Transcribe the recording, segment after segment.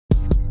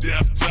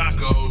Death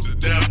Taco, the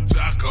Death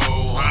Taco,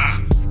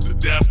 huh? The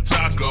Death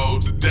Taco,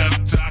 the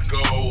Death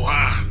Taco,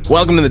 huh?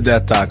 Welcome to the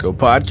Death Taco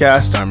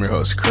Podcast. I'm your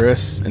host,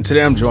 Chris, and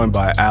today I'm joined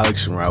by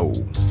Alex and Raul.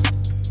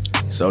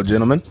 So,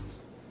 gentlemen,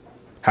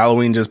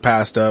 Halloween just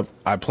passed up.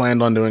 I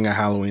planned on doing a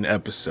Halloween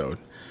episode.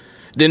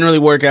 Didn't really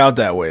work out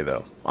that way,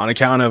 though. On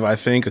account of, I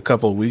think, a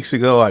couple of weeks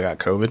ago, I got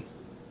COVID.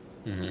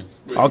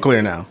 Mm-hmm. All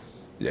clear now.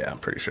 Yeah, I'm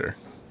pretty sure.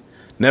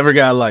 Never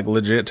got,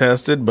 legit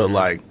tested,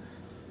 but,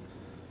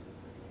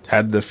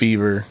 had the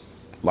fever,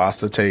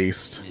 lost the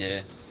taste.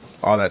 Yeah.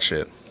 All that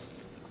shit.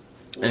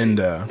 And,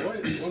 when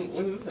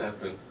did this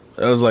happen?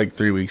 That was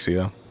 3 weeks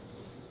ago.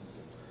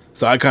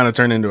 So I kind of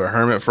turned into a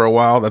hermit for a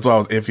while. That's why I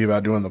was iffy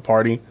about doing the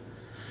party.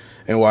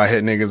 And why I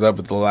hit niggas up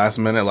at the last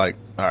minute, all right,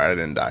 I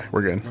didn't die.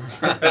 We're good.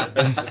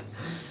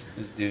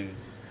 This dude.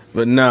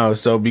 But no,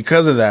 so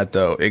because of that,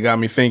 though, it got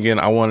me thinking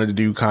I wanted to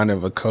do kind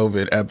of a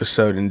COVID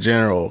episode in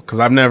general. Because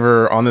I've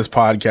never, on this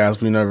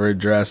podcast, we never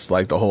addressed,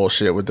 the whole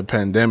shit with the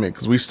pandemic.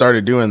 Because we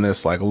started doing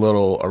this, a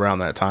little around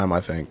that time, I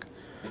think.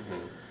 Mm-hmm.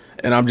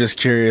 And I'm just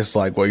curious,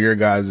 what your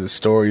guys'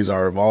 stories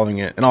are evolving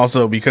it. And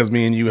also, because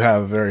me and you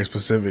have a very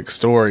specific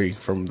story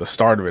from the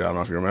start of it. I don't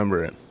know if you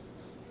remember it.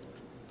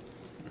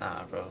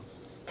 Nah, bro.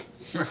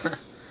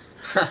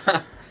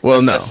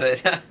 Well, no.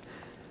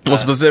 Well,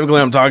 specifically,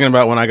 I'm talking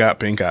about when I got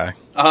pink eye.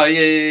 Oh,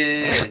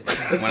 yeah.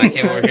 When I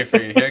came over here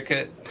for your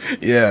haircut?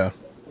 Yeah.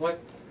 What?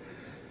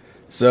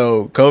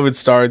 So, COVID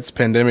starts,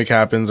 pandemic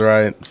happens,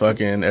 right?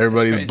 Fucking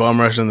everybody's bum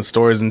rushing the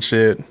stores and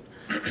shit.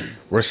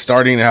 We're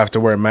starting to have to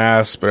wear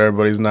masks, but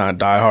everybody's not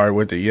diehard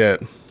with it yet.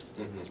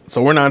 Mm-hmm.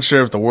 So, we're not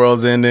sure if the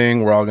world's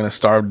ending, we're all going to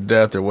starve to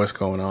death, or what's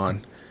going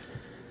on.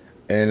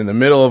 And in the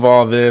middle of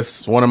all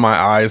this, one of my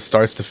eyes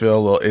starts to feel a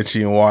little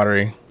itchy and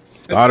watery.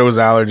 Thought it was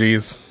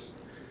allergies.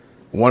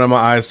 One of my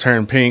eyes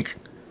turned pink.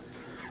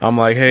 I'm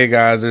like, hey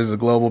guys, there's a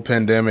global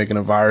pandemic and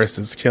a virus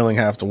that's killing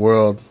half the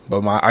world,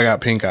 but I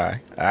got pink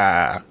eye.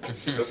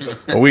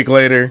 A week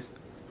later,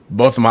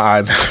 both of my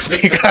eyes have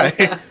pink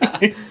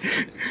eye.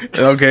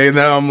 Okay,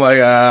 now I'm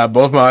like,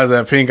 both my eyes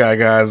have pink eye,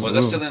 guys. Was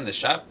it still in the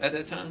shop at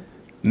that time?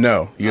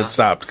 No, you had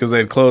stopped because they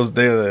had closed.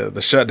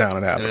 The shutdown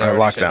had happened, or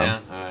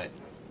lockdown. All right.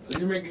 So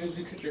did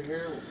you cut your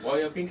hair while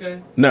you have pink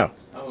eye? No.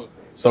 Oh, okay.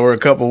 So we're a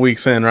couple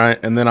weeks in,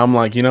 right? And then I'm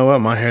like, you know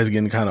what? My hair's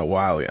getting kind of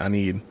wily. I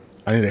need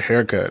a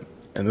haircut.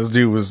 And this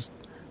dude was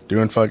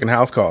doing fucking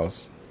house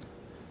calls,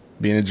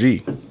 being a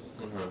G.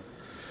 Mm-hmm.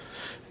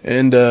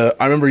 And I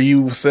remember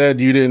you said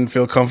you didn't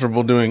feel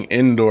comfortable doing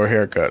indoor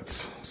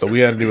haircuts, so we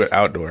had to do it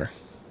outdoor.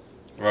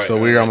 Right. So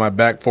we were on my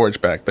back porch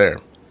back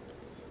there.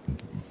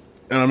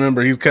 And I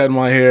remember he's cutting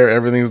my hair,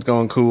 everything's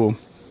going cool.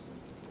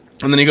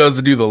 And then he goes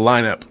to do the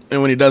lineup.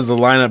 And when he does the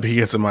lineup, he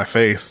gets in my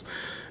face.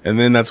 And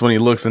then that's when he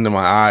looks into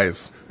my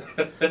eyes.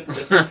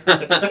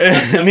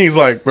 And he's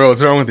like, bro,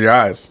 what's wrong with your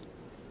eyes?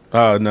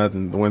 Oh,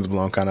 nothing. The wind's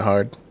blowing kind of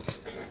hard.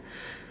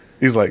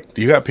 He's like,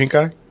 do you got pink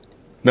eye?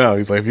 No.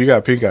 He's like, if you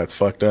got pink eye, it's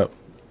fucked up.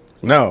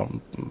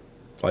 No.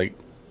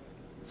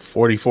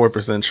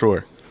 44%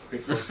 sure.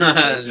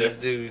 This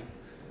dude.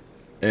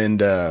 And,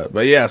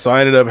 but yeah, so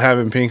I ended up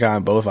having pink eye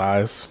in both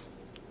eyes.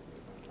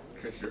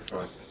 Chris, you're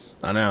fun.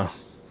 I know.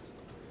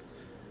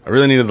 I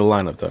really needed the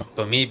lineup, though.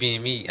 But me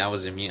being me, I'm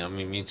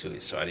immune to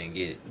it, so I didn't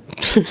get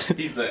it.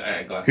 He's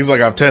like,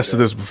 I've tested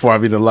this before.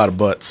 I've eaten a lot of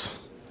butts.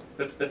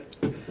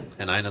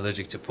 And I ain't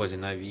allergic to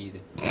poison ivy either.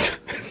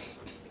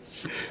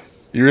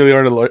 You really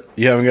aren't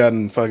you haven't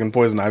gotten fucking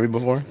poison ivy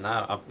before?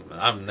 Nah,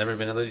 I've never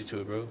been allergic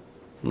to it, bro.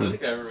 I don't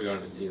think I've ever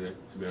gotten it either,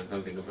 to be honest. I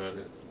don't think about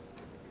it.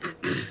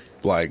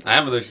 I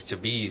am allergic to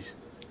bees.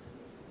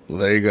 Well,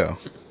 there you go.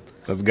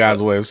 That's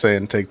God's way of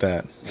saying take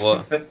that.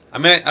 Well, I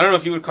mean, I don't know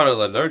if you would call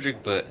it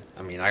allergic, but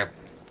I mean,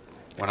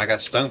 when I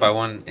got stung by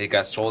one, it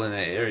got swollen in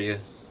that area.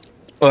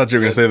 I thought you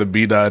were going to say the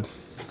bee died.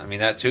 I mean,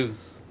 that too.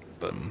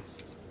 But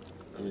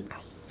I mean,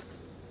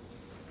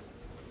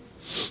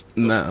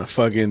 nah,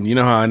 fucking, you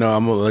know how I know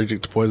I'm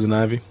allergic to poison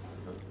ivy?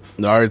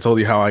 I already told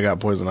you how I got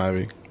poison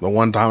ivy. The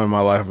one time in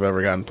my life I've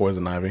ever gotten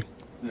poison ivy.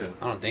 no.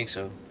 I don't think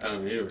so. I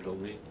don't know. You never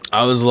told me.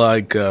 I was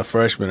a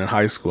freshman in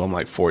high school.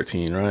 I'm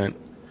 14, right?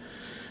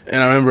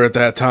 And I remember at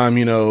that time,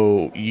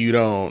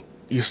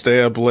 you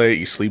stay up late,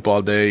 you sleep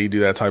all day, you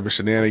do that type of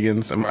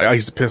shenanigans. And Right. I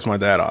used to piss my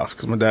dad off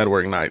because my dad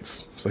worked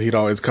nights. So he'd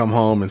always come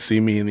home and see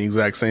me in the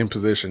exact same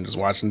position, just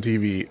watching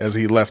TV as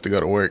he left to go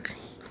to work.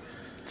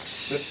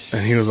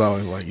 And he was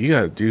always like, you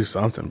got to do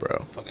something,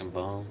 bro. Fucking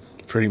bum.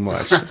 Pretty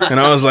much. And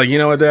I was like, you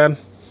know what, Dad?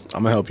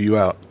 I'm going to help you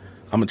out.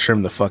 I'm going to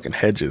trim the fucking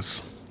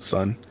hedges,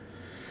 son.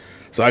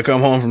 So I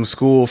come home from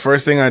school.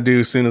 First thing I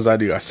do, as soon as I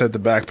do, I set the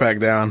backpack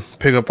down,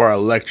 pick up our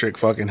electric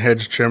fucking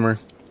hedge trimmer.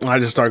 And I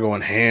just start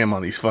going ham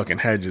on these fucking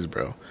hedges,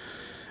 bro.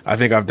 I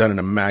think I've done an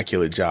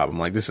immaculate job. I'm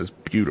like, this is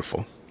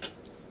beautiful.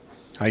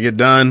 I get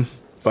done.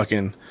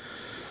 Fucking,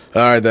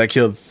 all right, that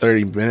killed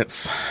 30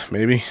 minutes,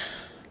 maybe.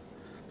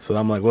 So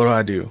I'm like,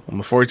 what do? I'm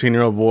a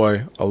 14-year-old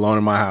boy alone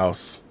in my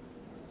house.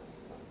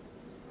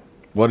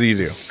 What do you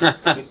do?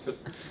 I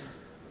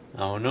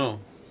don't know.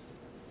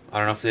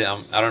 I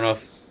don't know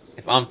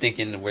if I'm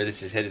thinking where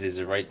this is headed is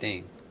the right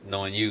thing,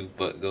 knowing you.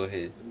 But go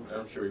ahead.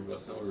 I'm sure we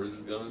both know where this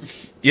is going.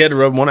 You had to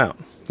rub one out.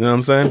 You know what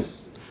I'm saying?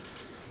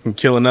 And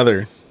kill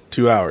another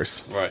 2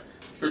 hours. Right.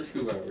 For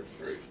 2 hours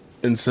straight.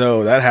 And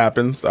so that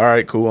happens. All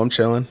right, cool. I'm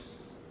chilling.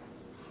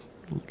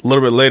 A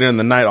little bit later in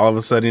the night, all of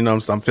a sudden, you know,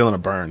 I'm feeling a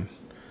burn.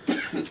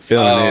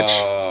 Feeling an itch.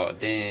 Oh,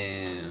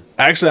 damn.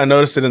 Actually, I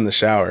noticed it in the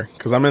shower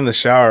because I'm in the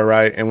shower,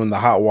 right? And when the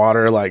hot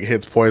water like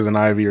hits poison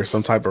ivy or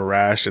some type of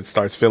rash, it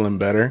starts feeling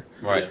better.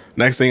 Right. Yeah.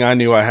 Next thing I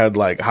knew, I had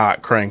like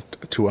hot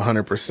cranked to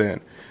 100%.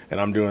 And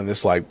I'm doing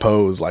this like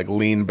pose, like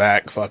lean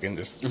back, fucking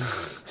just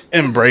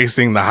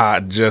embracing the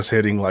hot, just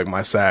hitting like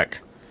my sack.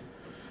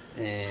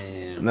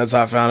 Damn. And that's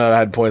how I found out I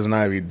had poison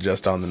ivy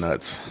just on the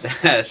nuts.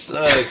 That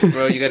sucks,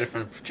 bro. You got it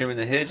from trimming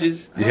the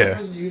hedges? How Yeah.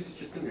 often do you use it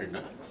just in your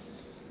nuts?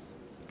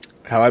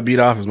 How I beat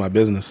off is my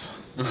business.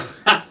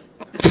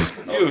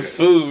 You a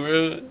fool,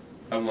 bro.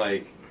 I'm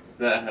like,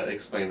 that had to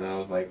explain that. I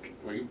was like,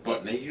 were you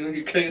butt naked when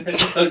you cutting that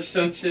touch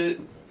some shit?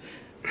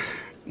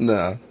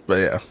 No, but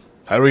yeah.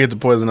 How do we get to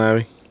poison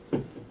ivy?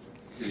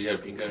 Did you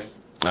have pink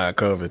eye?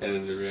 COVID. And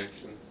then the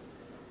reaction?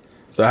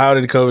 So how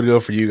did COVID go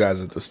for you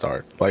guys at the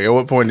start? Like, at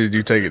what point did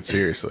you take it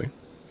seriously?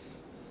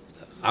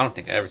 I don't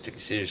think I ever took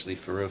it seriously,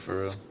 for real,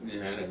 for real.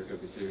 Yeah, I never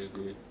took it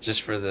seriously.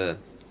 Just for the,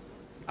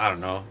 I don't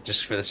know,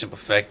 just for the simple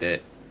fact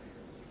that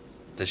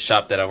the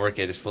shop that I work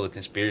at is full of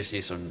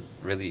conspiracy, so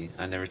really,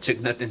 I never took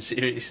nothing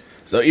serious.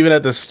 So even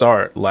at the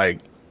start, like,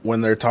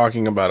 when they're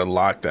talking about a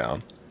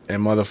lockdown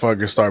and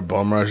motherfuckers start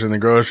bum rushing the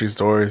grocery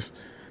stores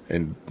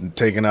and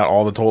taking out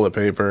all the toilet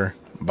paper,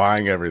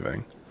 buying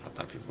everything. I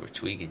thought people were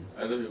tweaking.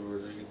 I know people were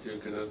drinking too,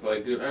 because it's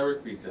like, dude, I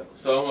work retail.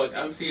 So I'm like,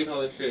 I'm seeing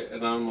all this shit,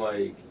 and I'm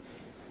like,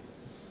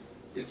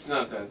 it's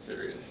not that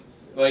serious.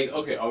 Like,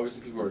 okay,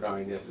 obviously people are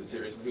dying, yes, it's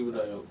serious, but people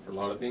die for a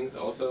lot of things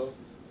also.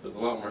 There's a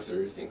lot more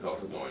serious things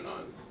also going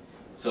on.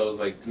 So it's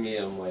like, to me,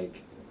 I'm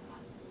like,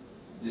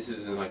 this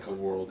isn't like a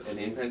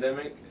world-ending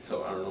pandemic,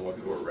 so I don't know why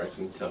people are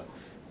reacting to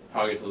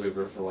how I get toilet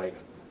paper for like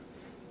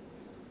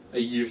a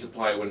year's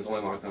supply when it's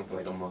only locked down for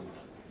like a month.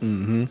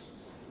 Mm-hmm.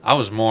 I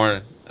was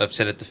more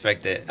upset at the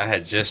fact that I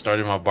had just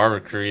started my barber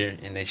career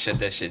and they shut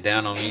that shit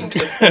down on me.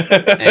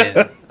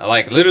 And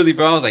like literally,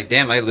 bro, I was like,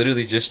 damn, I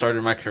literally just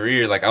started my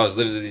career. Like I was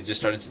literally just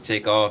starting to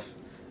take off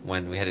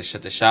when we had to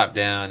shut the shop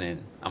down.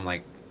 And I'm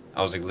like,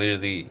 I was like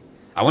literally,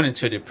 I went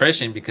into a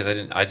depression because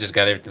I just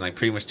got everything like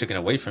pretty much taken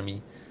away from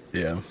me.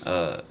 Yeah.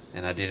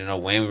 And I didn't know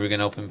when we were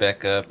gonna open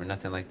back up or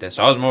nothing like that.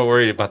 So I was more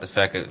worried about the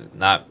fact of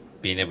not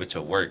being able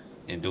to work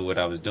and do what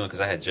I was doing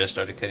because I had just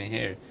started cutting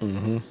hair.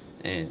 Mm-hmm.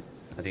 And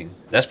I think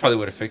that's probably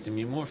what affected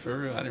me more, for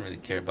real. I didn't really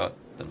care about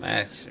the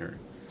masks or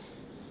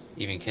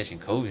even catching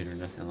COVID or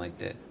nothing like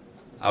that.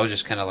 I was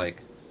just kind of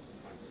like,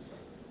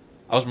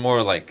 I was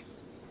more like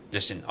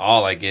just in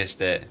awe, I guess,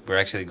 that we're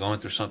actually going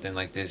through something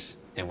like this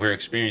and we're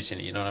experiencing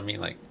it. You know what I mean?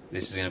 Like,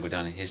 this is going to go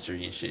down in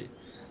history and shit.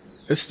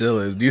 It still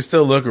is. Do you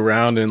still look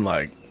around and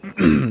like,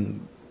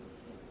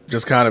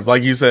 just kind of,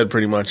 like you said,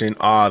 pretty much in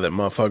awe that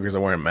motherfuckers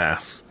are wearing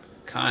masks?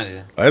 Kind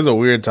of. That's a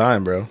weird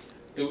time, bro.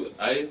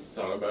 I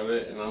thought about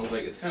it, and I was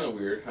like, it's kind of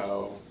weird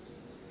how,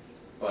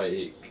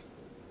 like,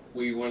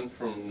 we went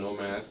from no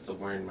masks to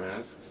wearing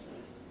masks,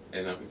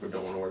 and now people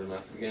don't want to wear the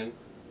masks again.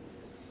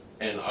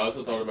 And I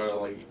also thought about it,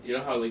 like, you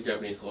know how, like,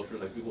 Japanese culture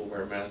is, like, people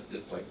wear masks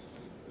just,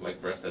 like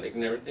for aesthetic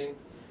and everything?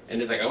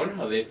 And it's like, I wonder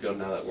how they feel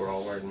now that we're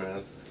all wearing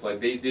masks. Like,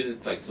 they did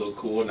it, like, so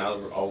cool, now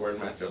that we're all wearing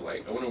masks, they're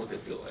like, I wonder what they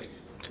feel like.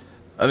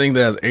 I think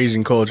that's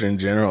Asian culture in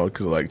general,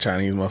 because like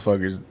Chinese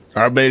motherfuckers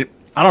are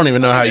I don't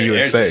even know how you would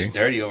Air's say. just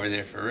dirty over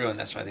there, for real, and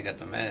that's why they got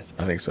the masks.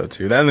 I think so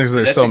too. There's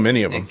That's so in-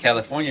 many of In them.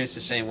 California, it's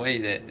the same way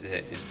that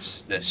it's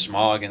just the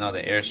smog and all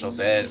the air is so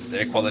bad.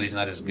 The air quality's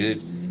not as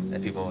good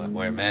that people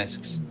wear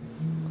masks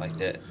like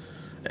that.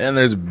 And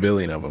there's a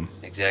billion of them.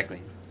 Exactly.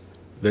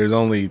 There's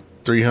only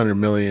 300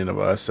 million of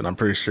us, and I'm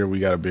pretty sure we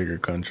got a bigger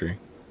country.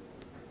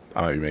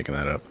 I might be making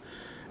that up.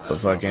 But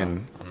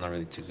fucking, I'm not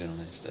really too good on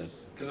that stuff.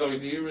 Because, I mean,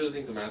 do you really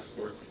think the masks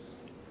work?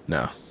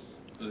 no.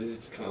 Or is it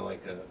just kind of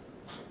like a...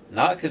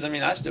 Not because, I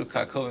mean, I still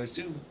caught COVID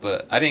too,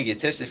 but I didn't get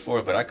tested for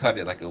it, but I caught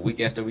it like a week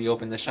after we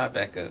opened the shop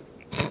back up.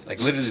 Like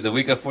literally the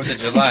week of 4th of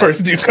July.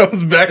 First dude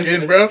comes back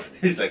in, bro.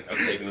 He's like, I'm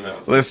taking them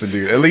out. Listen,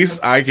 dude, at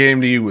least I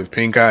came to you with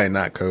pink eye and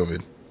not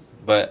COVID.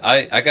 But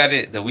I got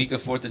it the week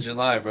of 4th of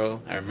July,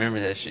 bro. I remember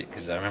that shit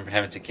because I remember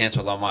having to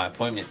cancel all my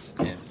appointments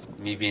and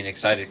me being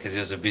excited because it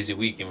was a busy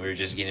week and we were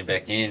just getting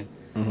back in.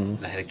 Mm-hmm.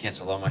 And I had to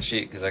cancel all my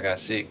shit because I got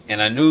sick.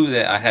 And I knew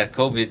that I had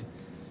COVID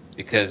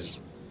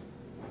because...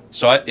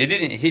 So it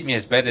didn't hit me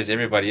as bad as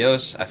everybody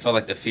else. I felt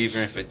like the fever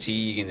and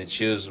fatigue and the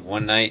chills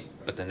one night,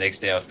 but the next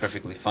day I was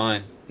perfectly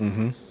fine.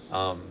 Mm-hmm.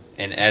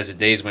 And as the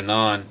days went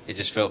on, it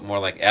just felt more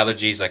like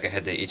allergies. Like I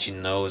had the itchy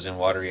nose and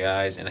watery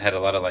eyes, and I had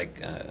a lot of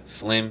like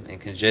phlegm and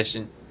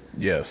congestion.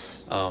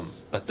 Yes. I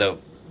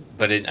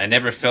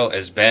never felt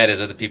as bad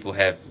as other people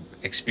have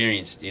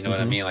experienced. You know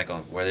what I Mhm. mean? Like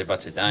where they're about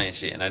to die and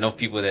shit. And I know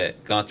people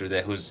that gone through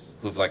that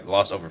who've like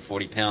lost over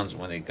 40 pounds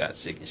when they got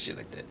sick and shit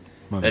like that.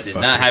 That did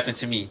not Motherfuckers. happen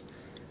to me.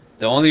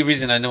 The only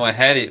reason I know I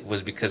had it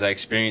was because I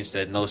experienced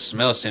that no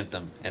smell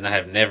symptom, and I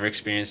have never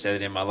experienced that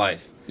in my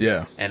life.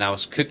 Yeah. And I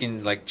was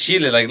cooking like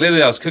chile, like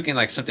literally I was cooking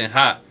like something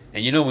hot,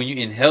 And you know when you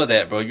inhale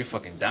that, bro, you're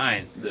fucking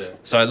dying. Yeah.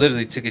 So I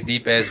literally took a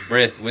deep ass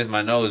breath with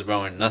my nose,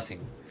 bro, and nothing.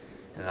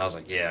 And I was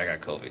like, yeah, I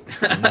got COVID.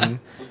 Mhm.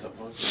 What the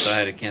fuck? So I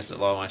had to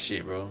cancel all my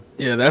shit, bro.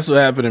 Yeah, that's what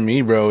happened to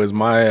me, bro. Is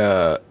my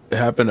it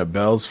happened to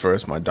Belle's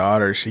first. My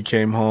daughter, she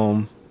came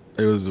home.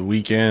 It was the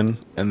weekend,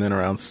 and then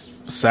around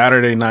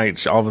Saturday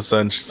night, all of a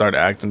sudden she started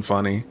acting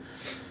funny.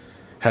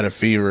 Had a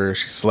fever.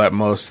 She slept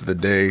most of the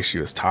day. She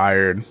was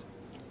tired.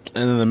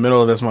 And in the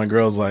middle of this, my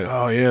girl's like,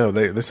 "Oh yeah,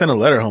 they sent a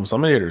letter home.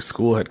 Somebody at her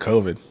school had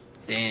COVID.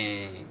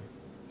 Dang.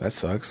 That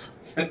sucks."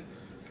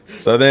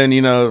 So then,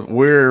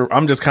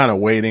 I'm just kind of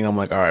waiting. I'm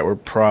like, all right, we're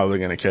probably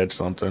going to catch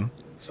something.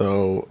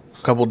 So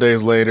a couple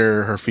days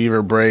later, her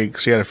fever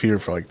breaks. She had a fever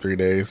for like 3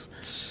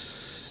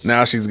 days.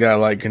 Now she's got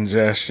like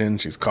congestion.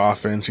 She's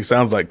coughing. She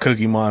sounds like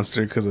Cookie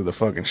Monster because of the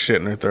fucking shit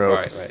in her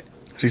throat. Right.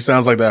 She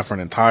sounds like that for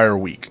an entire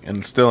week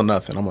and still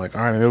nothing. I'm like,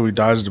 all right, maybe we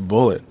dodged a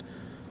bullet.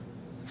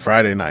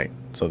 Friday night.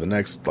 So the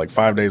next, like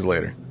 5 days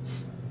later.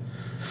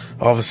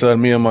 All of a sudden,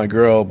 me and my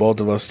girl,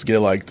 both of us get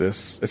like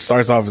this. It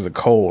starts off as a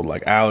cold,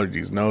 like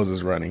allergies, nose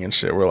is running and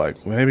shit. We're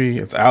like, maybe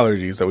it's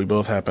allergies that we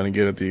both happen to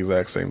get at the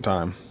exact same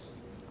time.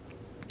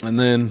 And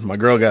then my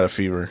girl got a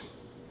fever.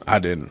 I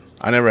didn't.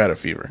 I never had a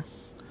fever.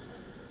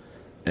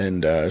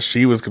 And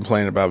she was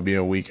complaining about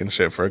being weak and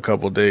shit for a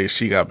couple days.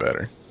 She got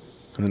better.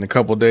 And then a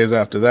couple days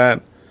after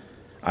that,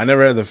 I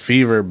never had the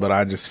fever, but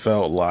I just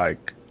felt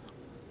like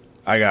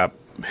I got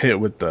hit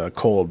with the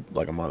cold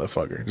like a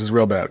motherfucker. Just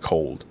real bad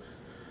cold.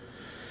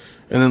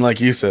 And then,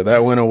 like you said,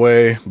 that went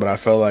away, but I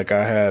felt like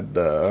I had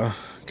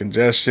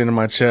congestion in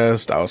my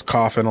chest. I was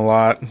coughing a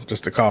lot,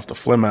 just to cough the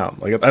phlegm out.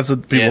 Like, that's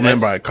what people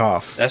meant by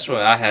cough. That's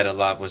what I had a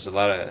lot, was a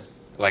lot of,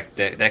 like,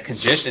 that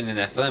congestion and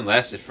that phlegm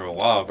lasted for a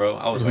while, bro.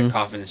 I was, like,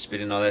 coughing and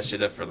spitting all that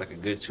shit up for, like, a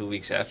good 2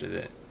 weeks after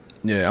that.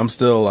 Yeah, I'm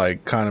still,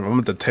 like, I'm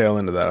at the tail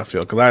end of that, I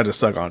feel. Because I had to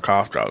suck on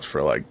cough drops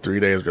for, like,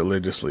 3 days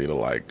religiously to,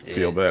 like,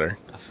 feel better.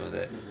 I feel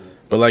that.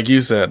 But like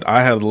you said,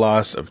 I had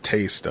loss of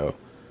taste, though.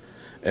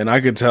 And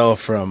I could tell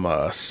from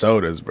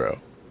sodas, bro.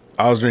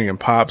 I was drinking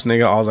Pops,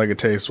 nigga. All I could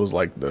taste was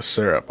like the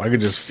syrup. I could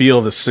just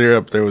feel the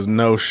syrup. There was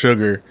no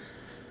sugar.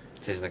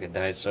 It tastes like a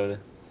diet soda.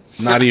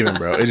 Not even,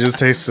 bro. It just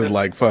tasted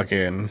like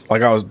fucking,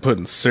 like I was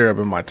putting syrup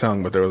in my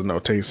tongue, but there was no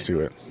taste to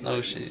it. No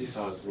He shit.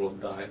 saw his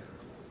world die.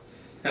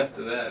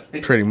 After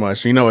that. Pretty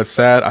much. You know what's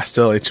sad? I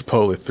still ate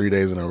Chipotle 3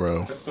 days in a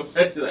row.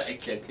 I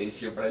can't taste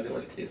shit, but I know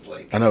what it tastes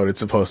like. I know what it's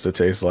supposed to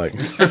taste like.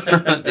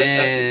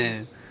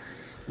 Damn.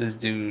 This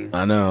dude.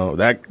 I know.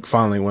 That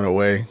finally went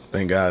away.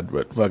 Thank God.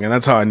 But fucking,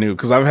 that's how I knew.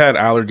 Because I've had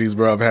allergies,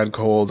 bro. I've had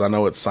colds. I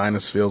know what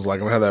sinus feels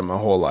like. I've had that my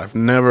whole life.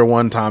 Never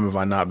one time have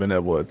I not been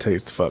able to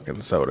taste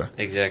fucking soda.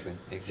 Exactly.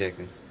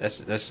 That's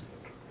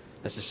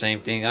the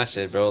same thing I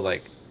said, bro.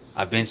 Like,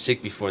 I've been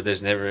sick before.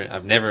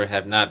 I've never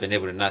have not been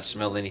able to not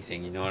smell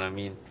anything. You know what I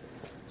mean?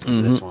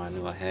 So that's why I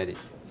knew I had it.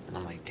 And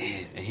I'm like,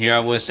 damn. And here I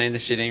was saying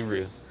this shit ain't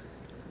real.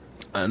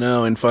 I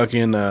know. And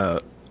fucking,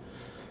 to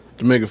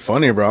make it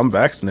funnier, bro, I'm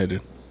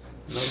vaccinated.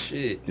 No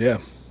shit. Yeah.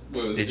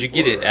 What, was Did it you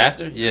get before, it right?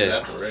 after? It was Yeah.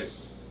 after, right?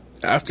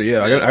 After,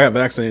 yeah. I got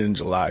vaccinated in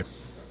July.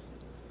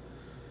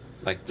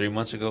 Like 3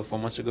 months ago, 4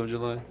 months ago,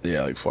 July.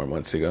 Yeah, like 4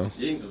 months ago.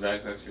 You think the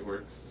vax actually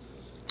works?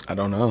 I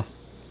don't know.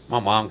 My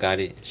mom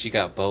got it. She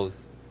got both.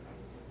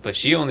 But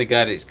she only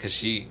got it because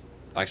she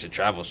likes to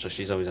travel, so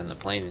she's always on the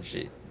plane and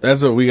shit.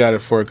 That's what we got it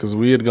for, because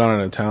we had gone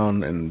into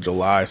town in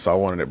July, so I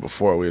wanted it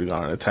before we had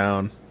gone into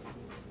town.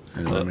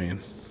 And I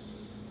mean,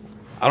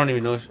 I don't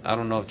even know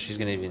if she's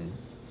gonna even.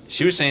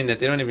 She was saying that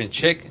they don't even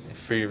check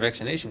for your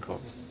vaccination card.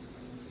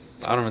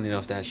 I don't really know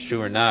if that's true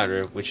or not,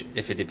 or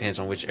if it depends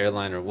on which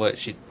airline or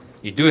what.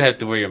 You do have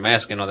to wear your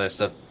mask and all that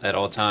stuff at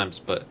all times,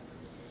 but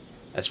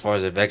as far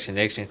as a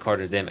vaccination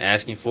card or them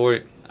asking for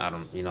it, I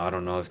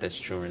don't know if that's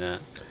true or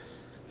not.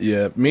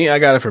 yeah, I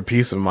got it for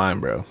peace of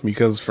mind, bro.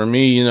 Because for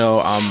me,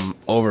 I'm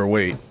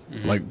overweight,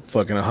 like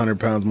fucking 100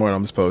 pounds more than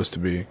I'm supposed to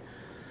be.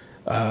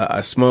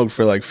 I smoked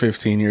for like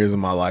 15 years of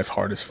my life,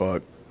 hard as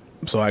fuck.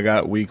 So I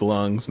got weak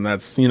lungs, and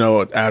that's,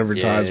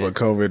 advertised Yeah. what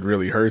COVID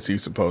really hurts you,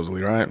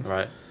 supposedly, right?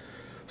 Right.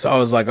 So I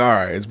was like, all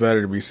right, it's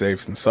better to be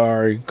safe than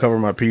sorry. Cover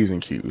my P's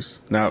and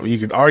Q's. Now, you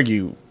could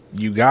argue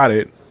you got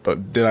it,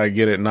 but did I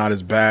get it not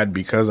as bad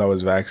because I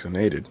was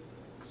vaccinated?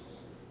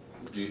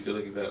 Do you feel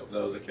like that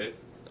was the case?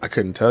 I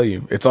couldn't tell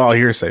you. It's all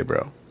hearsay,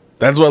 bro.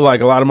 That's what,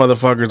 like, a lot of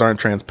motherfuckers aren't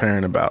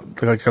transparent about.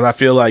 Because I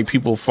feel like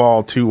people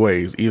fall two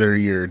ways. Either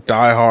you're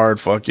diehard,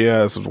 fuck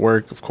yeah, this is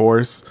work, of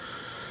course.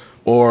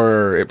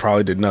 Or it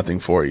probably did nothing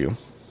for you.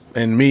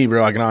 And me,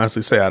 bro, I can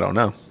honestly say I don't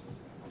know.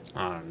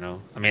 I don't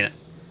know. I mean,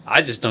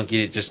 I just don't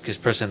get it just because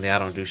personally I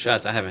don't do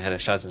shots. I haven't had a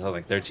shot since I was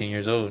like 13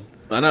 years old.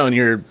 I know, and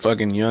you're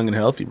fucking young and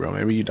healthy, bro.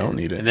 Maybe you don't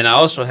need it. And then I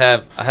also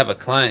have a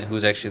client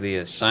who's actually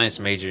a science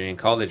major in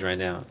college right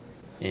now,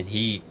 and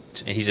he's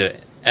an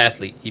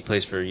athlete. He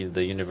plays for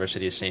the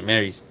University of St.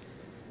 Mary's,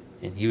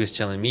 and he was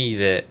telling me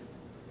that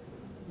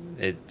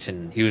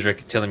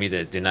telling me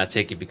that do not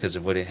take it because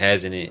of what it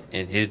has in it,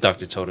 and his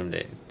doctor told him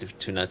that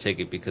to not take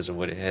it because of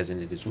what it has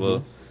in it as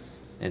well,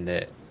 and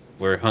that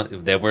we're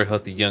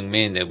healthy young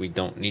men that we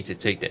don't need to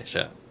take that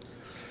shot.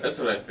 That's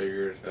what I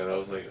figured. That I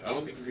was like, I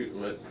don't think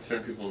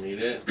certain people need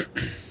it,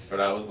 but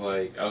I was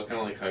kind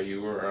of like how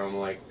you were. I'm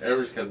like,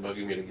 everyone's kept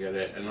bugging me to get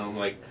it, and I'm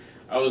like,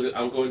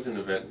 I'm going to an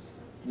event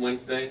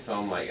Wednesday, so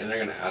I'm like, and they're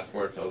gonna ask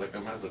for it, so I was like, I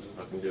might as well just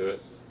fucking do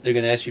it. They're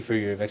gonna ask you for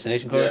your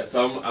vaccination card. Yeah,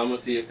 so I'm gonna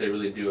see if they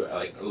really do it,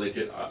 like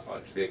legit,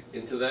 actually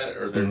into that,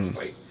 or they're just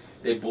like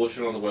they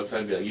bullshit on the website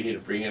and be like, you need to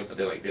bring it, but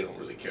they don't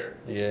really care.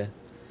 Yeah.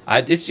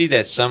 I did see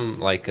that some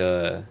like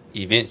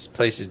events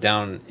places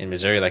down in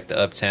Missouri, like the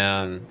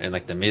Uptown and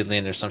like the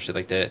Midland or some shit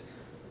like that,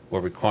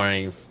 were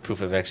requiring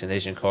proof of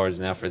vaccination cards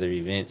now for their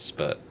events.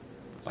 But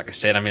like I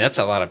said, I mean that's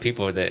a lot of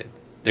people that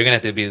they're gonna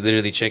have to be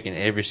literally checking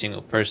every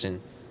single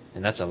person,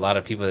 and that's a lot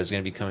of people that's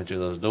gonna be coming through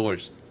those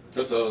doors.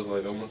 That's what I was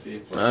like, I'm gonna see.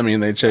 If, I mean,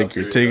 they check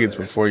your tickets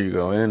before you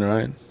go in,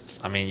 right?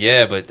 I mean,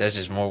 yeah, but that's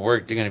just more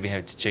work. They're gonna be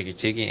having to check your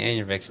ticket and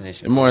your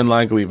vaccination. And more than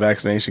likely,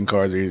 vaccination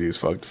cards are easy as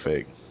fuck to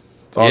fake.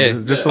 It's all Yeah.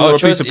 just a little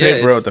piece of yeah,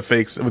 paper with the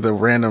fakes with a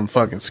random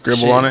fucking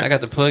scribble Shit, on it. I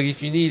got the plug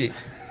if you need it.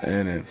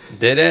 And then,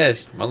 Dead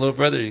ass. My little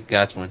brother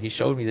got one. He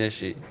showed me that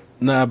shit.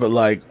 nah, but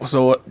like,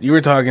 so what you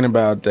were talking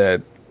about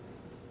that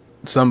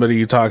somebody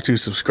you talked to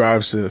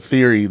subscribes to the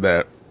theory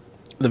that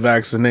the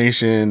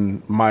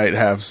vaccination might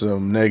have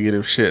some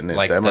negative shit in it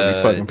Like that might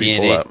be fucking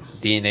people up.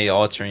 DNA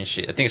altering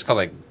shit. I think it's called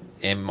like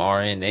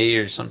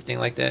mRNA or something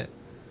like that.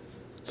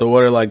 So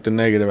what are like the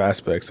negative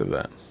aspects of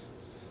that?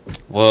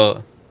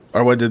 Well,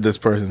 Or what did this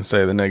person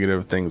say the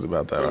negative things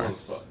about that are?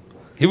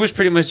 he was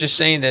pretty much just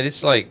saying that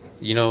it's like,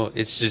 you know,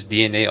 it's just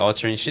DNA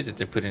altering shit that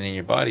they're putting in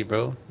your body,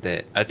 bro.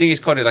 That I think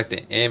he's called it like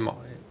the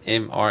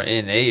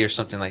mRNA or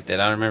something like that.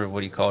 I don't remember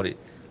what he called it.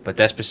 But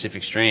that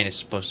specific strain is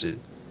supposed to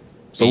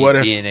So be what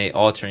if DNA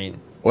altering.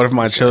 What if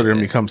my shit children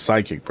like that. become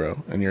psychic,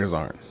 bro, and yours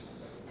aren't?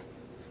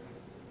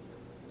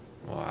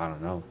 Well, I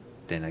don't know.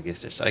 Then I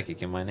guess they're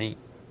psychic and mine ain't.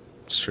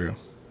 It's true.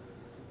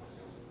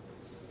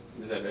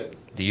 Is that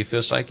it? Do you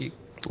feel psychic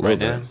A right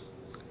little now? bit.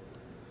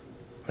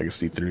 I can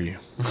see through you.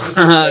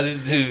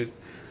 This dude.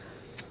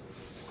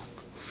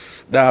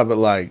 Nah, but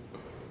like,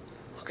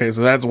 okay,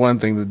 so that's one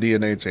thing, the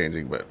DNA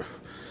changing, but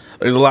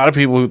there's a lot of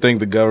people who think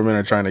the government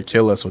are trying to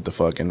kill us with the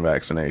fucking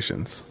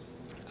vaccinations.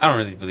 I don't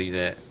really believe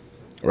that.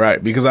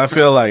 Right, because I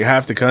feel like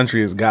half the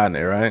country has gotten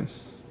it, right?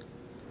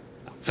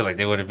 I feel like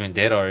they would have been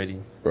dead already.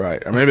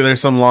 Right. Or maybe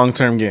there's some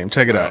long-term game.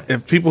 Check it out. Right.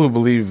 If people who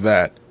believe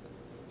that,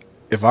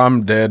 if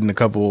I'm dead in a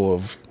couple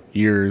of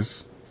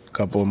years,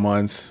 couple of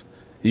months,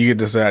 you get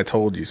to say, I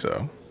told you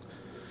so.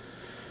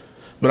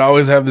 But I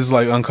always have this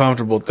like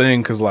uncomfortable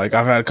thing because like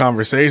I've had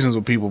conversations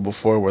with people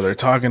before where they're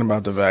talking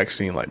about the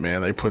vaccine, like,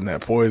 man, they putting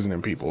that poison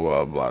in people,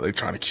 blah, blah, blah. They're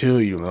trying to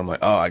kill you. And I'm like,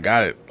 oh, I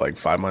got it like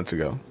 5 months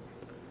ago.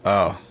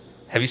 Oh.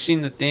 Have you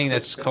seen the thing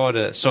that's called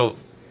a... So,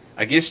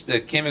 I guess the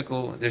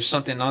chemical, there's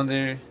something on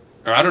there,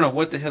 or I don't know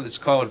what the hell it's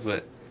called,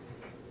 but...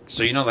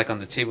 So, you know, like on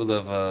the table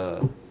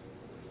of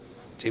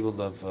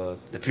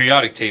the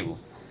periodic table,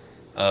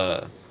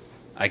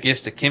 I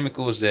guess the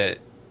chemicals that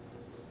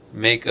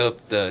make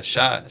up the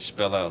shot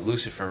spell out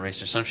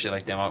luciferase or some shit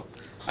like that.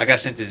 I got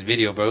sent this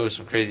video, bro. It was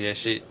some crazy ass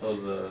shit. Oh,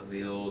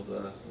 the old,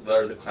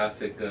 the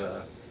classic,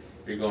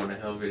 you're going to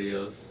hell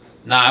videos.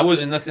 Nah, it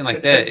wasn't nothing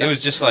like that. It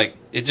was just like,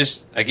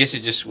 I guess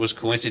it just was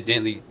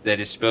coincidentally that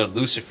it spelled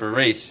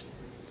luciferase.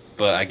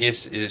 But I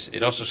guess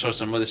it also shows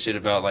some other shit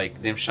about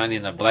like them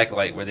shining a black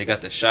light where they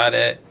got the shot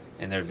at,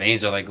 and their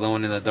veins are like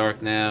glowing in the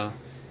dark now.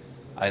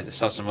 I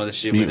saw some other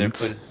shit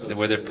Mutants.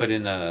 where they're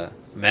putting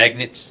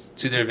magnets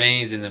to their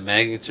veins, and the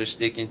magnets are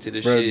sticking to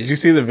their Bro, shit. did you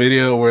see the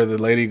video where the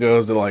lady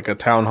goes to like a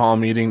town hall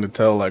meeting to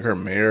tell like her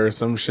mayor or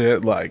some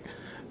shit? Like,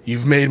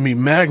 you've made me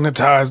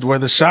magnetized where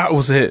the shot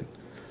was hit.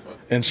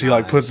 And she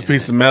like puts a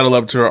piece of metal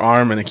up to her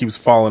arm and it keeps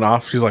falling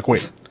off. She's like,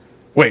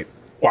 wait,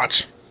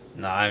 watch.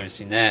 No, I haven't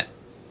seen that.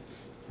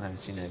 I haven't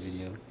seen that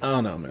video. I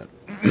don't know, man.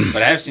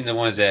 But I have seen the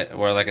ones that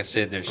where, like I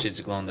said, their shit's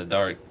glow in the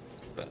dark.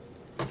 But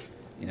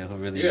you know who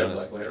really You got a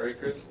knows? black light, right,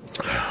 Chris?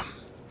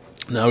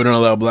 No, we don't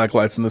allow black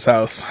lights in this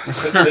house.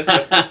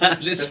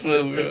 This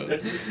fool, bro.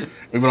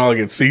 We've been all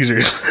get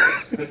seizures.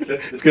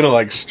 It's gonna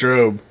like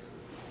strobe.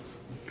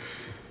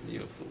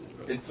 You a fool,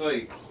 bro. It's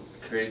like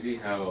crazy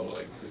how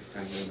like this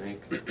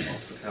pandemic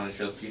also kind of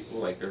shows people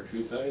like their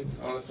true sides,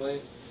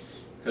 honestly.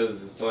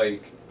 Because it's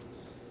like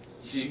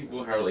you see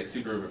people who are like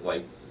super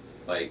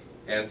like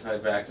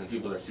anti-vax and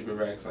people that are super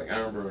vax. Like I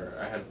remember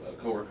I had a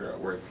coworker at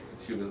work.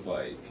 She was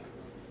like,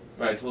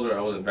 when I told her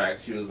I wasn't vax,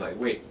 she was like,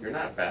 "Wait, you're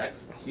not vax?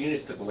 You need to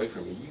step away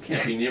from me. You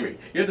can't be near me.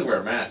 You have to wear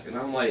a mask." And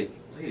I'm like,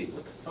 "Lady,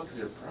 what the fuck is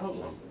your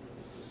problem?"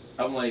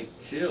 I'm like,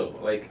 "Chill.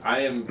 Like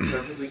I am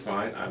perfectly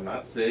fine. I'm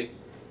not sick.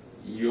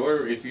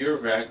 If you're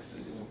vax,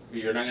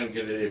 you're not gonna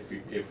get it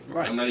if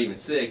Right. I'm not even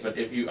sick. But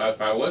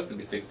if I was to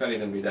be sick, it's not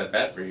even gonna be that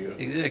bad for you.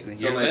 Exactly.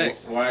 So You're like,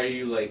 vaxxed. why are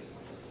you like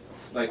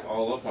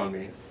all up on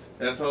me?"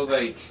 And so I was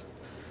like,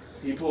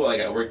 people like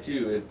at work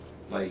too.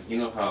 Like you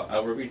know how I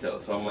work retail,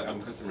 so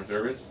I'm customer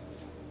service.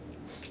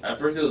 At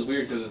first it was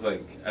weird because it's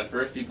like at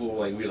first people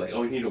like we like,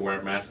 oh, you need to wear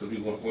a mask because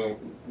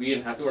we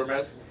didn't have to wear a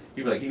mask.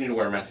 People were like, you need to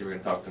wear a mask if you're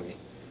gonna talk to me.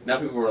 Now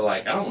people were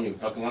like, I don't even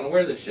fucking want to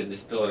wear this shit.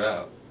 Just throw it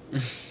out.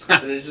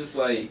 And it's just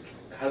like,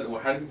 how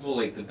do people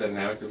like the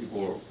dynamic that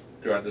people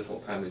throughout this whole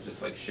time it's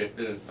just like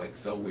shifted. It's like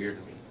so weird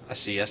to me. I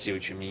see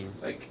what you mean.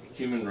 Like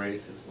human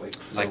race is like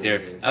so they're.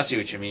 weird. I see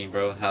what you mean,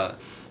 bro.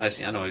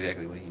 I know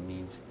exactly what he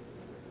means.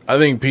 I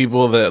think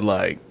people that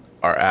like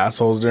are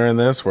assholes during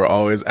this were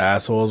always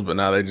assholes, but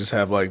now they just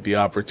have like the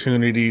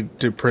opportunity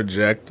to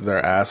project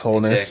their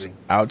assholeness Exactly.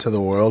 out to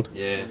the world.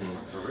 Yeah,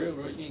 for real,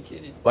 bro. You ain't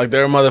kidding. Like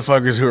there are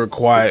motherfuckers who are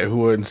quiet who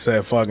wouldn't say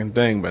a fucking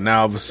thing, but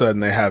now all of a sudden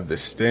they have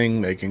this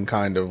thing they can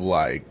kind of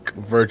like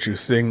virtue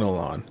signal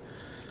on.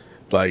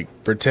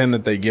 Like pretend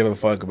that they give a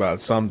fuck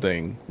about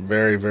something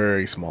very,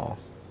 very small,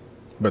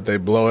 but they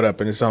blow it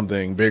up into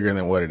something bigger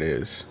than what it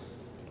is.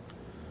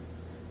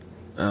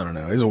 I don't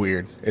know. It's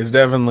weird. It's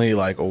definitely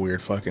like a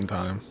weird fucking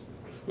time.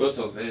 Well, that's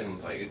what I'm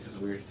saying. Like, it's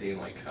just weird seeing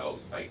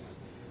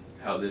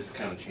how this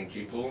kind of changed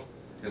people.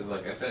 Because,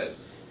 like I said,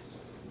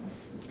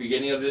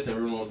 beginning of this,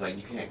 everyone was like,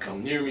 "You can't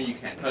come near me. You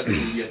can't touch me.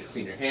 You have to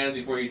clean your hands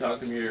before you talk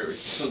to me," or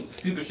some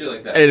stupid shit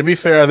like that. Hey, to be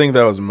fair, I think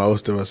that was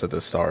most of us at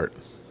the start.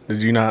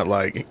 Did you not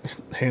like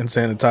hand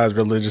sanitize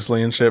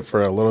religiously and shit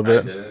for a little bit?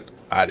 I didn't.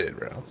 I did,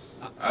 bro.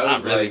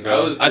 Not really, like,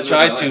 bro. was I living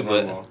tried my to, life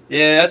but normal.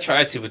 yeah, I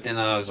tried to, but then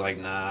I was like,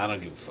 nah, I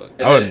don't give a fuck.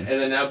 And I then, wouldn't.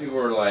 and then now people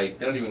are like,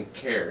 they don't even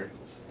care.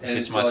 And If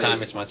it's my like,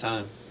 time, it's my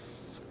time.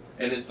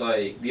 And it's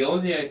like the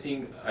only thing I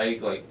think I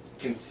like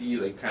can see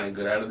like kind of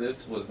good out of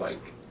this was like,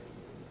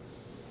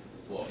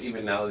 well,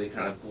 even now they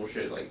kind of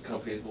bullshit, like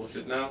companies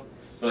bullshit now.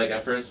 But like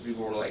at first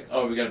people were like,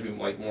 oh, we gotta be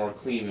like more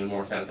clean and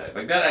more sanitized.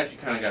 Like that actually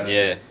kind of got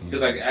Yeah.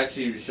 because like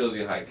actually shows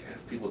you like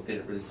people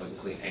didn't really fucking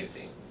clean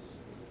anything.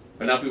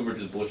 But now people are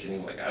just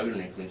bullshitting like, we don't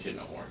need to clean shit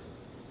no more.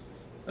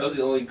 That was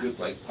the only good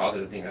like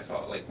positive thing I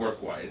saw like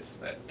work wise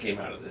that came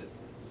out of it.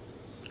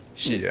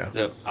 Shit.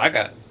 Yeah. I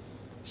got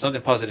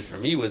something positive for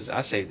me was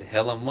I saved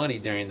hella money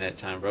during that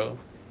time, bro.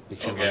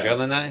 Between my yeah.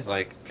 girl and I,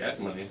 like Gas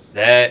money.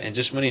 that, and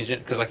just money in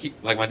general. Because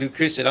like my dude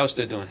Chris said, I was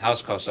still doing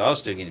house calls, so I was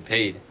still getting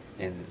paid.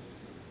 And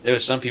there were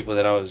some people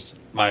that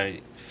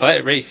my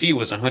flat rate fee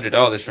was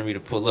 $100 for me to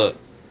pull up.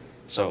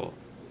 So,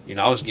 you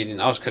know, I was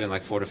cutting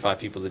like 4 to 5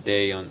 people a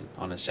day on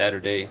a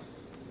Saturday.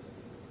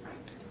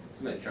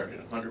 Somebody charging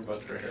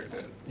 $100 for a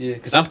haircut. Yeah,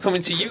 because I'm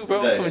coming to you,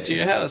 bro. I'm coming to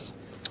your house.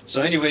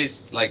 So,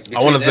 anyways, like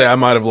I want to between say that- I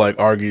might have like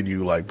argued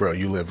you like, bro,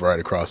 you live right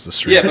across the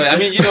street. Yeah, but I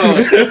mean,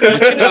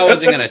 I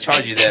wasn't gonna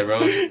charge you that, bro.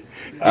 I wasn't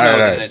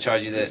gonna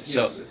charge you that.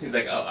 So He's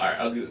like, oh, all right,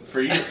 I'll do it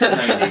for you. 90.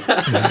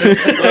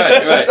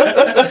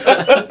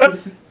 right.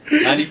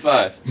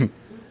 95.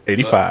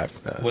 85.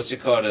 What's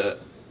it called? I don't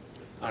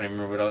even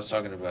remember what I was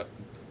talking about.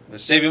 But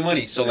saving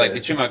money. So like Yeah.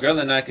 between my girl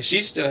and I, because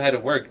she still had to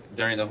work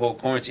during the whole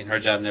quarantine, her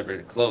job never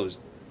closed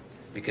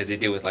because they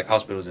deal with like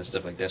hospitals and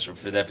stuff like that. So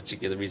for that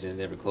particular reason, it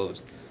never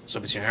closed. So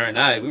between her and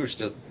I, we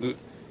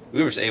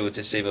were able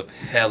to save up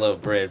hella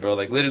bread, bro.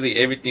 Like literally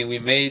everything we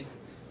made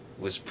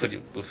was put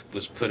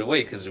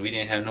away because we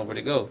didn't have nowhere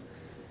to go.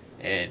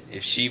 And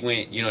if she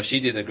went, she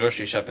did the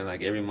grocery shopping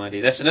like every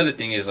Monday. That's another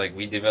thing is like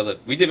we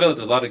developed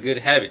a lot of good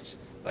habits,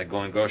 like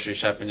going grocery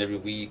shopping every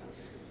week,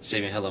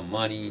 saving hella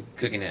money,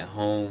 cooking at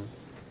home,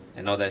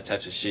 and all that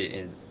types of shit.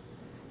 And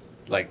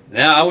like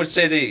now, I would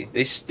say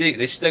they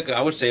stuck.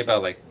 I would say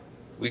about like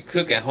we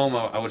cook at home.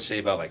 I would say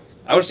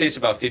it's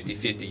about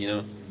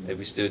 50-50. That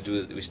we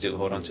still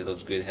hold on to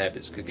those good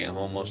habits, cooking at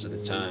home most of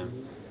the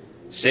time,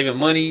 saving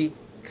money.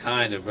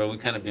 Kind of, bro. We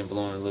kind of been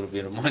blowing a little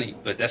bit of money,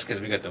 but that's because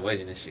we got the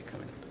wedding and shit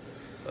coming up.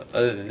 But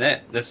other than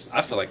that,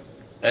 I feel like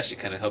that shit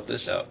kind of helped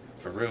us out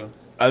for real.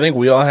 I think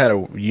we all had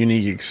a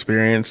unique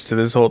experience to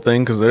this whole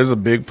thing because there's a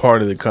big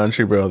part of the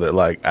country, bro, that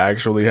like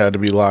actually had to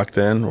be locked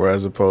in,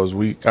 whereas opposed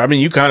you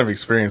kind of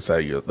experienced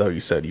that, though you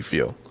said you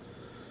feel.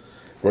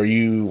 Where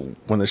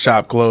when the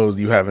shop closed,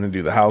 you having to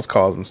do the house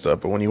calls and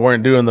stuff, but when you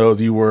weren't doing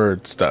those, you were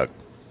stuck.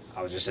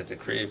 I was just at the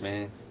crib,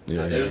 man.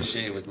 Yeah, Doing yeah.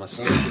 shit with my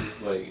son.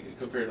 It's like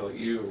compared to like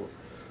you,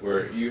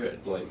 where you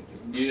had like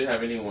you didn't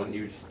have anyone,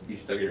 you'd just be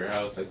stuck at your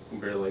house. Like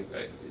compared to like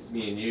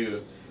me and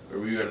you, where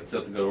we had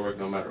to go to work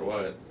no matter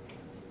what.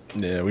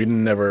 Yeah, we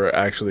never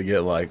actually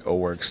get like a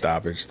work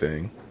stoppage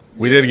thing.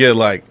 We did get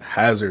like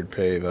hazard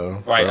pay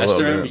though. Right, for a I still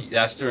little remember. bit.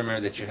 I still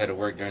remember that you had to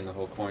work during the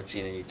whole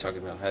quarantine, and you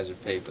talking about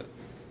hazard pay. But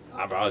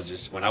I was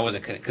just when I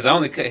wasn't cutting, because I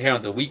only cut hair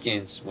on the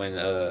weekends when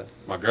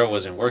my girl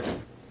wasn't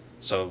working.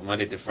 So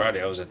Monday through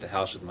Friday, I was at the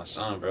house with my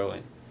son, bro,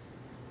 and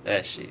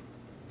that shit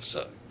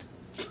sucked.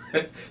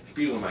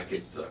 People in my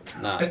kids suck.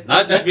 Nah,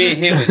 not just being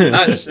him, it's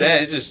not just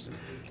that. It's just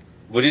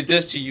what it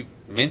does to you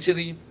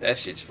mentally. That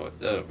shit's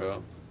fucked up,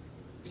 bro.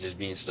 Just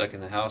being stuck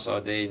in the house all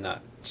day,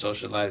 not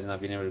socializing,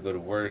 not being able to go to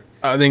work.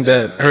 I think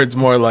that hurts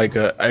more like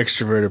a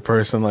extroverted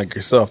person like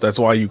yourself. That's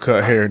why you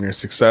cut hair and you're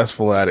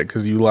successful at it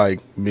because you like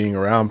being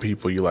around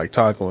people, you like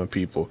talking with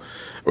people.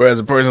 Whereas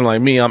a person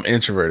like me, I'm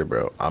introverted,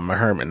 bro. I'm a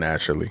hermit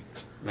naturally.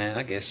 Man,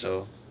 I guess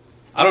so.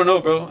 I don't know,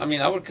 bro. I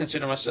mean, I would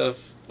consider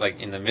myself like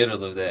in the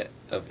middle of that,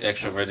 of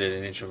extroverted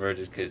and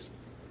introverted, because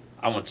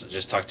I want to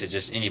just talk to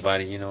just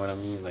anybody. You know what I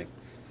mean? Like,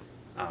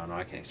 I don't know.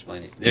 I can't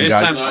explain it. You There's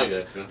got- times. No, I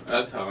get you.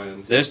 That's how I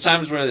am. There's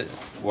times where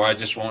I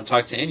just won't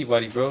talk to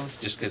anybody, bro,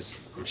 just because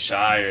I'm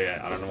shy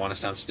or I don't want to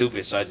sound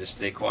stupid, so I just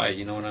stay quiet.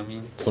 You know what I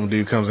mean? Some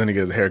dude comes in and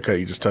gets a haircut.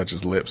 You just touch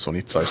his lips when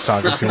he starts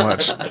talking too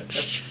much.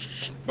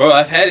 Bro,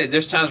 I've had it.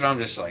 There's times where I'm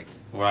just like,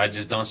 where I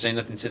just don't say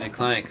nothing to the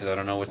client because I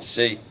don't know what to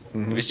say.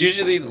 Mhm. It's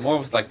usually more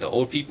with like the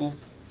old people,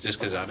 just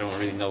because I don't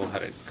really know how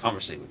to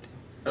conversate with them.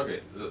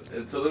 Okay,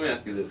 so let me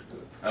ask you this. 'Cause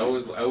I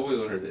always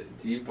wondered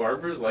it. Do you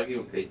barbers like it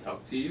when they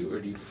talk to you, or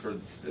do you prefer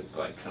just to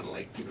like kind of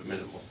like keep it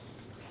minimal?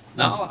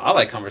 No, I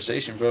like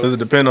conversation, bro. Does it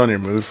depend on your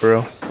mood, for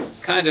real?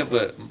 Kind of,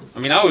 but I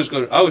mean, I always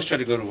try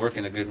to go to work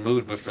in a good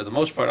mood, but for the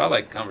most part, I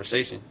like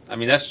conversation. I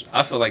mean,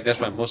 I feel like that's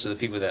why most of the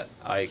people that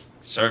I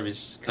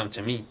service come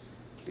to me,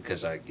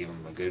 because I give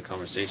them a good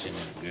conversation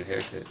and a good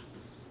haircut.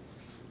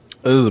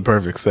 This is a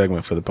perfect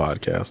segment for the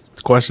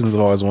podcast. Questions I've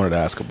always wanted to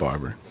ask a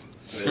barber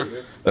There you go.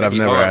 that I've That'd be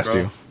never hard, asked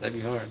bro. you. That'd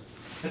be hard.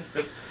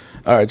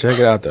 All right, check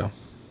it out though.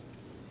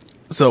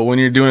 So when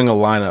you're doing a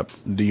lineup,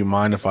 do you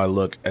mind if I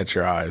look at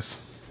your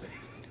eyes,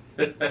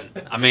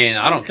 I mean,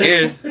 I don't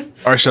care.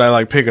 or should I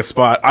like pick a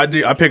spot? I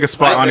pick a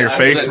spot on your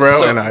face,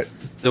 bro, so- and I.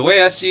 The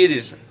way I see it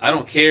is, I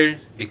don't care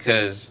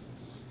because.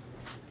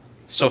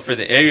 So for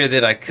the area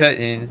that I cut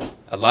in,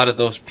 a lot of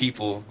those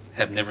people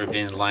have never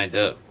been lined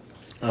up.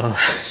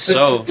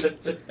 So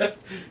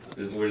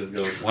We're just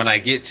going. when I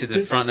get to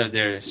the front of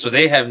their, so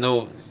they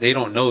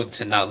don't know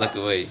to not look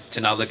away,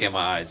 to not look at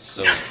my eyes.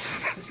 So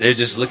they're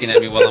just looking at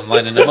me while I'm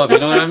lining them up. You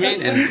know what I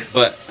mean?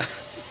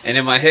 And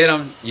in my head,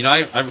 I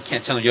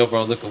can't tell them, yo,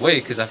 bro, look away,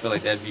 because I feel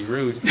like that'd be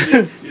rude.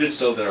 You just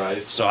sold their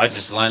eyes. So I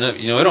just line up.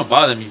 It don't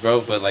bother me,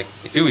 bro. But like,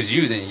 if it was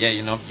you, then yeah,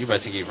 you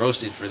about to get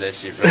roasted for that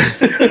shit, bro.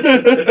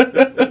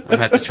 I'm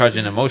gonna have to charge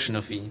an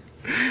emotional fee.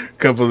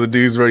 Couple of the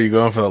dudes where you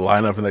going for the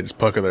lineup and they just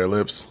pucker their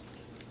lips.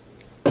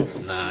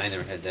 Nah, I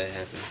never had that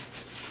happen.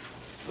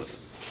 But,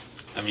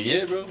 I mean,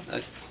 yeah, bro.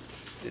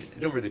 It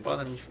don't really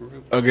bother me for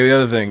real. Okay, the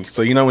other thing.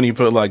 So when you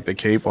put like the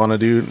cape on a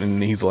dude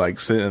and he's like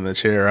sitting in the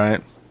chair,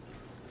 right?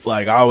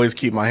 Like I always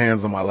keep my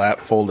hands on my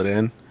lap folded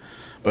in.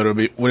 But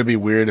would it be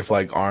weird if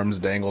like arms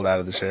dangled out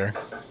of the chair?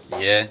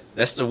 Yeah,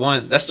 that's the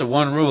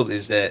one rule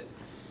is that,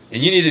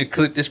 and you need to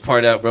clip this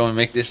part out, bro, and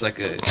make this like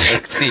a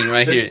scene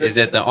right here. Is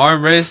that the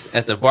armrests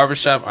at the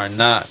barbershop are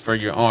not for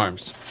your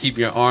arms. Keep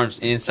your arms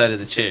inside of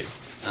the chair,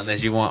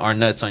 unless you want our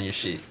nuts on your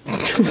shit.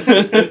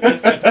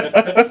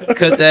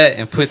 Cut that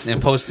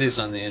and post this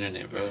on the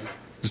internet, bro.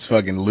 Just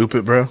fucking loop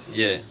it, bro.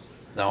 Yeah,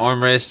 the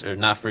armrests are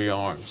not for your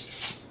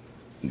arms.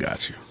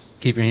 Got you.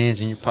 Keep your hands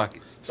in your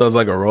pockets. So it's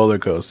like a roller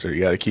coaster. You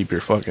got to keep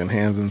your fucking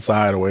hands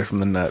inside, away from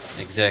the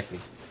nuts. Exactly.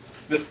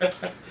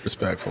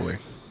 Respectfully.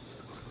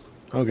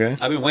 Okay.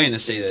 I've been waiting to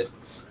say that.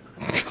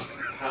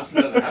 How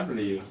often does that happen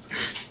to you?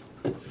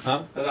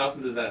 Huh? How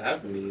often does that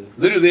happen to you?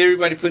 Literally,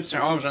 everybody puts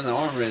their arms on the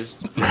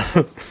armrest,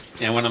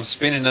 and when I'm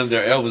spinning them,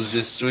 their elbows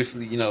just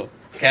swiftly,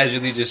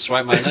 casually just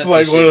swipe my nuts. It's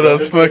like and one shit, of bro.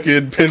 those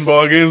fucking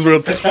pinball games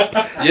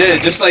where Yeah,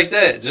 just like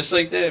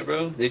that,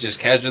 bro. They just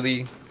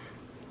casually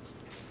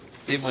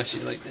did my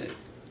shit like that.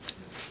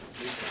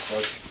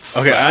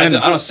 Okay, But I I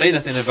don't say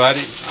nothing about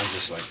it. I'm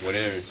just like,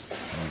 whatever.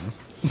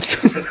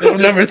 I've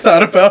never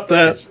thought about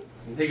that.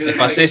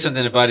 If I say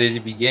something about it,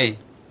 it'd be gay.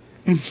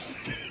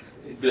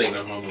 It'd be like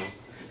no homo.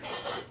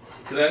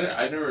 Because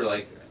I never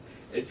like.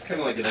 It's kind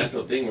of like a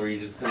natural thing where you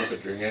just kind of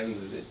put your hands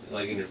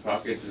like in your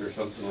pockets or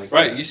something like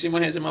Right? that. You see my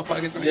hands in my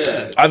pocket? Right?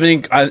 Yeah. I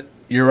think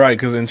you're right,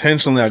 because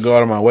intentionally I go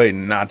out of my way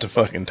not to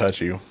fucking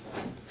touch you.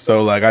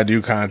 So like I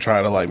do kind of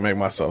try to like make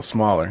myself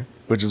smaller,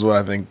 which is what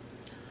I think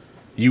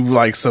you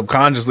like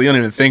subconsciously, you don't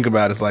even think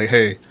about it. It's like,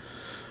 hey,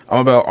 I'm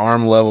about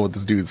arm level with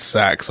this dude's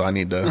sack, so I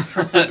need to.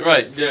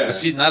 Right. Yeah. But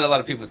see, not a lot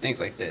of people think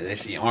like that. They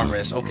see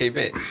armrest. Okay,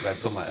 bet. I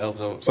put my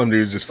elbow. Some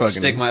dudes just fucking.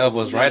 Stick my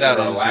elbows right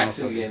out on this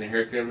relaxing, motherfucker. getting a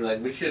haircut, and be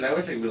like, but shit, I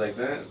wish I could be like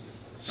that.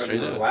 Straight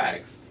Fucking up.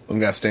 relaxed. Some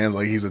guy stands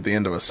like he's at the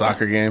end of a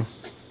soccer game.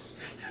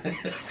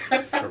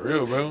 For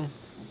real, bro.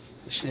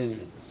 Shit.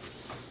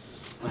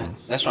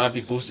 That's why I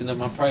be boosting up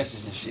my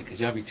prices and shit, because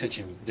y'all be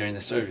touching me during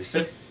the service.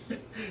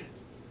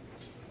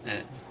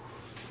 Yeah.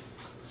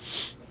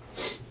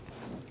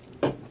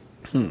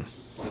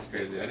 That's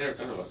crazy. I never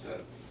thought about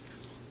that.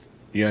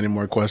 You got any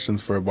more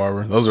questions for a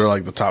barber? Those are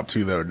like the top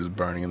two that are just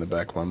burning in the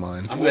back of my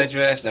mind. I'm glad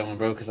you asked that one,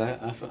 bro, because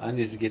I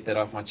need to get that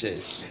off my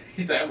chest.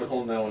 He's like, I've been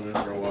holding that one in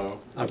for a while.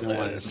 I've been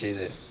wanting to say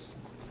that.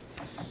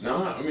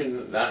 No, I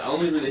mean, I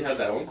only really had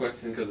that one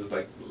question because it's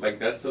like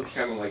that's still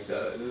kind of like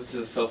this is just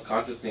a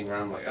self-conscious thing where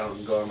I'm like, I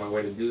don't go out of my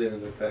way to do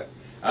anything like that.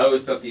 I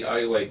always thought the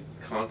eye like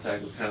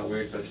contact was kind of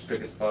weird, so I just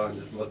pick a spot and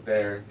just look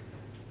there.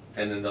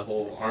 And then the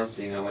whole arm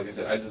thing, like I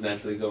said, I just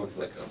naturally go into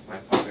like my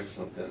pocket or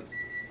something.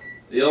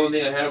 The only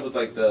thing I had was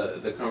like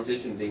the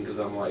conversation thing because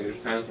I'm like,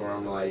 there's times where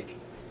I'm like,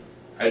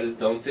 I just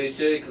don't say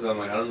shit because I'm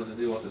like, I don't know if this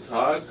dude wants to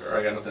talk or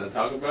I got nothing to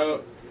talk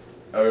about.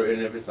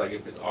 And if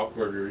it's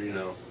awkward or,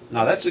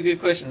 No, that's a good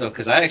question, though,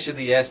 because I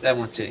actually asked that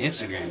one to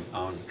Instagram,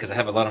 because I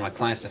have a lot of my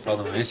clients that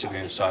follow me on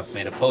Instagram, so I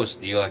made a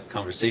post, do you like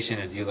conversation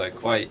or do you like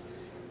quiet?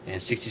 And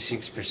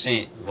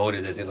 66%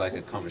 voted that they like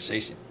a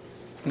conversation.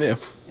 Yeah.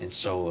 And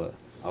so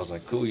I was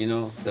like, cool, you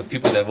know. The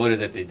people that voted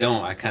that they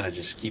don't, I kind of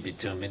just keep it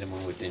to a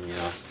minimum with them, you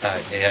know.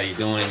 Hey, how you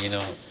doing? You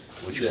know,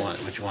 what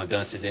you want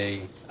done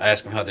today? I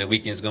ask them how their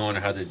weekend's going or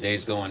how their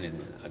day's going,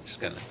 and I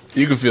just kind of.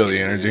 You can feel the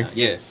energy.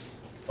 Yeah.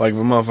 Like if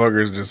a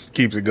motherfucker just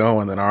keeps it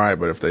going, then all right.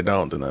 But if they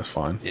don't, then that's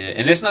fine. Yeah,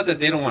 and it's not that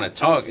they don't want to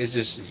talk. It's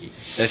just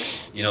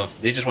that's you know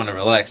they just want to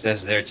relax.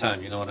 That's their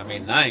time. You know what I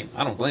mean? And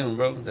I don't blame them,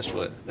 bro. That's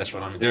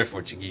what I'm there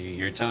for, to give you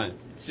your time.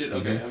 Shit,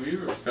 okay. Have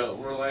you ever felt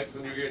relaxed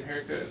when you're getting a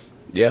haircut?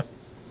 Yeah.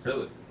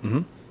 Really?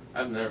 Mm-hmm.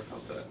 I've never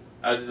felt that.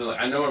 I just feel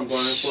like I know what I'm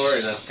going in for,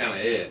 and that's kind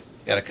of it.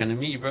 Gotta come to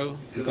me, bro. You're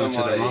Because going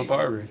I'm to the wrong like-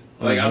 barber.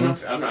 Like I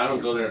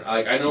don't go there.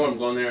 Like I know I'm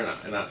going there,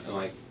 and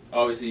like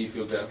obviously you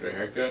feel good after a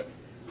haircut,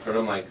 but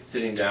I'm like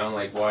sitting down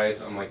like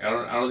wise. I'm like I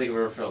don't think I've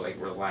ever felt like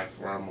relaxed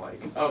where I'm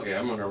like okay,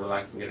 I'm gonna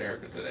relax and get a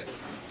haircut today.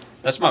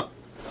 That's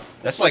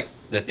like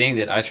the thing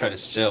that I try to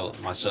sell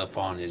myself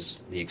on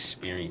is the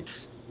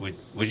experience.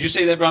 Would you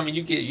say that, bro? I mean,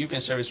 you've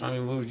been service. I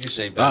mean, what would you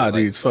say? About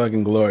Dude, it's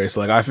fucking glorious.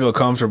 Like I feel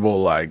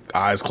comfortable, like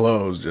eyes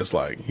closed, just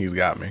like he's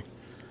got me.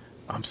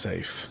 I'm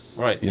safe.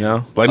 Right. You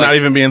know, like not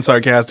even being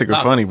sarcastic or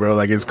Nah. funny, bro.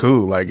 Like it's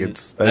cool. Like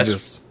it's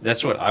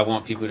that's what I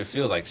want people to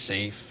feel, like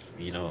safe.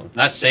 You know,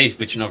 not safe,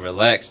 but you know,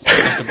 relaxed.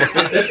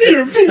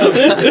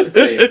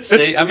 Safe.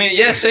 Safe. I mean,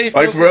 yeah, safe.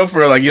 like bro. for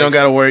real. Like you don't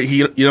gotta worry.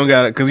 You don't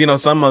gotta because you know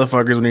some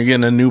motherfuckers when you're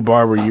getting a new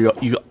barber,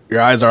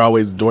 your eyes are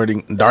always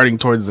darting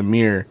towards the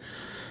mirror,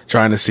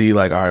 trying to see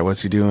like, all right,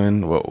 what's he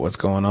doing? What's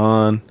going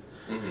on?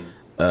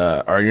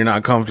 Or you're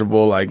not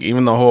comfortable. Like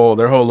even their whole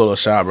little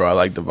shop, bro. I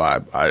like the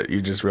vibe. You're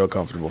just real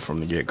comfortable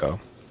from the get go.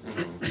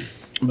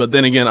 But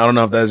then again, I don't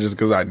know if that's just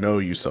because I know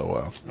you so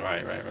well.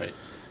 Right.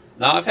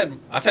 Now I've had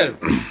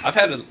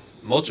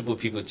multiple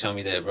people tell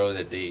me that, bro,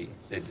 that they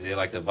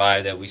like the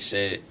vibe that we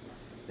said,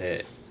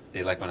 that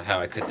they like how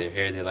I cut their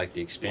hair, they like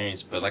the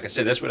experience. But like I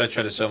said, that's what I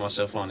try to sell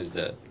myself on is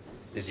the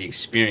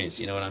experience.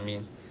 You know what I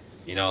mean?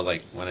 You know,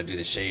 like when I do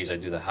the shaves, I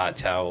do the hot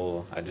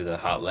towel, I do the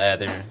hot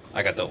lather.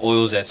 I got the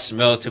oils that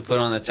smell to put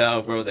on the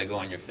towel, bro, that go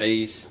on your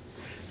face.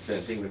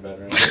 Been thinking about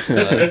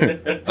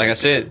it. Like I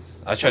said,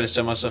 I try to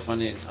sell myself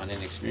on an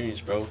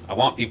experience, bro. I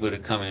want people to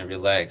come and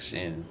relax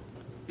and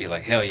be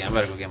like, hell yeah, I'm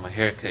about to go get my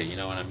hair cut. You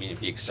know what I mean? And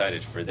be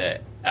excited for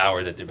that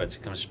hour that they're about to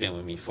come spend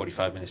with me,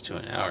 45 minutes to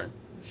an hour.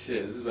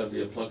 Shit, this is about to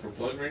be a plug for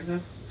plug right now.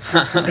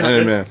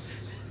 Hey man,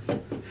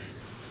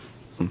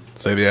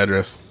 say the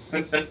address.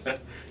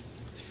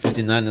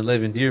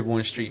 5911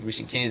 Dearborn Street,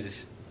 Mission,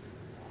 Kansas.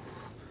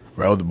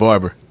 Right with the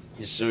barber.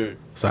 Yes, sir.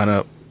 Sign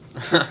up.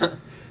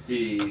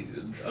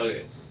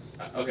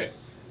 Okay.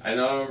 I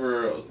know. I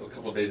remember a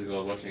couple of days ago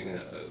I was watching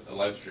a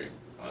live stream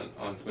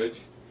on Twitch.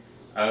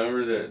 I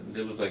remember that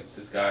there was like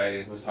this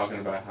guy was talking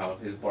about how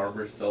his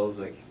barber sells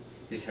like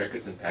his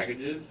haircuts in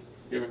packages.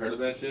 You ever heard of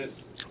that shit?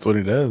 That's what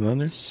he does,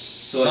 doesn't he?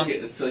 So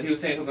he was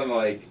saying something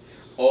like,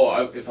 "Oh,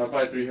 if I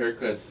buy 3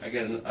 haircuts, I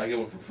get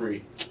one for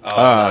free."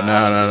 Oh,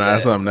 no,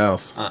 that's something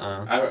else.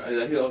 I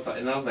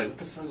was like, "What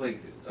the fuck?"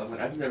 Like, I'm like,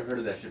 I've never heard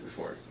of that shit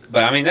before.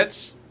 But I mean,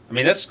 that's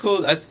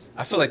cool.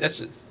 I feel like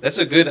that's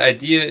a good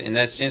idea in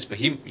that sense. But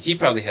he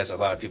probably has a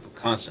lot of people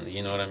constantly.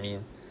 You know what I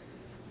mean?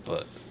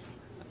 But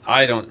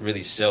I don't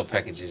really sell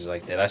packages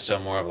like that. I sell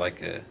more of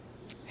like a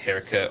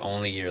haircut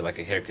only or like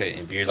a haircut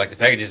and beard. Like the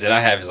packages that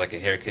I have is like a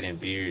haircut and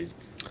beard.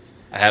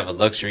 I have a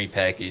luxury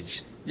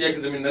package. Yeah,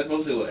 because I mean that's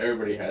mostly what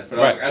everybody has. But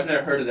Right. I've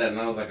never heard of that, and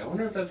I was like, I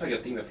wonder if that's like a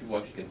thing that people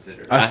actually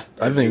consider. I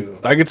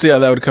think I could see how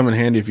that would come in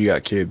handy if you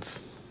got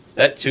kids.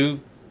 That too,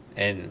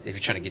 and if you're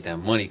trying to get that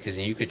money, because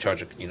then you could charge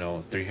 3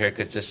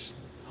 haircuts, just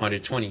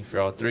 $120 for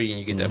all 3, and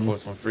you get that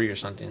 4th one free or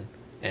something.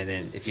 And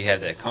then if you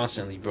have that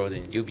constantly, bro,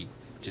 then you'll be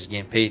just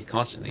getting paid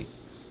constantly.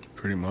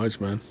 Pretty much,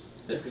 man.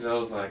 Yeah, because I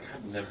was like,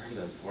 I've never heard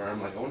that before.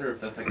 I'm like, I wonder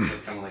if that's like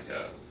just kind of like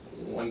a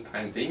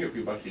one-time thing, or if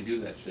people actually do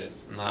that shit.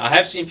 No, I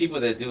have seen people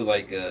that do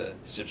like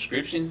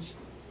subscriptions.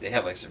 They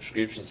have like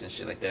subscriptions and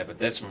shit like that, but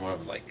that's more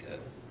of like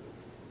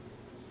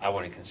I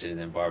wouldn't consider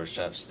them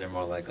barbershops. They're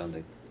more like on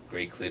the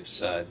Great Clips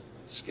side,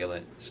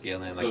 scaling So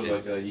like it's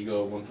that. like you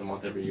go once a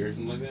month every year or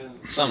something like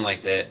that. Something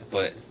like that,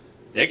 but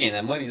they're getting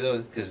that money though,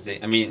 because they're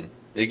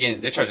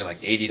charging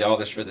like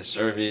 $80 for the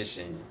service,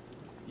 and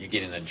you're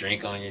getting a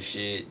drink on your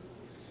shit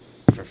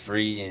for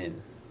free,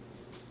 and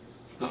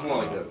It's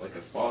more like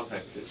a spa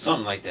type shit.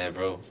 something like that,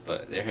 bro.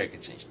 But their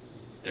haircuts,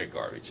 they're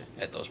garbage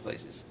at those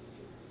places,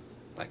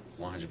 like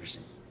 100%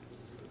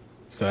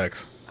 It's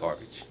facts.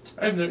 garbage.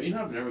 I've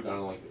never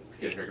gone like to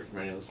get a haircut from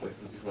any of those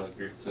places before, like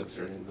Great Clips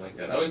or anything like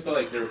that. I always felt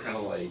like they were kind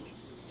of like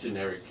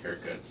generic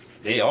haircuts.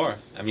 They are.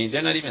 I mean,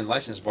 they're not even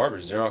licensed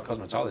barbers. They're all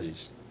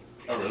cosmetologists.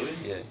 Oh really?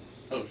 Yeah.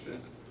 Oh shit.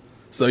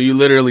 So you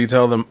literally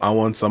tell them, I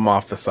want some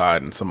off the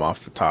side and some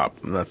off the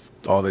top, and that's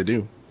all they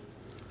do.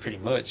 Pretty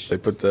much. They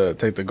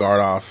take the guard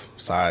off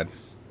side.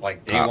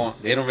 Like they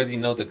Top. they don't really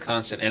know the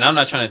concept, and I'm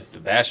not trying to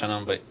bash on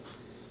them, but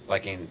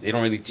they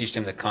don't really teach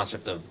them the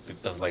concept of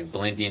like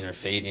blending or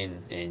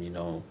fading,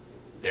 and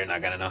they're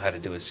not gonna know how to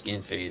do a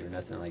skin fade or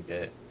nothing like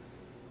that.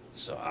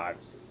 So I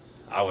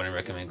wouldn't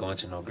recommend going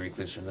to no Greek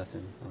Clips or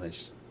nothing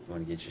unless you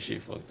want to get your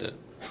shit fucked up.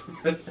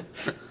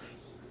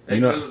 You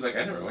know- like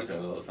I never went to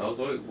one of those. So I was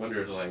always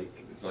wondered like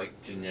it's like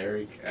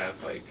generic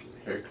ass like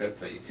haircuts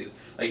that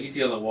you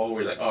see on the wall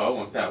where you're like, oh, I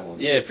want that one.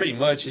 Yeah, pretty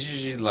much. It's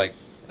usually like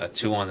a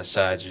 2 on the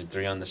sides, or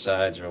 3 on the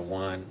sides, or a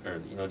 1,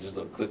 or just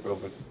a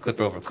little clip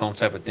over comb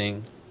type of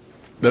thing.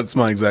 That's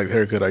my exact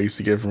haircut I used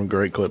to get from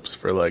Great Clips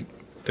for like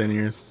 10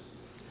 years.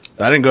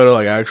 I didn't go to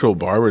like actual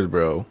barbers,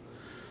 bro,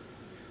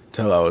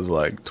 till I was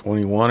like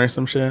 21 or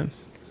some shit.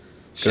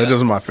 Cause that's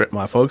just what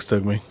my folks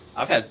took me.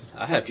 I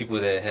had people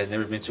that had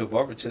never been to a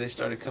barber until they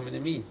started coming to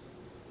me.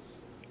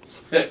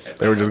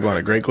 They were just going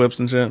to Great Clips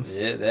and shit.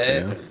 Yeah,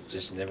 that or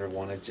just never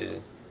wanted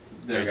to.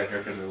 Never got a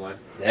haircut in their life.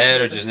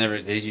 That or just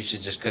never. They used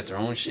to just cut their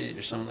own shit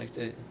or something like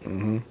that.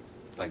 Mm-hmm.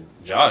 Like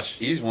Josh,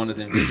 he's one of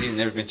them. He's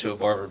never been to a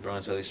barber, bro,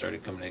 until they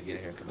started coming to get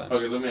a haircut. By me.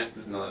 Okay, let me ask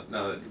this now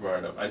that you brought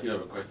it up. I do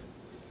have a question.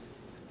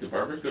 Do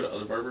barbers go to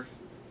other barbers?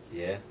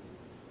 Yeah,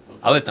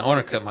 I let the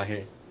owner cut my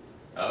hair,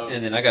 Oh.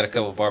 and then I got a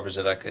couple barbers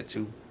that I cut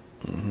too.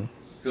 Mm-hmm.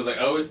 Because like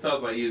I always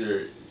thought like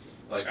either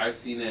like I've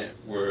seen it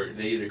where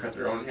they either cut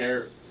their own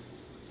hair,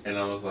 and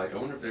I was like, I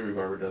wonder if every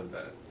barber does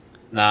that.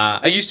 Nah,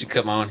 I used to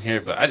cut my own hair,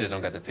 but I just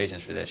don't got the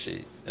patience for that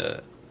shit.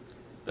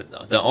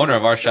 But the owner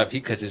of our shop, he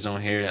cuts his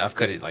own hair. I've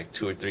cut it like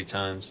 2 or 3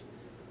 times.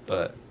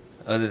 But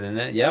other than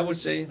that, yeah, I would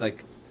say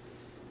like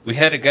we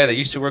had a guy that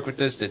used to work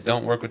with us that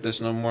don't work with us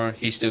no more.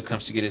 He still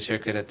comes to get his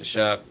haircut at the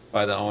shop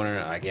by the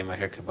owner. I get my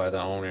haircut by the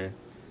owner.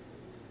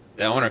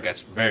 The owner got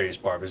various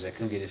barbers that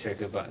come get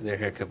their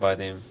haircut by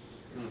them.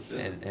 Oh,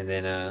 shit. And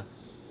then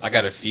I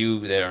got a few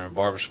that are in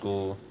barber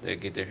school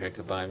that get their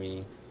haircut by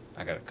me.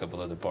 I got a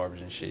couple other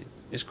barbers and shit.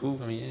 It's cool.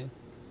 I mean,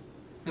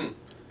 yeah.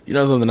 You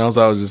know something else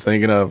I was just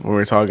thinking of when we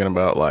were talking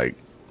about like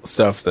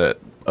stuff that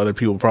other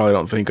people probably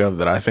don't think of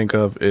that I think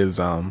of is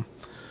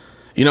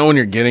you know when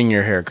you're getting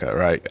your haircut,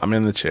 right? I'm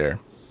in the chair.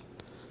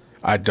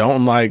 I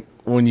don't like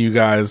when you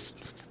guys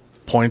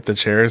point the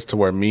chairs to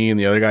where me and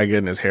the other guy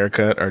getting his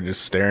haircut are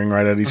just staring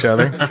right at each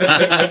other.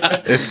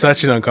 It's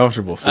such an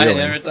uncomfortable I feeling.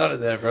 never thought of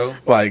that, bro.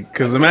 Like,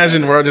 cause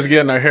imagine we're just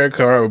getting our hair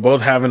cut, we're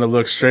both having to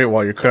look straight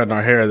while you're cutting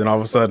our hair, then all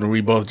of a sudden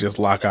we both just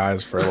lock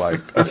eyes for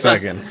like a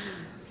second.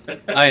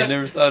 I ain't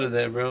never thought of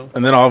that, bro.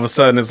 And then all of a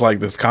sudden it's like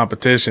this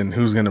competition,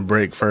 who's gonna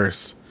break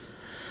first.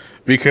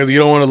 Because you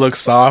don't want to look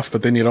soft,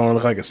 but then you don't want to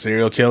look like a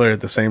serial killer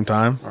at the same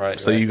time. Right,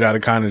 So right. you gotta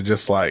kinda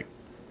just like,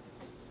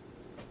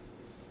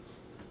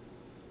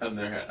 I've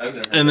never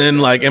had and then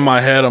like in my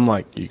head I'm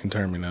like, you can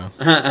turn me now.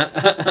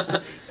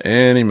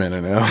 Any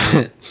minute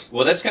now.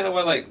 Well, that's kind of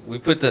why, like, we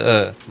put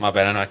the my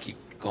bad. I know I keep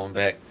going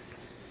back.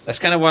 That's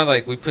kind of why,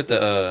 like, we put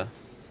the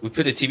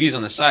TVs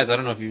on the sides. I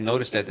don't know if you've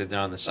noticed that they're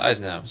on the sides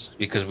now,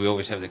 because we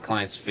always have the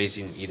clients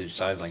facing either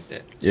side like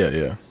that.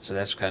 Yeah. So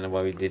that's kind of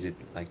why we did it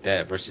like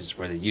that versus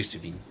where they used to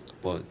be.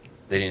 Well,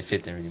 they didn't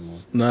fit there anymore.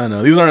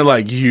 No. These aren't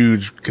like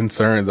huge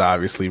concerns,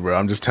 obviously, bro.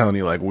 I'm just telling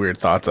you like weird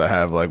thoughts I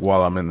have like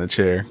while I'm in the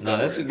chair. No,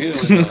 that's a good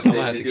one. I'm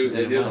gonna have They to keep do that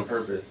it in on mind.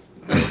 purpose.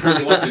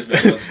 They want you to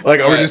be- Like,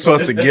 we're just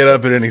supposed to get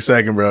up at any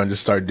second, bro, and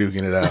just start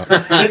duking it out.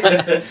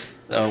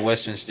 The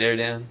Western stare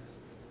down.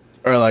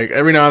 Or like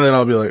every now and then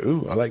I'll be like,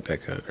 ooh, I like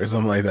that cut or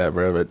something like that,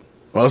 bro. But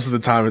most of the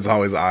time it's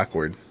always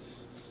awkward.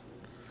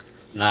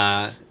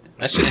 Nah,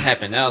 that shouldn't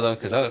happen now though,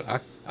 because I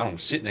don't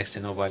sit next to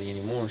nobody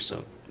anymore,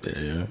 so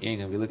Yeah. you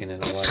ain't gonna be looking at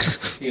nobody.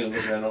 You gonna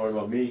look around, don't worry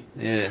about me.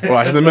 Yeah.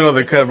 Watch in the middle of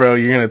the cut, bro.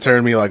 You're gonna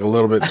turn me like a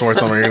little bit towards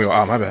someone. You're gonna go,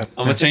 oh, my bad.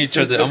 I'm gonna turn you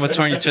to the owner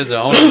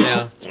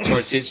now,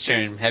 towards his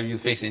chair, and have you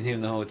facing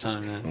him the whole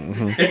time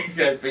now. He's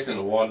got facing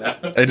the wall now.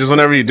 And just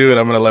whenever you do it,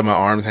 I'm gonna let my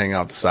arms hang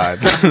out the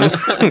sides.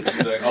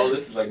 It's like, oh,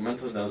 this is like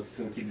mental notes. Just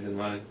gonna keep this in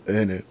mind.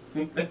 In it.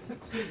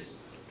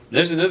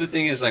 There's another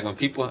thing is like when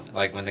people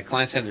when the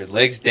clients have their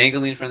legs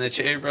dangling from the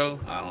chair, bro.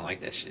 I don't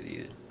like that shit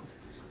either.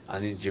 I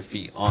need your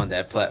feet on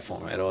that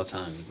platform at all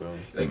times, bro.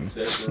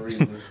 That's the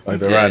reason. Like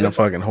they're Yeah. riding a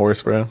fucking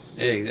horse, bro.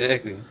 Yeah,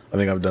 exactly. I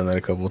think I've done that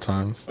a couple of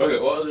times.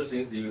 Okay, what other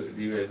things do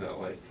you guys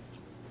not like?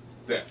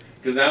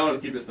 Because now I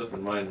want to keep this stuff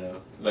in mind now.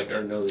 Like,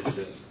 or know this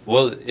shit.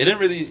 Well, it didn't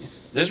really.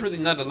 There's really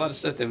not a lot of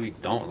stuff that we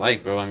don't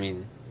like, bro. I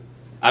mean,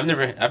 I've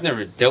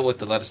never dealt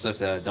with a lot of stuff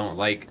that I don't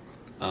like.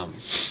 I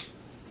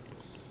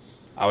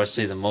would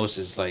say the most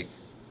is like,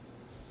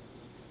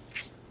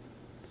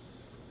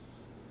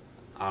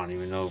 I don't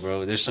even know,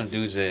 bro. There's some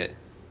dudes that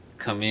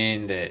come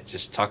in that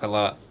just talk a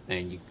lot,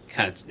 and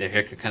their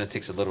haircut kind of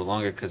takes a little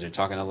longer because they're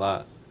talking a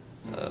lot.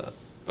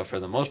 But for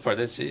the most part,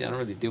 that's it. I don't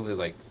really deal with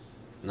like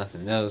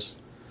nothing else.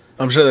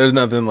 I'm sure there's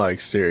nothing like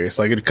serious.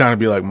 Like it'd kind of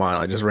be like mine,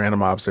 like just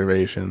random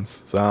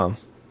observations. So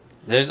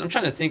I'm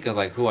trying to think of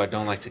like who I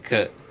don't like to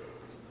cut.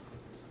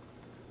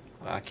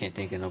 I can't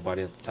think of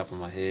nobody off the top of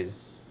my head.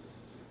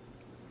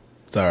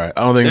 it's all right.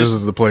 I don't think this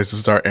is the place to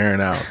start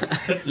airing out.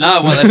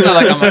 No, well, it's not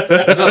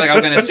like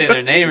I'm gonna say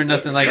their name or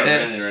nothing like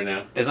that. Right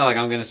now. It's not like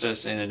I'm gonna start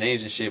saying their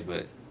names and shit.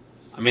 But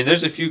I mean,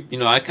 there's a few.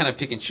 I kind of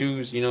pick and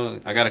choose.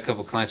 I got a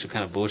couple clients who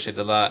kind of bullshit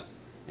a lot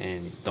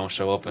and don't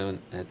show up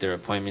at their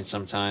appointments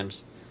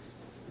sometimes.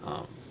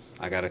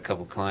 I got a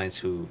couple clients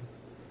who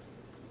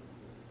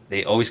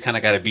they always kind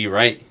of got to be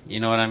right. You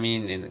know what I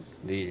mean? And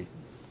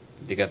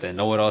they got that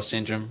know-it-all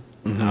syndrome.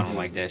 I don't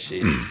like that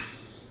shit.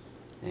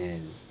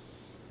 And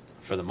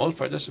for the most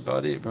part, that's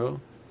about it, bro.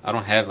 I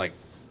don't have like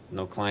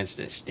no clients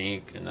that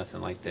stink or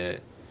nothing like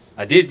that.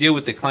 I did deal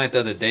with the client the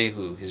other day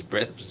who his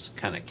breath was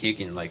kind of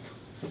kicking, like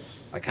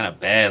kind of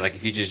bad. Like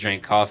if you just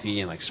drank coffee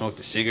and like smoked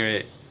a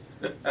cigarette,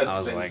 I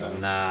was like,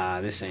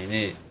 nah, this ain't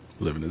it.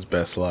 Living his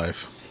best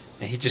life.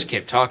 And he just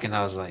kept talking.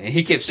 I was like, and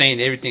he kept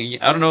saying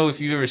everything. I don't know if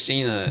you've ever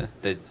seen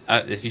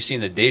if you've seen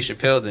the Dave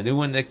Chappelle, the new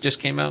one that just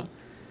came out.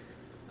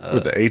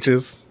 With the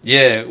H's?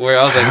 Yeah, where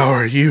I was like, how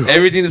are you?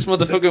 Everything this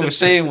motherfucker was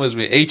saying was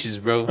with H's,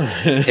 bro.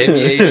 Heavy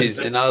H's.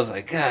 And I was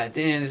like, God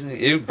damn,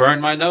 it burned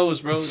my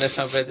nose, bro. That's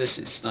how bad that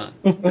shit stunk.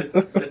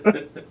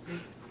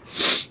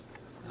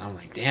 I'm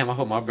like, damn, I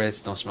hope my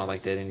breath don't smell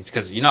like that.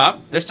 Because,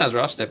 there's times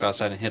where I'll step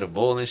outside and hit a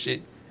bowl and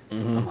shit.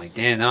 Mm-hmm. I'm like,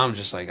 damn, now I'm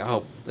just like,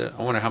 I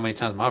wonder how many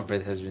times my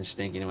breath has been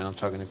stinking when I'm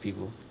talking to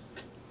people.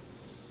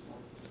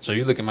 So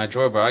you look at my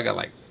drawer, bro, I got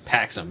like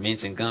packs of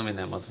mints and gum in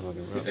that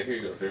motherfucker, bro. Here you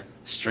go, sir.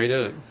 Straight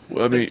up.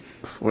 Well, I mean,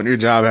 when your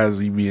job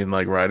has you being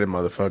like right in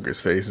motherfuckers'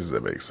 faces,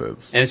 that makes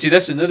sense. And see,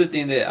 that's another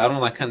thing that I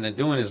don't like kind of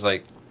doing is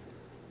like,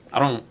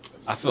 I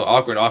feel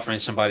awkward offering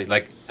somebody,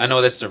 like, I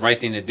know that's the right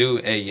thing to do.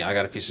 Hey, I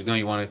got a piece of gum.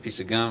 You want a piece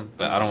of gum?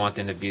 But I don't want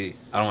them to be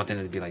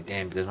like,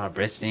 damn, does my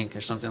breath stink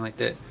or something like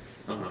that?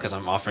 Because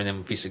I'm offering them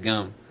a piece of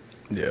gum.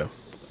 Yeah.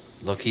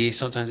 Low key,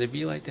 sometimes it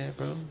be like that,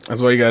 bro.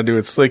 That's why you gotta do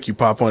it slick. You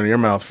pop one in your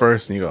mouth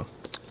first and you go,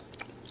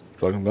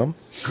 fucking gum?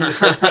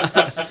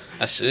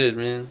 I should,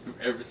 man.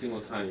 Every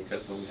single time you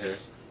cut someone's hair.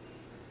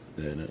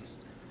 Yeah, no.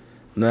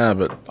 Nah,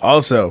 but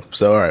also,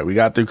 so all right, we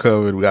got through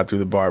COVID, we got through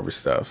the barber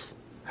stuff.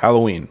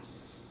 Halloween.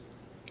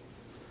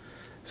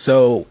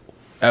 So,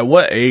 at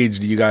what age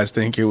do you guys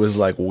think it was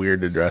like weird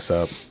to dress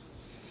up?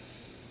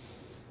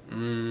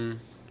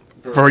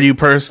 For you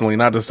personally,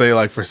 not to say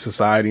like for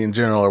society in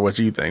general or what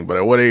you think, but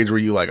at what age were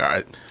you like, all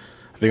right,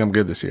 I think I'm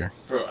good this year?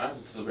 Bro, I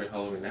haven't celebrated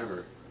Halloween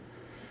ever.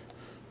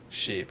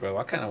 Shit, bro.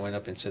 I kind of went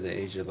up into the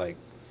age of like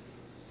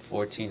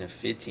 14 or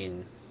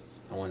 15,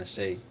 I want to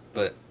say.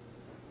 But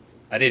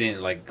I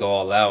didn't like go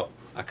all out.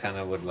 I kind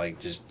of would like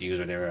just use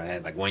whatever I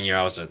had. Like 1 year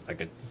I was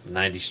like a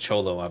 90s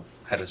cholo. I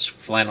had a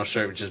flannel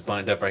shirt which just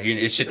buttoned up right here.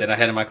 It's shit that I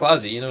had in my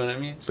closet, you know what I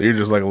mean? So you're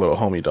just like a little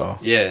homie doll.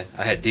 Yeah,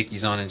 I had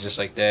Dickies on and just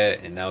like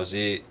that, and that was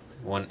it.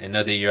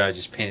 Another year I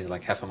just painted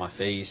like half of my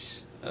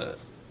face.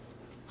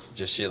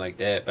 Just shit like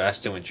that. But I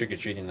still went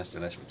trick-or-treating. I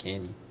still asked for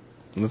candy.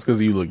 That's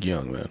because you look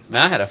young, man.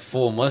 Man, I had a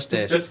full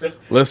mustache.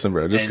 Listen,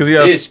 bro, just because you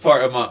have this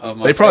part of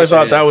my they probably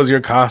thought that was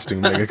your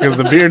costume, nigga, because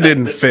the beard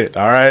didn't fit.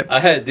 All right, I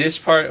had this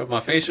part of my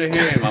facial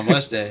hair and my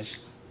mustache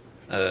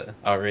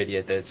already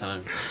at that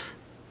time.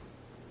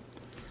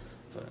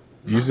 But,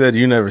 you said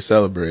you never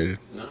celebrated.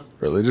 No.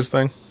 Religious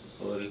thing?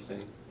 Religious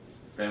thing.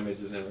 Family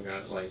just never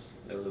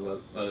never let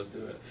us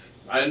do it.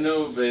 I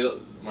know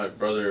my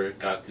brother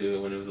got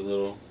to when he was a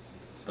little,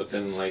 but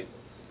then like,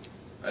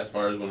 as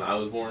far as when I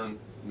was born,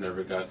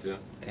 never got to.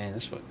 Damn,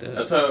 that's fucked up.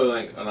 That's why I was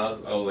like, when I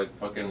was like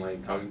fucking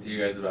like talking to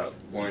you guys about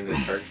going to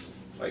church,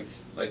 like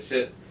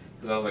shit.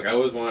 Because I was like, I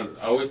always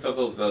thought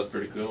that was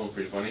pretty cool and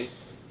pretty funny.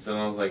 So then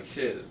I was like,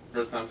 shit,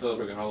 first time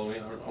celebrating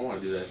Halloween, I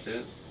want to do that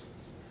shit.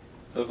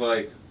 So it's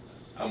like,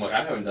 I'm like,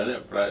 I haven't done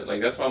it, but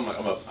that's why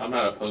I'm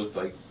not opposed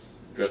to like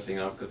dressing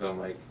up, because I'm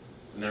like,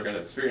 I'm never gonna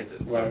experience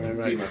it. So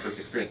Right. Be my first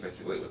experience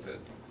basically with it.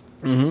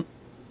 Mm-hmm.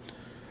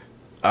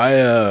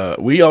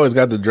 We always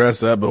got to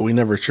dress up, but we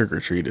never trick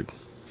or treated.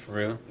 For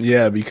real?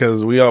 Yeah,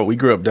 because we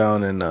grew up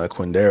down in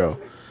Quindaro,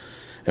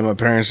 and my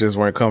parents just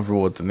weren't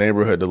comfortable with the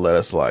neighborhood to let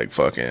us like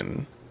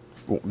fucking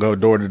go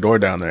door to door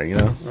down there, you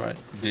know? Right.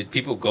 Did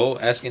people go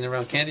asking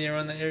around candy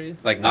around the area?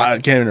 Like, I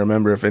can't even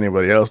remember if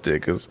anybody else did,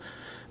 because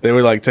they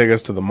would like take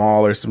us to the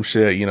mall or some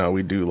shit. You know,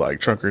 we do like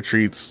trunk or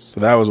treats. So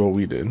that was what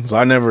we did. So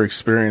I never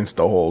experienced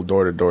the whole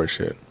door to door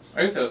shit.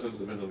 I guess that also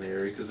depends on the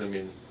area, because I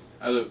mean,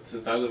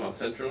 since I live on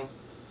Central,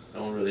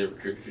 no one really ever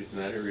trick or treats in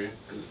that area,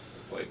 because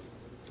it's like,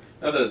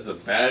 not that it's a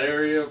bad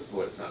area,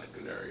 but it's not a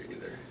good area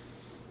either.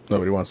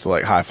 Nobody wants to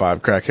like high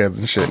five crackheads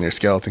and shit in your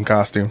skeleton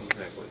costume.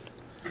 Exactly.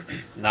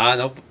 Nah,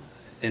 nope.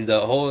 In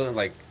the whole,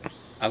 like,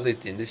 I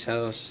lived in this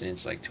house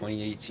since like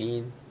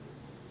 2018.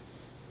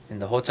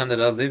 And the whole time that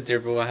I lived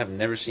there, bro, I have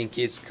never seen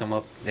kids come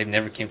up. They've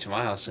never came to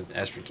my house and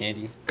asked for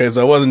candy. Okay,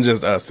 so it wasn't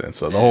just us then.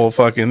 So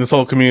this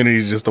whole community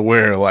is just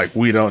aware, like,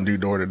 we don't do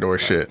door to door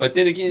shit. But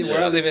then again,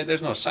 where I live at,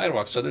 there's no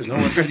sidewalk, so there's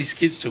nowhere for these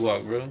kids to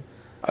walk, bro.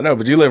 I know,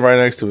 but you live right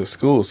next to a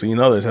school, so you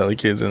know there's hella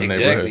kids in the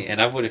Exactly, neighborhood.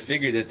 and I would have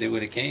figured that they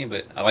would have came,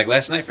 but like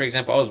last night, for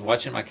example, I was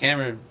watching my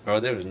camera, bro.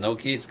 There was no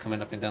kids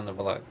coming up and down the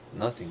block,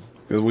 nothing.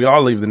 Because we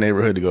all leave the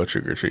neighborhood to go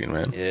trick or treating,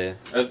 man. Yeah,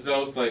 I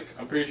was like,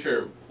 I'm pretty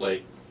sure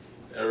like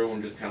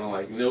everyone just kind of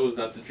like knows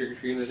not to trick or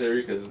treat in this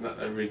area because it's not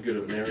a very good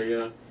of an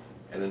area,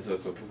 and then so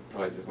people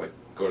probably just like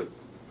go to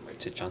like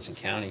to Johnson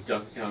County,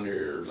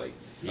 or like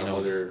some you know,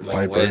 other more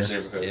Piper. west,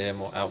 neighborhood. yeah,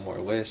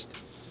 more west.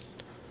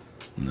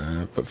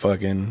 Nah, but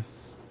fucking...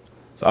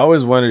 So I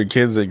always wondered,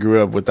 kids that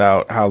grew up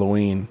without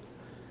Halloween,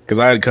 because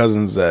I had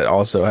cousins that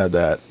also had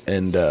that,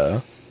 and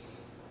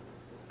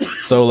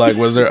so like,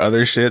 was there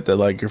other shit that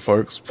like your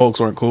folks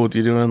weren't cool with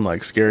you doing,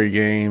 like scary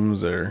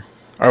games, or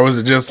was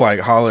it just like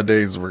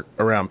holidays were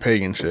around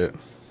pagan shit?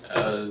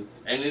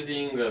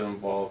 anything that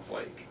involved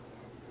like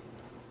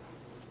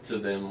to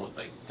them with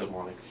like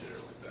demonic shit or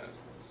like that.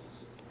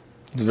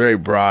 It's a very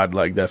broad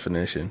like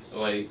definition.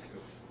 Like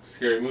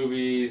scary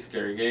movies,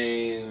 scary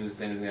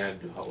games, anything that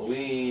had to do with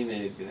Halloween,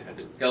 anything that had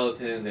to do with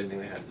skeletons, anything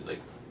that had to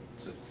like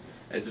just.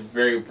 It's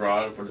very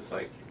broad, but it's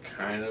like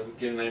kind of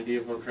get an idea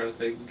of what I'm trying to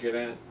say. Get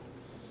at.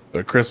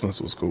 But Christmas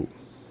was cool.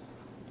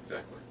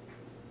 Exactly.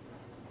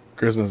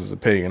 Christmas is a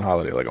pagan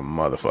holiday like a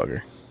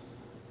motherfucker.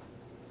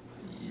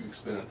 You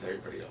explain that to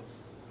everybody else.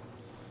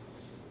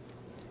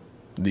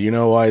 Do you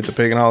know why it's a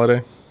pagan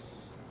holiday?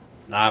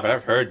 Nah, but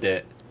I've heard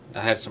that.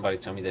 I had somebody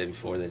tell me that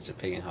before, that it's a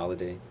pagan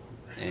holiday.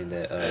 And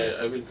that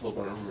I've been told,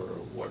 but I don't remember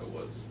what it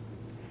was.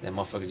 that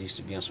motherfuckers used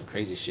to be on some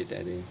crazy shit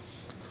that day.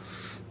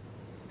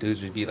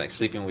 Dudes would be like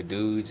sleeping with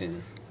dudes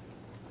and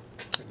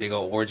big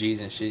old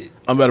orgies and shit.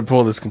 I'm about to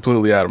pull this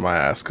completely out of my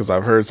ass because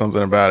I've heard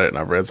something about it and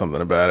I've read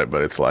something about it,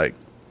 but it's like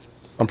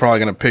I'm probably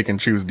going to pick and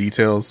choose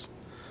details.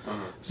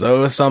 So it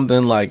was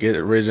something like it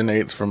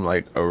originates from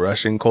like a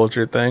Russian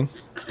culture thing.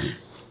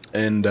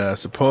 And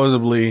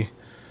supposedly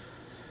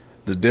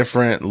the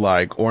different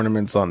like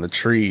ornaments on the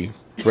tree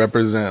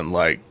represent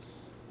like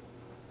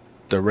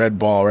the red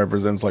ball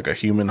represents like a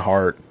human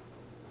heart.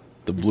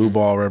 The blue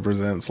ball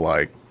represents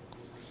like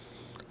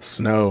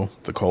snow,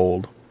 the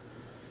cold.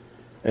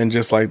 And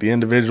just like the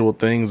individual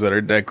things that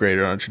are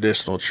decorated on a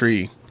traditional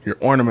tree, your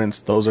ornaments,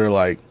 those are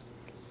like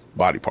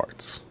body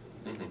parts.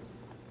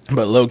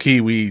 But low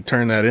key, we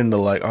turn that into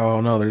like, oh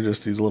no, they're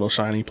just these little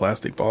shiny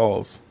plastic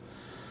balls.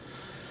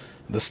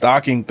 The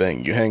stocking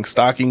thing, you hang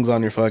stockings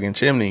on your fucking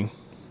chimney.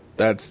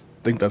 I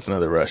think that's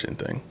another Russian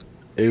thing.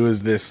 It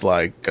was this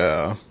like,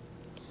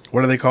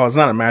 what do they call it? It's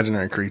not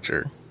imaginary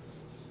creature.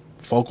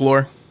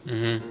 Folklore.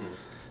 Mm-hmm.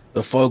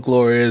 The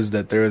folklore is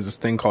that there is this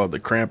thing called the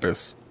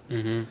Krampus.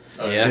 Mm-hmm.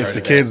 Oh, Yeah, I If heard the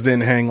of kids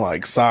didn't hang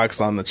like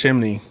socks on the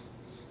chimney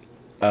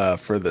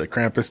for the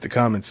Krampus to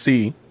come and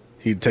see,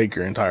 he'd take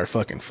your entire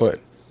fucking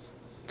foot.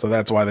 So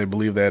that's why they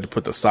believe they had to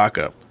put the sock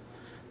up.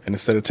 And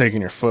instead of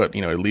taking your foot,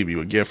 you know, it'd leave you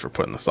a gift for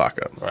putting the sock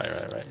up.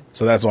 that. Right.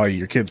 So that's why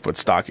your kids put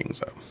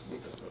stockings up.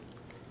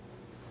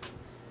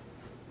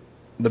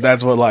 But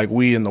that's what like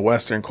we in the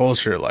Western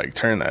culture like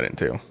turn that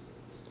into.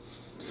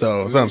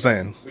 So that's what I'm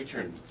saying. We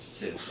turn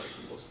shit like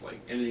most like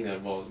anything that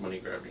involves money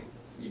grabbing.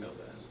 You know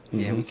that.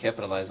 Yeah, we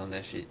capitalize on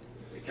that shit.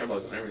 They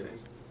capitalize on everything.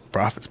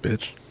 Profits,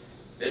 bitch.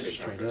 They big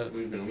Straight profit. up.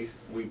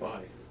 We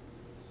buy.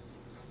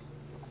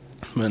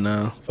 But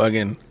no,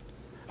 fucking,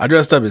 I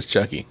dressed up as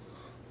Chucky.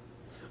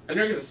 I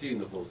never get to see you in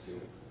the full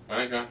suit. When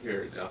I got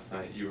here last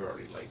night, you were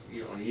already like,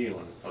 you didn't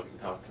want to fucking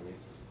talk to me.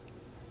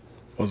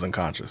 Was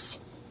unconscious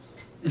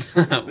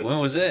When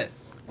was that?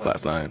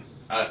 last night.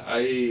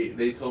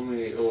 They told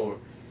me, or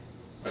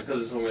my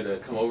cousin told me to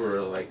come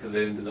over, like, because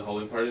they didn't do the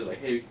Halloween party, like,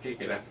 hey, we can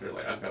kick it after,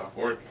 like, I got off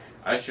work.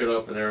 I showed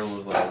up and everyone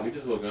was like, we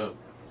just woke up.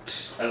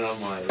 And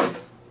I'm like, alright,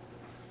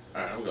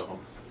 I'm gonna go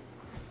home.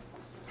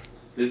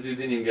 This dude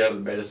didn't even get out of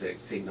the bed to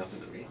say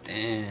nothing to me.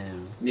 Damn.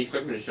 And he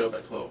expected me to show up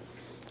at 12.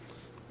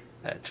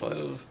 At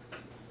 12.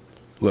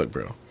 Look,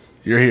 bro,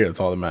 you're here. That's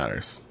all that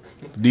matters.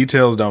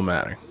 Details don't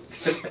matter.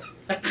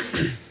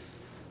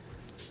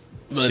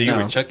 So you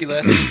were Chucky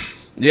last night?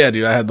 Yeah,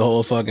 dude, I had the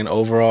whole fucking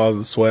overalls,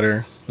 the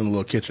sweater, and a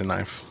little kitchen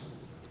knife.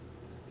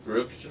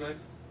 Real kitchen knife?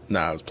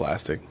 Nah, it was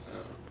plastic.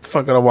 The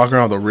fuck did I walk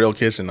around with a real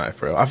kitchen knife,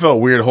 bro? I felt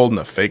weird holding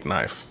a fake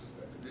knife.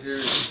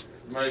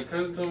 My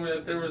cousin told me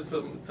that there was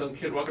some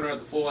kid walking around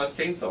with a full-ass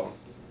chainsaw.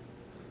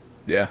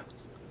 Yeah.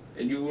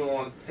 And you wouldn't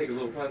want to take a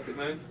little plastic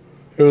knife?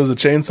 It was a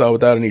chainsaw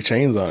without any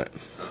chains on it.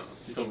 Oh,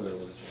 she told me that it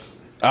was a chainsaw.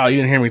 Oh, you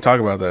didn't hear me talk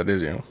about that,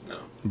 did you? No.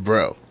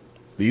 Bro,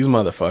 these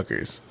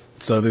motherfuckers.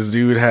 So this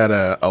dude had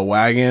a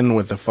wagon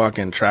with a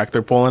fucking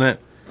tractor pulling it.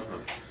 Uh-huh.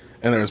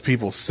 And there was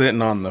people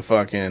sitting on the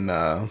fucking,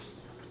 the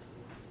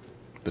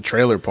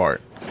trailer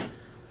part.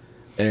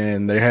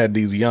 And they had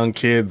these young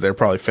kids, they're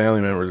probably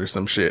family members or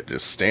some shit,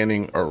 just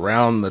standing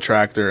around the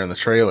tractor and the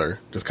trailer,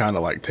 just kind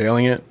of like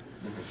tailing it.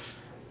 Mm-hmm.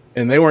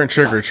 And they weren't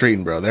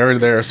trick-or-treating, bro. They were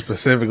there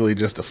specifically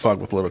just to fuck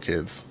with little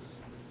kids.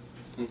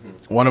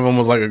 Mm-hmm. One of them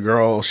was like a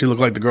girl. She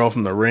looked like the girl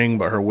from The Ring,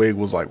 but her wig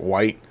was like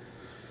white.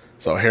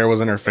 So hair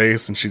was in her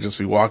face, and she'd just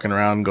be walking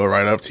around and go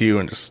right up to you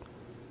and just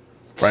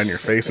right in your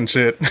face and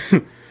shit.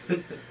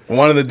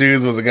 One of the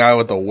dudes was a guy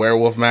with a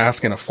werewolf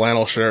mask and a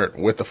flannel shirt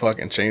with the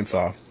fucking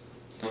chainsaw.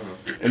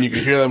 And you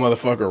could hear that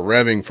motherfucker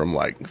revving from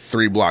like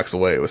 3 blocks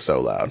away. It was so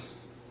loud.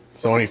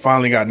 So when he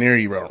finally got near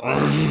you, bro,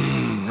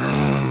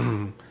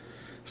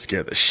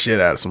 scared the shit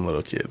out of some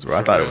little kids, bro.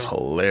 I thought it was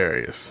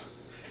hilarious.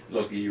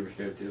 Loki, you were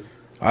scared too?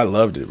 I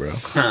loved it, bro.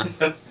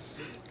 I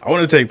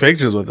wanted to take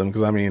pictures with them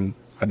because, I mean,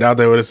 I doubt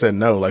they would have said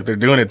no. Like, they're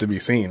doing it to be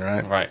seen,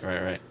 right?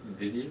 Right.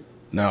 Did you?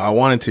 No, I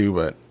wanted to,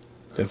 but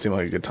it didn't seem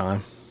like a good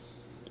time.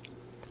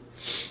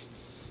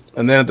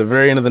 And then at the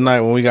very end of the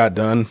night when we got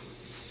done,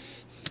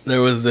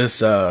 there was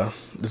this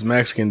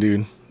Mexican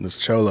dude, this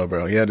cholo,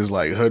 bro. He had his,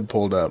 like, hood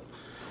pulled up,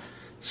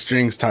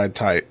 strings tied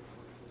tight,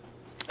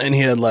 and he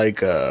had,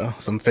 like,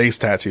 some face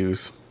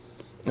tattoos.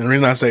 And the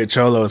reason I say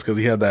cholo is because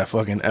he had that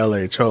fucking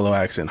LA cholo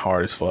accent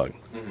hard as fuck.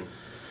 Mm-hmm.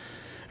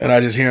 And I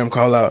just hear him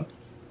call out,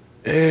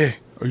 "Hey,"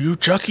 Are you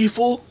Chucky,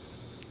 fool?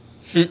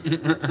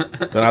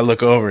 Then I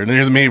look over, and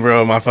there's me,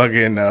 bro, my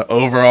fucking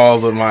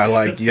overalls with my,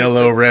 like,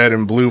 yellow, red,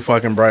 and blue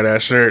fucking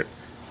bright-ass shirt.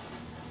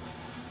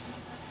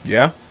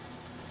 Yeah?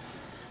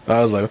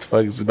 I was like, what the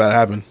fuck is about to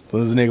happen?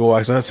 So this nigga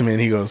walks up to me,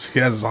 and he goes, he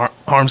has his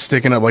arm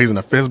sticking up like he's in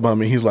a fist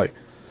bump, and he's like,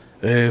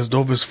 hey, it's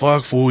dope as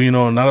fuck, fool, you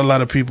know, not a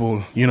lot of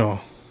people, you know,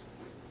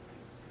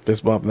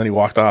 fist bump, and then he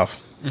walked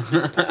off.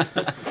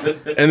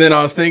 And then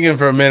I was thinking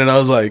for a minute, I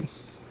was like,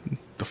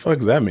 the fuck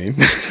does that mean?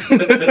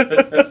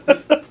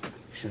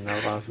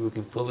 Not a lot of people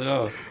can pull it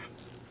off.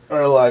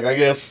 Or like, I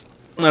guess,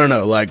 I don't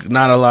know, like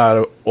not a lot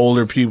of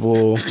older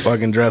people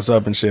fucking dress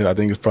up and shit, I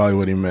think is probably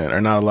what he meant.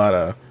 Or not a lot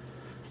of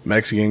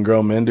Mexican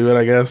grown men do it,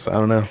 I guess. I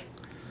don't know.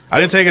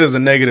 I didn't take it as a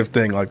negative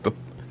thing. Like the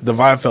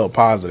vibe felt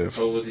positive.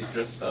 But was he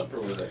dressed up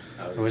or was that?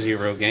 Or was he a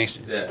real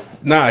gangster? Yeah.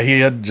 Nah, he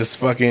had just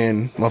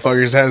fucking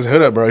motherfuckers had his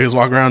hood up, bro. He was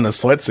walking around in a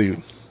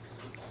sweatsuit.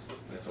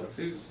 That's what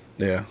too.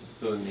 Yeah.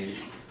 So he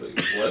was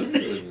or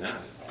was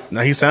not?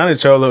 Now he sounded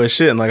cholo as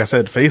shit, and like I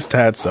said, face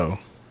tat. So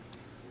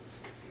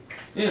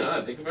You know,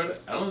 I think about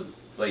it. I don't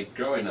like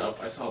growing up.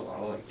 I saw a lot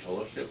of like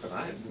cholo shit, but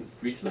I haven't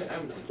seen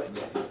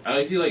anything. I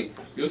only see like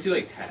you'll see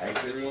like tags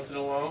every once in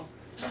a while,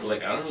 but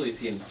like I don't really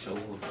see any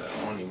cholos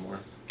that on anymore.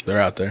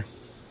 they're out there.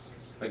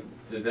 Like,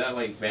 did that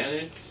like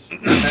vanish?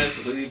 Not vanish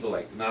completely, but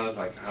like not as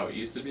like how it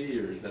used to be,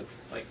 or is that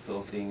like still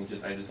a thing?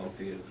 Just I just don't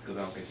see it because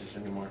I don't pay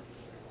attention anymore.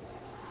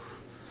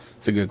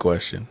 It's a good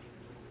question.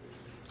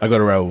 I go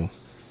to Raul.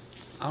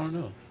 I don't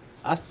know.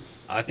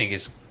 I think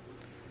it's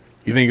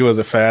You think it was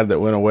a fad that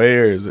went away,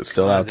 or is it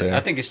still out there?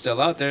 I think it's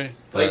still out there.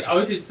 But Like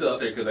obviously it's still out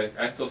there because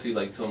I still see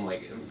like some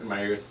like in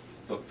my areas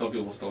some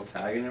people still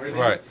tag and everything.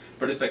 Right.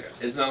 But it's like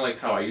it's not like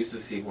how I used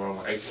to see where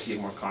I used to see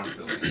it more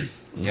constantly.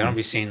 you don't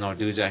be seeing no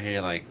dudes out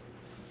here like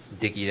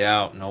dickied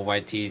out, no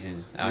white tees,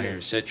 and out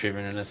here set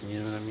tripping or nothing.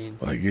 You know what I mean?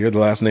 Like, you're the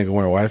last nigga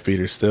wearing wife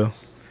beaters still.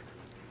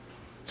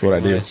 That's what I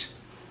do. Much.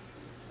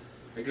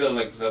 Because I was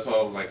like, that's why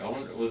I was like, I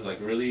wonder, was like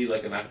really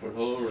like an actual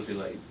hoe, or was he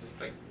like just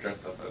like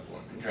dressed up as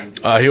one and trying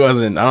to? He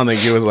wasn't. I don't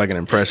think it was like an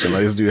impression.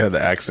 Like, this dude had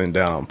the accent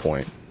down on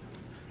point.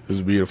 It was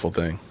a beautiful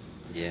thing.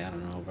 Yeah, I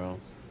don't know, bro.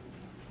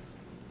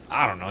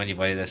 I don't know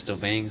anybody that still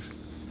bangs.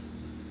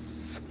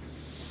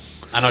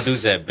 I know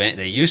dudes that bang,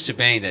 they used to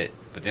bang that,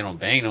 but they don't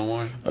bang no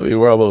more. I mean,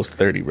 we're almost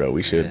 30, bro.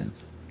 We should. Yeah.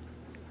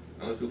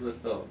 Unless people are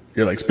still.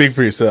 You're like, speak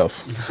for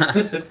yourself.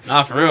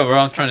 Nah, for real, bro.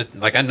 I'm trying to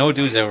like I know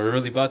dudes that were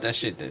really about that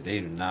shit that they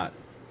do not.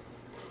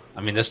 I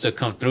mean, they'll still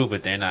come through,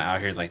 but they're not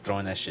out here like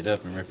throwing that shit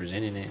up and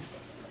representing it.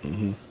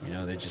 Mm-hmm. You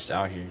know, they're just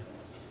out here.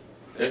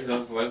 Yeah,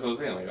 that's what I was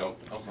saying. Like,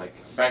 I'm like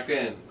back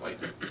then, like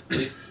at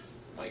least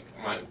like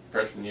my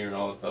freshman year and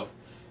all that stuff.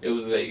 It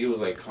was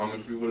like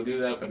common for people to do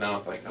that, but now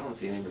it's like I don't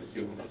see anybody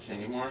doing that shit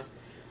anymore.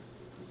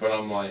 But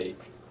I'm like,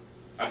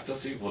 I still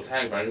see people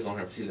tag, but I just don't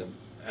ever see them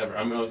ever.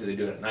 I mean, obviously they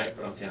do it at night,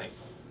 but I'm saying like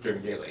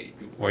during daylight.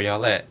 People, Where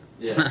y'all at?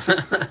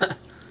 yeah.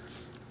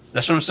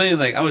 That's what I'm saying.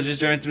 Like, I was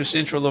just driving through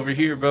Central over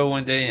here, bro,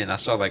 one day, and I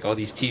saw like all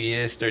these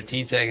TVS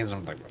 13 seconds.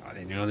 I'm like, bro, I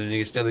didn't know them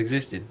niggas still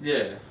existed.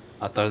 Yeah.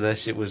 I thought that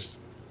shit was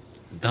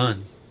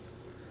done.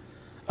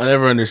 I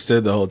never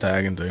understood the whole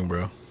tagging thing,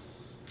 bro.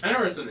 I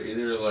never understood it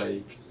either.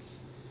 Like,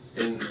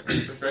 in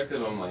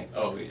perspective, I'm like,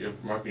 oh, you're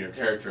marking your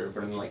territory,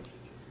 but in like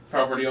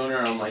property owner,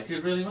 I'm like,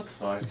 dude, really, what the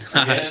fuck?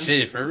 Again?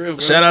 Shit, for real,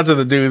 bro. Shout out to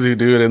the dudes who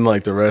do it in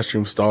like the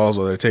restroom stalls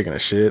while they're taking a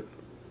shit.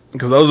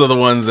 Because those are the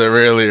ones that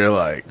really are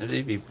like,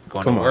 They be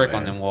going Come to on, work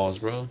on man. them walls,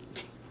 bro.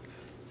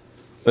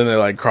 then they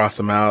like cross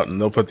them out and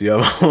they'll put the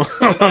other one.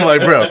 I'm like,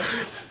 bro,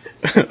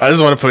 I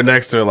just want to put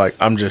next to it like,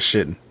 I'm just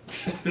shitting.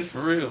 For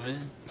real,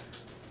 man.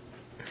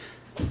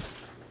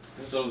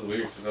 It's always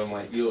weird because I'm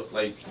like,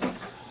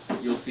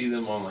 you'll see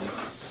them on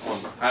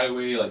the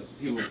highway, like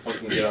people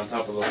fucking get on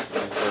top of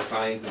those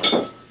signs and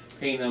like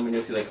paint them, and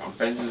you'll see like on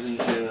fences and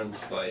shit. And I'm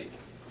just like,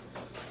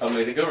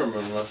 the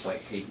government must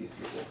like hate these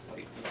people,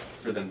 like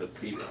for them to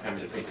be having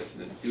to paint this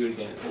and then do it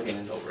again and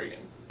paint it over again.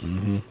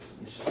 Mm-hmm.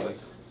 It's just like,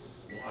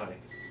 why?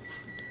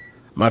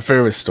 My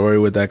favorite story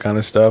with that kind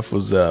of stuff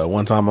was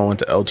one time I went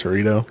to El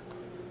Torito.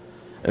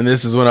 And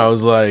this is when I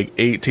was like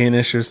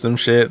 18-ish or some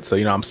shit. So,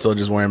 you know, I'm still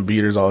just wearing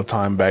beaters all the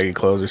time. Baggy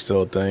clothes are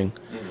still a thing.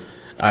 Mm-hmm.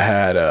 I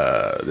had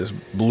this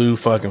blue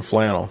fucking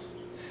flannel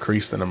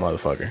creased in a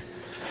motherfucker.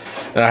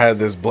 And I had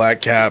this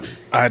black cap.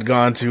 I had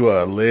gone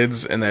to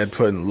Lids and they had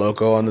put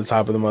Loco on the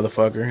top of the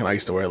motherfucker. And I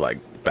used to wear it like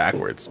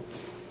backwards.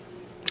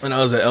 And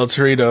I was at El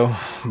Torito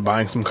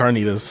buying some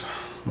carnitas.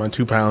 My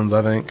 2 pounds,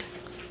 I think.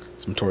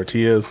 Some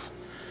tortillas.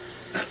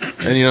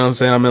 And you know what I'm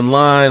saying? I'm in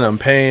line. I'm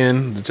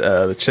paying.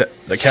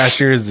 The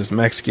cashier is this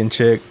Mexican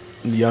chick,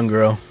 the young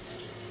girl.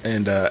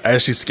 And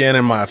as she's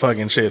scanning my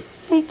fucking shit,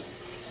 boop,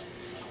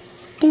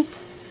 boop.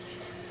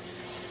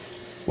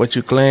 What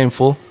you claim,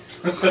 fool?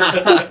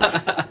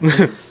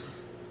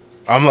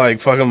 I'm like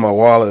fucking my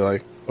wallet.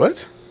 Like,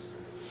 what?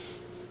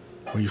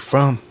 Where you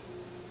from?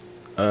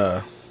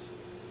 Down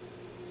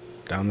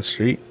the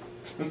street.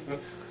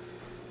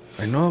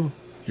 I know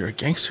you're a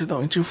gangster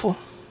though, ain't you, fool?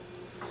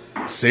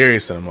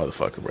 Serious than a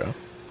motherfucker, bro.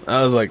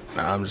 I was like,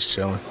 nah, I'm just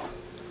chilling.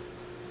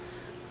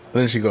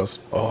 Then she goes,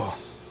 oh,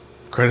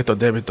 credito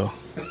debito.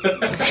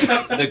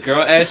 The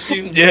girl asked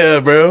you? Yeah,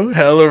 bro.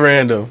 Hella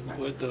random.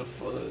 What the fuck?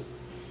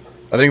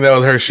 I think that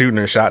was her shooting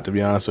her shot, to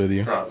be honest with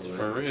you. Probably.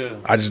 For real.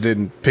 I just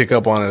didn't pick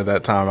up on it at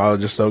that time. I was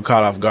just so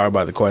caught off guard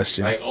by the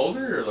question. Like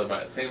older or like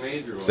about the same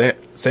age or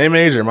what? Same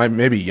age or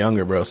maybe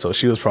younger, bro. So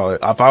she was probably,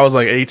 if I was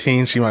like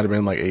 18, she might have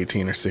been like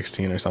 18 or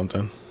 16 or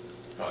something.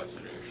 Probably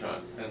shooting a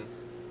shot. And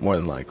More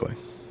than likely.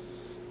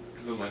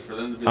 because I'm like, for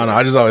them to be I don't know.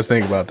 I just always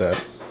think about that.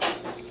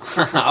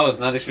 I was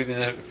not expecting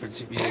that for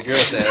to be a girl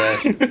that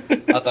asked you.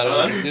 I thought it Oh,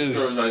 was that's a dude.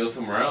 sure like go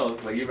somewhere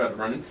else. Like you about to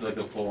run into like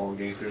a full-on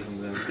gangster or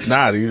something.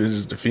 Nah, dude, it's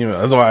just a female.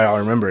 That's why I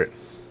remember it.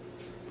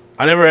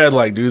 I never had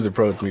like dudes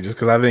approach me just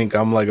because I think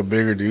I'm like a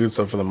bigger dude.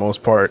 So for the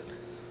most part,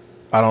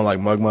 I don't like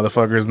mug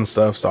motherfuckers and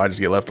stuff. So I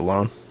just get left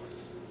alone.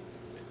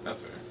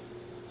 That's fair.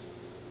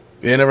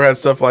 You never had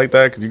stuff like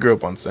that because you grew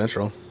up on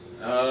Central.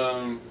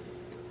 I'm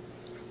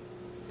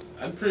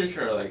pretty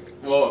sure like,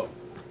 well,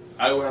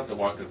 I would have to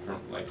walk it from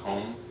like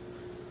home.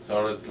 So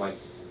I was like,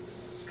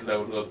 because I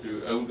would go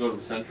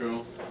to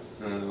Central,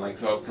 and then like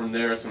so from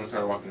there, as soon as I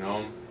started walking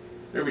home,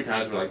 there'd be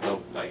times where like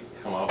they'll like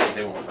come up, but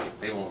they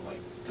won't like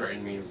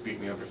threaten me or beat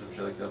me up or some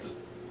shit. Like they'll just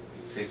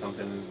say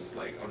something and it's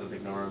like I'll just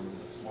ignore them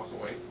and just walk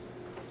away.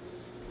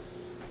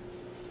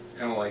 It's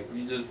kind of like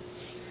you just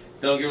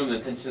don't give them the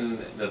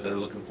attention that they're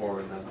looking for,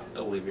 and then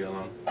they'll leave you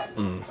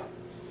alone.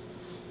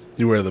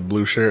 You wear the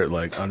blue shirt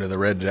like under the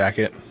red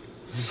jacket,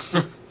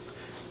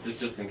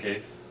 Just in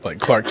case. like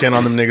Clark Kent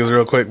on them niggas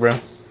real quick, bro.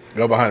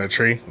 Go behind a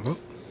tree.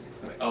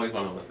 Like, oh, he's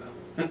one of us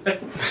now.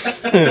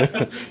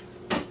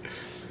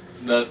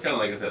 No, it's kind of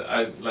like I said.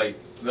 I like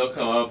they'll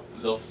come up,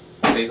 they'll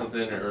say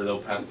something, or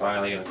they'll pass by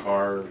like in a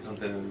car or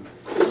something, and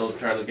they'll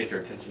try to get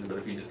your attention. But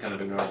if you just kind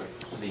of ignore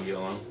it, leave you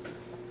alone.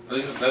 At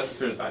least that's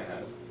the experience I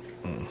had.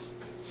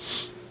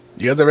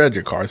 You guys ever had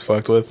your cars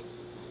fucked with?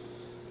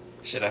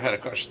 Shit, I had a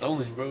car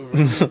stolen, bro.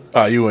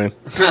 Oh, you win.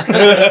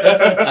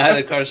 I had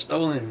a car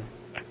stolen.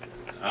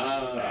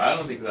 I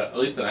don't think that. At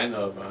least that I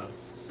know of. I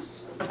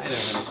never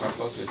had a car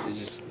fucked with. It's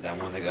just that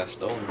one that got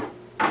stolen.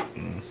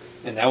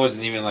 And that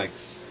wasn't even like,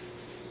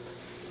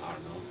 I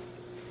don't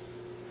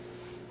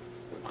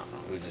know.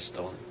 It was just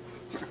stolen.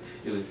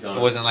 It was done.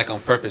 It wasn't like on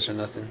purpose or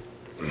nothing.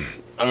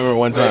 I remember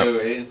one time.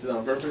 Wait, it's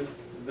on purpose.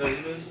 Is that what you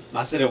said?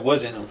 I said it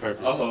wasn't on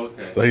purpose. Oh,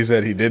 okay. So he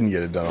said he didn't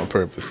get it done on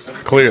purpose.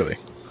 Clearly.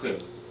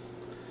 Clearly.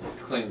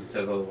 Claim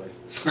says otherwise.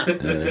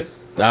 Yeah.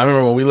 I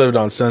remember when we lived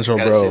on Central,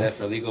 Gotta say bro. that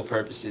for legal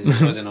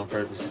purposes. It wasn't on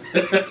purpose.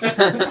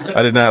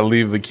 I did not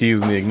leave the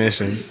keys in the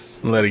ignition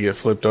and let it get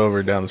flipped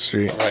over down the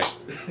street. Right.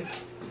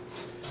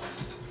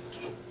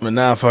 But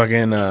now,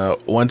 fucking,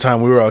 one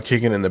time we were all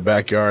kicking in the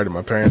backyard at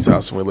my parents'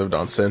 house when we lived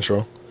on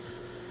Central.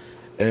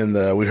 And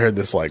we heard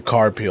this, like,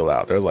 car peel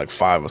out. There was, like,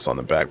 5 of us on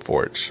the back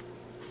porch.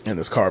 And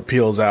this car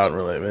peels out,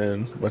 and we're like,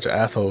 man, bunch of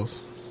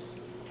assholes.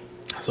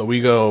 So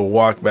we go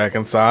walk back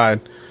inside.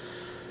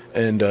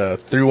 And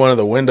through one of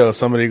the windows,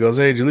 somebody goes,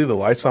 hey, did you leave the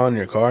lights on in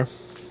your car?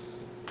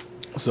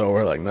 So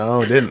we're like,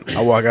 no, I didn't.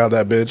 I walk out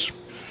that bitch.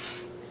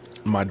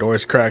 My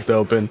door's cracked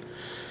open.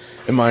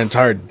 And my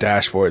entire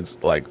dashboard's,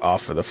 like,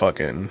 off of the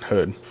fucking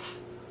hood.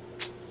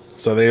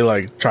 So they,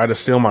 like, tried to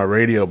steal my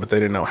radio, but they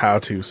didn't know how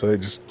to. So they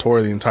just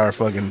tore the entire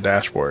fucking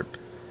dashboard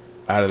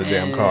out of the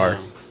damn car.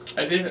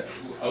 I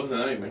was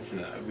now you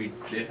mentioned that. We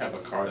did have a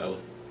car that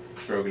was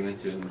broken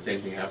into, and the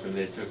same thing happened.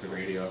 They took the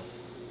radio.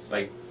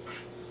 Like,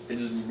 it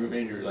just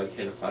made you, like,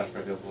 hit a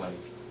flashback of, like,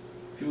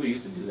 people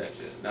used to do that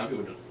shit. Now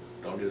people just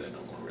don't do that no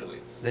more, really.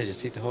 They just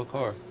take the whole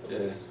car.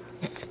 Yeah.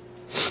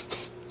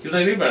 Because,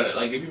 like, think about it.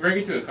 Like, if you break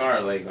into a car,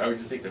 like, why would you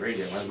just take the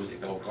radio? Why would you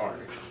take the whole car?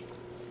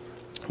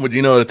 Would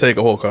you know how to take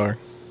a whole car?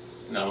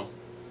 No.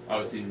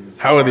 Obviously,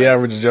 How would the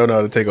average Joe know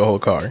how to take a whole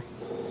car?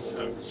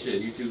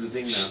 Shit, YouTube's the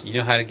thing now. You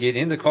know how to get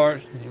in the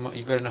car.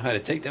 You better know how to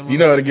take that. You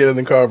know how to get in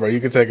the car, bro.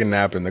 You can take a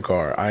nap in the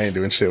car. I ain't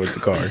doing shit with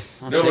the car.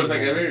 No, but it's like,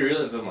 I made me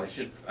realize, I'm like,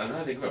 shit, I know how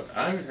to think about it.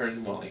 I haven't heard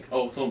anyone like,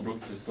 oh, someone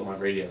broke into stole my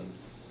radio. And,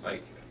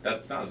 like,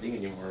 that's not a thing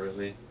anymore,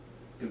 really.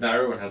 Because now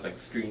everyone has, like,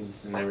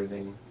 screens and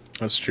everything.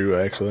 That's true,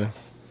 actually.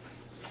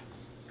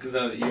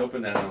 Because you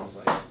open that and I was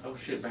like, oh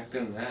shit, back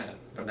then that.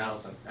 But now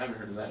it's like, I haven't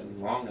heard of that in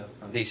a long ass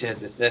time. They said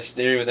that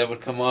stereo that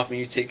would come off and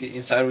you take it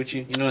inside with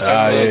you. You know what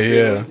Ah, I'm talking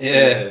yeah, about?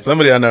 yeah. Yeah.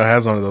 Somebody I know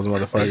has one of those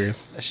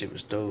motherfuckers. That shit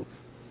was dope.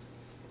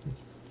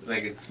 It's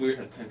like, it's weird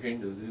how time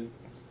changes, dude.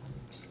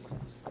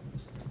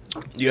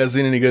 You guys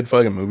seen any good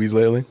fucking movies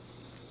lately?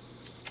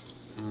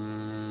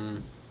 No.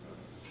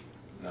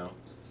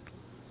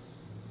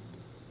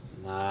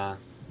 Nah.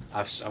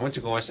 I went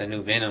to go watch that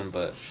new Venom,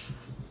 but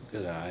it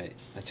was alright.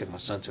 I took my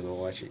son to go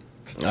watch it.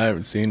 I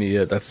haven't seen it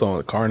yet. That's the one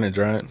with Carnage,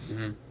 right?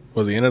 Mm-hmm.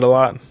 Was he in it a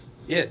lot?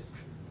 Yeah.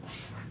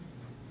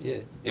 Yeah.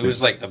 It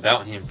was like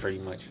about him pretty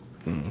much.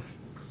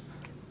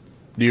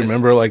 Do you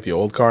remember like the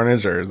old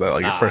Carnage, or is that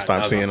like your first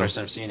time seeing him? First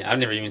time seeing it. I've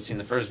never even seen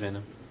the first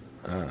Venom.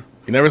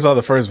 You never saw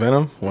the first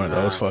Venom? One of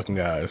Nah. those fucking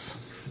guys.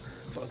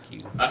 Fuck you.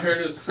 I heard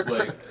it was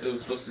like, it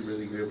was supposed to be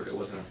really good, but it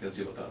wasn't as good as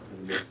people thought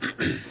it was going to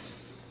be.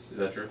 Is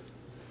that true?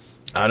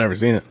 I've never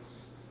seen it.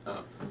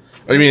 Oh.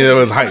 What do you mean it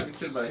was hype? Talking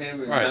shit about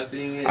him and Right. not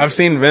seeing it. I've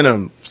seen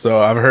Venom, so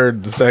I've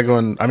heard the second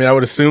one. I mean, I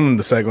would assume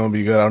the second one would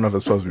be good. I don't know if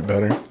it's supposed to be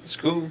better. It's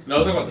cool. No, I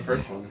was talking about the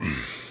first one.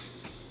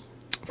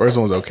 First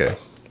one was okay.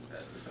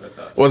 That's what I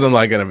thought. It wasn't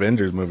like an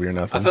Avengers movie or I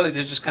nothing. feel like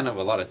there's just kind of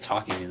a lot of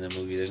talking in the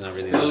movie. There's not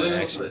really a lot of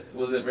action.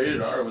 Was it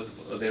rated R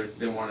or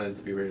they wanted it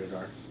to be rated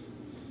R?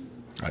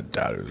 I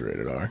doubt it was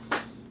rated R. I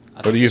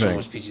What do you this one think?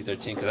 was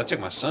PG-13 because I took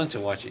my son to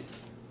watch it.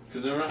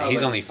 Because remember And how he's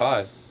like, only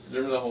 5.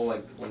 remember the whole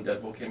like when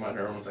Deadpool came out,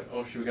 everyone was like,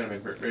 "Oh shit, we gotta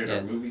make rated R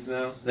Yeah. movies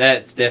now."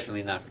 That's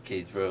definitely not for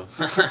kids, bro.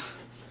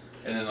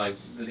 And then like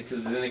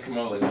because then they come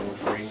out like a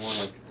Wolverine one,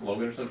 like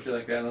Logan or some shit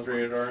like that, and it was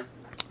rated R.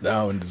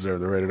 That one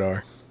deserved the rated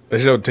R. They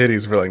showed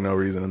titties for like no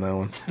reason in that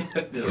one.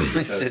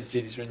 I said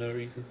titties for no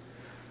reason.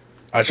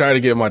 I tried to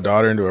get my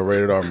daughter into a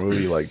rated R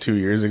movie like 2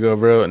 years ago,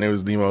 bro, and it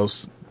was the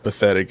most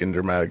pathetic and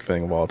dramatic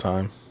thing of all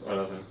time. What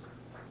of him?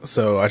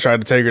 So I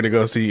tried to take her to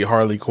go see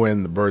Harley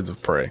Quinn, The Birds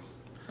of Prey.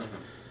 Uh-huh.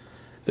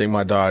 I think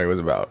my daughter was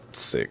about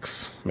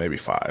 6, maybe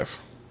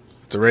 5.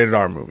 It's a rated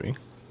R movie.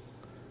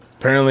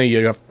 Apparently,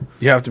 you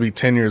have to be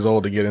 10 years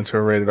old to get into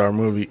a rated R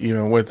movie,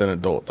 even with an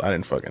adult. I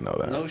didn't fucking know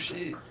that. No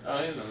shit. Oh,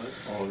 I didn't know that.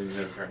 Oh, these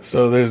never tried.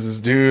 So there's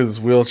this dude, this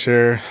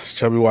wheelchair, this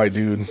chubby white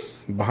dude.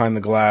 Behind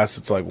the glass,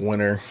 it's like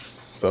winter.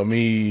 So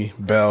me,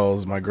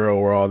 Bells, my girl,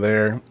 we're all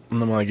there.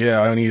 And I'm like,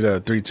 yeah, I need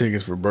 3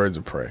 tickets for Birds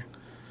of Prey.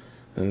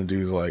 And the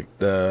dude's like,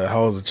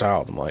 how old's the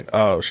child? I'm like,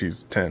 oh,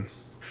 she's 10.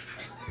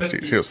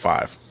 She was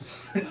 5.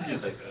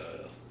 She's like,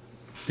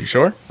 You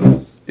sure?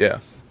 Yeah,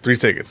 3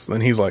 tickets.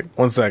 Then he's like,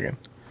 1 second.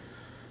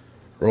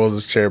 Rolls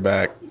his chair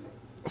back.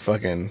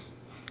 Fucking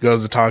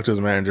goes to talk to his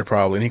manager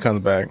probably. And he comes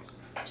back.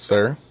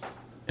 Sir,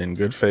 in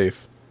good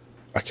faith,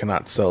 I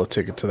cannot sell a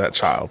ticket to that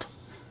child.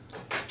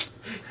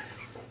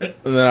 And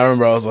then I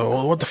remember I was like,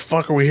 well, what the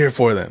fuck are we here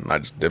for then? And I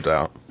just dipped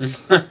out. so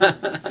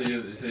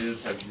you're the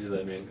type to do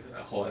that, man.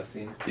 A whole ass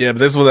scene. Yeah, but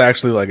this was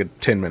actually like a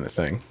 10-minute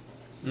thing.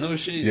 No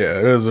shit. Yeah,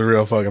 it was a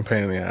real fucking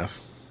pain in the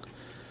ass.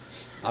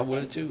 I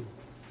would too.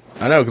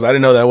 I know, because I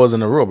didn't know that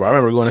wasn't a rule, but I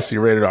remember going to see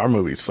rated R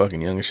movies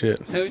fucking young as shit.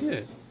 Hell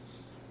yeah.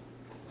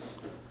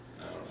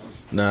 I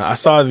don't know. Nah, I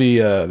saw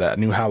that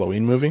new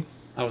Halloween movie.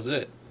 How was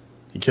it?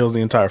 He kills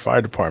the entire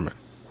fire department.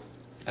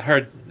 I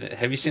heard.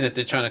 Have you seen that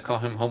they're trying to call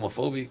him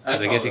homophobic? I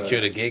Because I guess saw he that.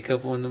 killed a gay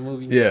couple in the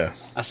movie. Yeah,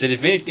 I said,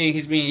 if anything,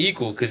 he's being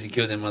equal because he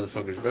killed them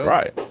motherfuckers, bro.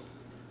 right.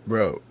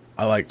 Bro,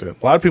 I liked it.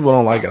 A lot of people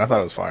don't like it. I thought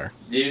it was fire.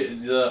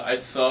 I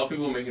saw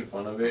people making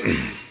fun of it.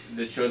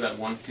 They showed that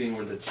one scene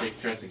where the chick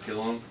tries to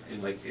kill him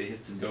and like it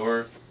hits the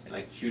door and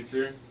like shoots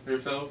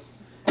herself.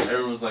 And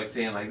everyone was like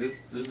saying like this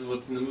is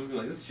what's in the movie.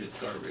 Like this shit's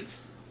garbage.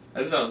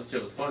 I thought this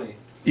shit was funny.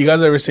 You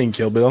guys ever seen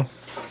Kill Bill?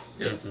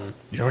 Yes.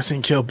 You never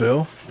seen Kill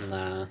Bill?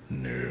 Nah.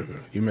 No,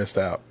 you missed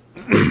out.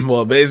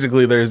 Well,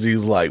 basically, there's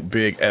these like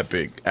big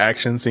epic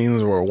action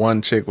scenes where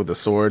one chick with a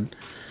sword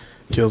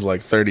kills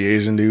like 30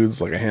 Asian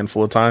dudes like a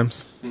handful of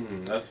times.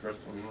 Mm-hmm. That's the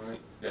first one, right?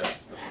 Yeah. That's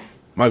the first one.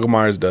 Michael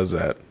Myers does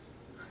that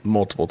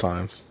multiple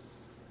times.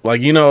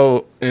 Like, you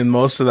know, in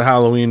most of the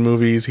Halloween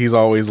movies, he's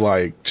always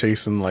like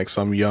chasing like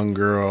some young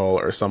girl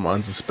or some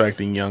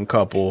unsuspecting young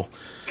couple,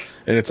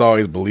 and it's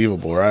always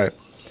believable, right?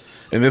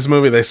 In this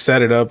movie, they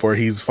set it up where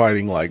he's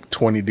fighting like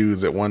 20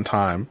 dudes at one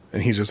time,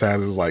 and he just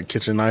has his like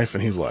kitchen knife,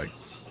 and he's like,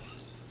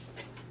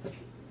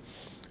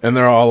 and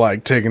they're all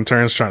like taking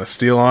turns trying to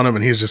steal on him,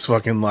 and he's just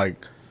fucking like,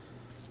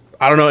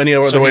 I don't know any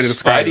other way to he's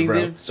describe it, fighting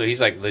bro. them? So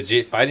he's like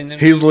legit fighting them?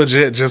 He's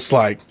legit just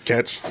like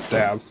catch,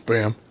 stab,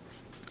 bam,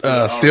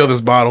 steal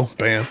this bottle,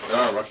 bam, There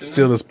are Russians.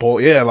 steal this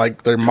bowl. Yeah,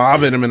 like they're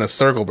mobbing him in a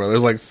circle, bro.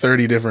 There's like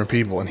 30 different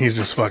people, and he's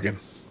just fucking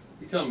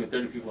You telling me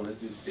 30 people in this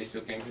dude they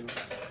still can't kill him?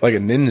 like a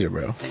ninja,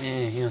 bro.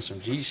 Man, he on some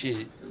G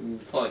shit.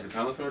 Pull like a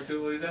katana sword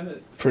too while he's at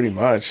it. Pretty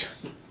much.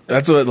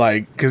 That's what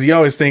like, because you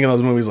always think in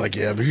those movies like,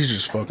 yeah, but he's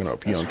just fucking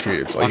up young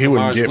kids. Like he Michael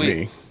wouldn't Myers get weak.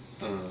 me.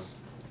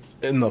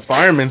 Uh, In the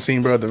fireman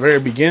scene, bro, at the very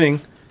beginning,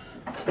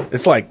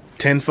 it's like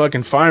 10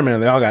 fucking firemen,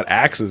 and they all got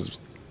axes.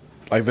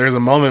 Like there's a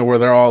moment where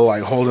they're all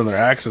like holding their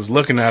axes,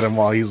 looking at him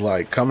while he's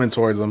like coming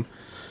towards them,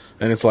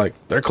 and it's like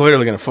they're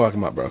clearly gonna fuck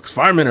him up, bro. Because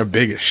firemen are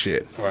big as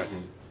shit. Right.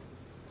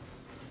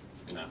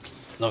 no.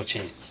 No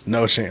chance.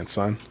 No chance,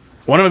 son.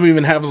 One of them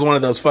even has one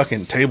of those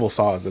fucking table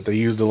saws that they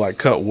use to like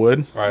cut wood,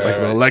 Right, like right,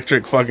 the right.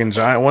 electric fucking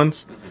giant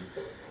ones.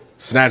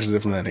 Snatches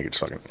it from that nigga,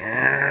 just fucking.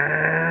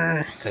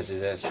 Because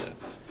his ass up.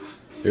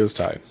 It was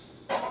tight.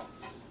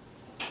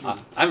 I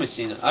haven't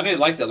seen it. I didn't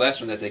like the last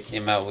one that they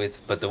came out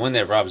with, but the one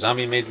that Rob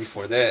Zombie made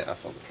before that, I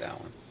fucked with that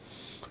one.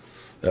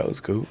 That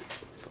was cool.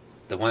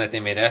 The one that they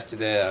made after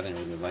that, I didn't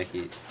really like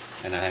it,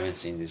 and I haven't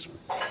seen this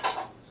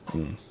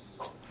one.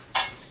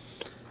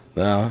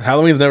 No,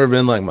 Halloween's never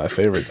been like my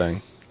favorite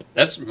thing.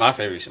 That's my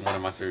favorite, one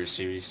of my favorite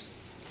series.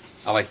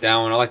 I like that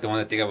one. I like the one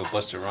that they got with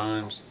Busta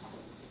Rhymes.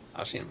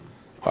 I've seen them.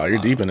 Oh, you're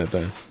deep in it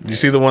then. Did you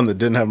see the one that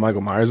didn't have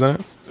Michael Myers in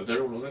it? So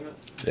there was in it?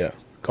 Yeah,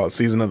 called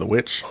Season of the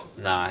Witch.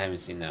 Nah, I haven't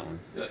seen that one.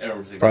 Yeah,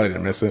 everyone's like, Probably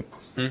didn't miss it.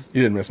 Hmm?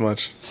 You didn't miss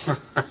much.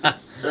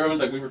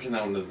 Everyone's like, we pretend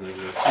that one doesn't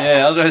exist.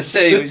 Yeah, I was going to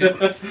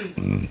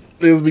say.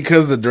 It was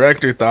because the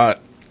director thought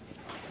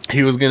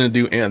he was gonna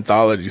do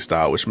anthology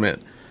style, which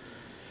meant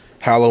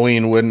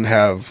Halloween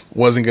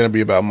wasn't going to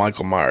be about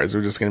Michael Myers. They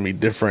were just going to be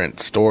different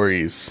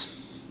stories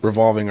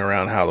revolving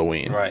around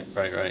Halloween. Right.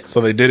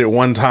 So they did it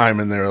one time,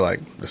 and they were like,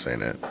 "This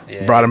ain't it."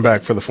 Yeah. Brought him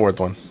back for the fourth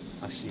one.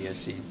 I see. Yeah,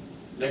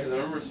 because I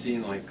remember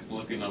seeing, like,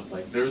 looking up,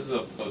 like, there was a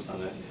post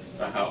on it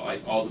about how,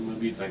 like, all the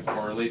movies, like,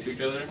 correlate to each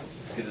other.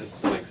 Because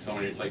it's, like, so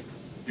many, like,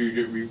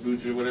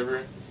 reboots or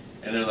whatever.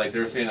 And they're, like, they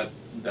were saying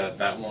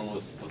that one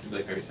was supposed to be,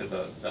 like, how you said,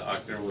 the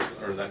actor was,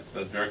 or that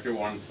the director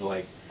wanted to,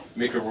 like,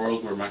 make a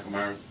world where Michael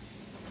Myers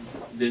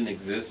didn't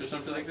exist or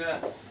something like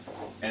that.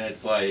 And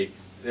it's, like,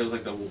 it was,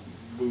 like, the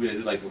movie that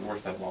did, like, the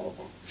worst out of all of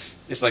them.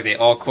 It's like they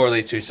all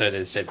correlate to each other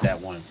except that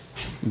one.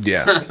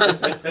 Yeah.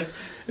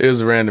 It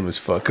was random as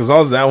fuck. Because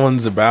all that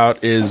one's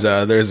about is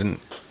there's an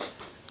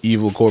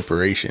evil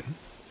corporation.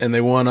 And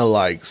they want to,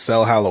 like,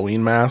 sell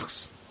Halloween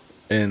masks.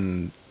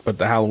 But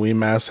the Halloween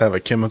masks have a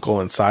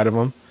chemical inside of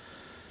them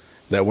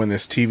that when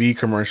this TV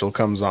commercial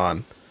comes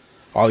on,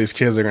 all these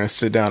kids are going to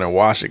sit down and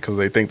watch it because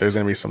they think there's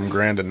going to be some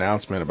grand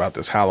announcement about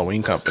this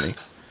Halloween company.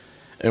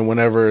 And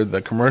whenever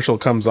the commercial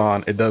comes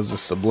on, it does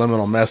this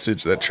subliminal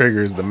message that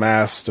triggers the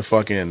masks to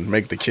fucking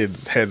make the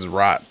kids' heads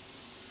rot.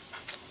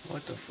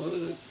 What the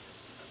fuck?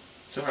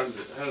 So how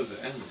does it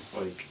end?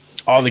 Like,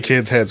 All the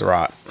kids' heads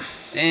rot.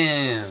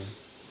 Damn.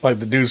 Like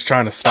the dude's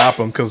trying to stop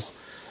them because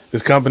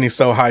this company's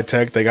so high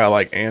tech, they got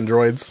like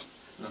androids,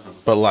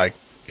 but like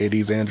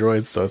 80s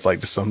androids. So it's like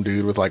just some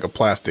dude with like a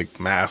plastic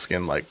mask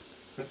and like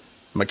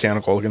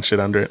mechanical looking shit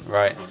under it.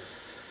 Right.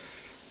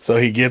 So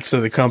he gets to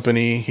the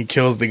company, he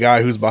kills the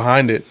guy who's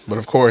behind it, but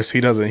of course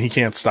he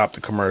can't stop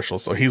the commercial.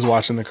 So he's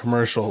watching the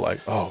commercial like,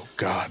 oh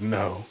God,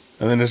 no.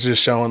 And then it's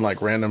just showing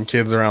like random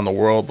kids around the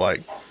world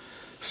like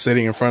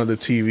sitting in front of the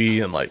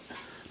TV and like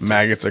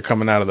maggots are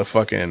coming out of the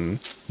fucking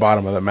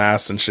bottom of the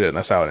mask and shit, and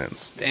that's how it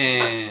ends.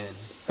 Damn.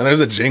 And there's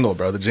a jingle,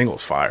 bro. The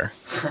jingle's fire.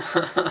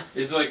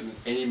 is there, like,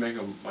 any Myers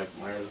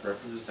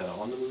references at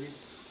all in the movie?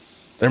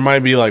 There might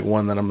be like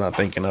one that I'm not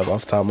thinking of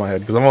off the top of my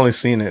head because I've only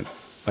seen it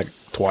like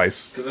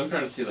twice. Because I'm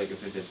trying to see, like,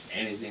 if they did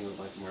anything with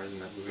Michael Myers in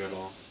that movie at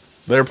all.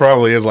 There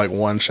probably is like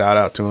one shout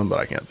out to him, but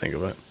I can't think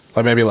of it.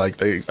 Like maybe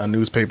like a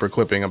newspaper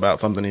clipping about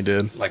something he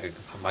did, Like a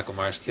Michael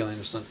Myers killing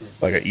or something.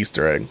 like an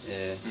Easter egg.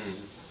 Yeah.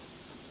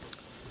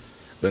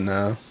 But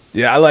no,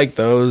 yeah, I like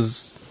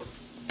those.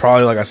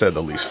 Probably like I said,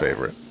 the least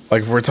favorite.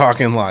 Like if we're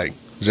talking like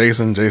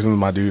Jason's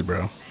my dude,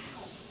 bro.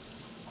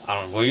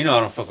 I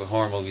don't fuck with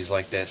horror movies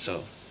like that,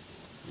 so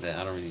that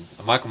I don't really.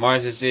 Michael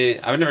Myers is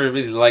it. I've never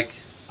really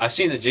I've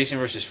seen the Jason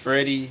versus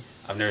Freddy.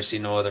 I've never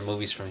seen no other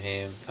movies from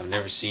him. I've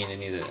never seen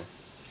any of the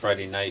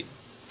Friday the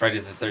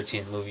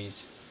 13th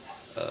movies.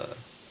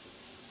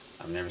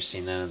 I've never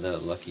seen none of the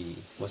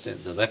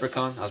the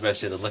Leprechaun? I was about to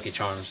say the Lucky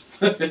Charms.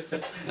 Yeah.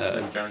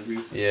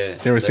 You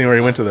ever seen where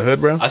he went to the hood,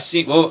 bro? I've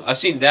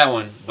seen that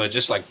one, but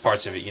just like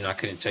parts of it. I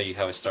couldn't tell you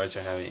how it starts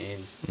or how it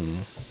ends.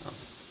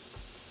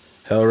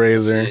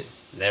 Hellraiser. Shit.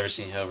 Never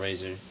seen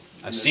Hellraiser.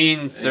 I've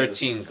seen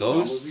 13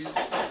 Ghosts.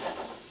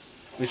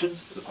 Which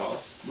ones? The Saw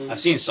movie? I've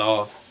seen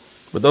Saw.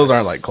 But those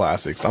aren't like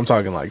classics. I'm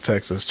talking like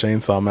Texas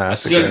Chainsaw I've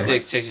Massacre. seen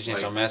Texas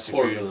Chainsaw Horror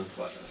Massacre. villain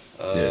slash.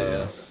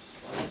 Yeah.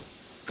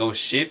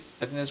 Ghost Ship.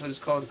 I think that's what it's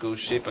called.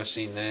 Ghost Ship. I've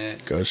seen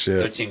that. Ghost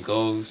Ship. 13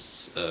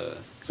 Ghosts.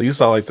 So you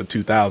saw like the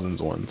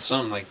 2000s ones.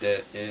 Something like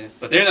that. Yeah.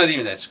 But they're not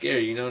even that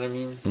scary. You know what I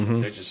mean?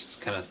 Mhm. They're just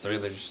kind of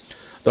thrillers.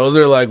 Those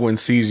are like when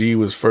CG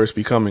was first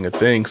becoming a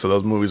thing. So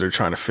those movies are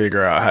trying to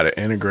figure out how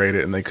to integrate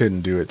it, and they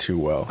couldn't do it too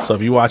well. So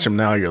if you watch them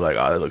now, you're like,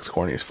 oh, that looks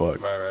corny as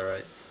fuck.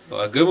 Right.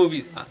 Well, a good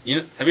movie. Have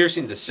you ever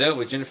seen The Cell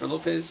with Jennifer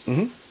Lopez?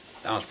 Mhm.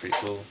 That one's pretty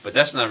cool. But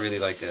that's not really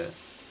like a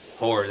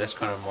horror. That's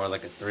kind of more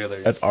like a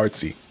thriller. That's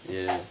artsy.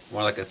 Yeah,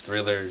 more like a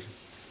thriller.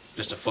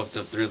 Just a fucked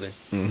up thriller.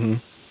 Mm-hmm.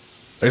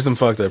 There's some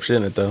fucked up shit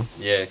in it though.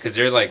 Yeah, because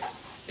they're like,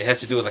 it has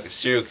to do with like a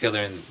serial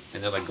killer, and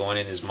they're like going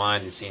in his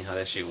mind and seeing how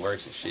that shit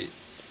works and shit.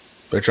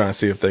 They're trying to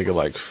see if they could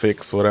like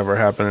fix whatever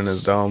happened in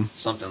his dome.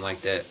 Something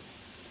like that.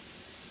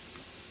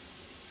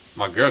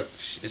 My girl,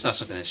 it's not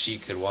something that she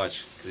could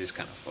watch because it's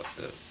kind of fucked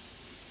up.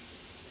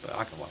 But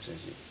I can watch that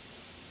shit.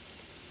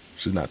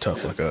 She's not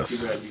tough like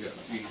us. Too bad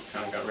you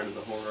kind of got rid of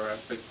the horror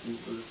aspect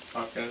of this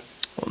podcast.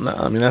 Well,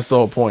 no, I mean that's the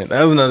whole point.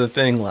 That's another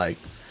thing. Like,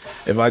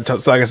 so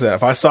like I said,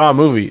 if I saw a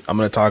movie, I'm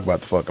gonna talk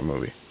about the fucking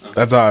movie.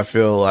 That's how I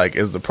feel like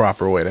is the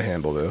proper way to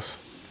handle this,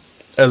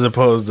 as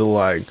opposed to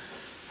like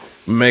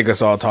make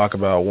us all talk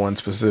about one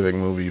specific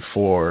movie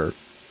for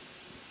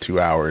 2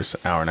 hours,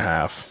 hour and a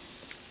half.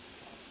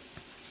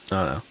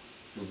 I don't know.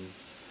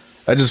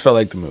 I just felt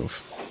like the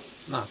move.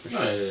 Nah, for No,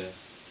 sure. yeah.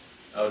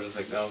 I was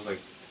like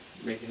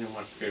making him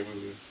watch scary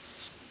movies,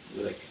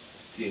 like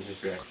seeing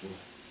his reactions.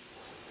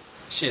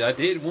 Shit, I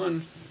did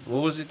one.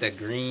 What was it? That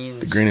Green...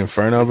 The Green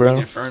Inferno, bro.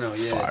 Green Inferno,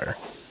 yeah. Fire.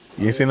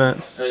 You ain't seen that?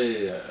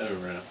 Yeah, I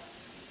remember now.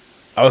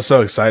 I was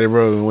so excited,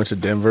 bro. We went to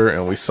Denver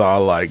and we saw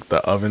like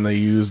the oven they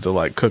used to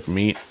like cook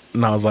meat,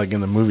 and I was like,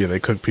 in the movie they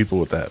cook people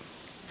with that.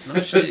 No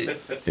shit.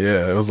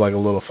 Yeah, it was like a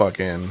little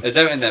fucking. Is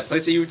that in that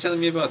place that you were telling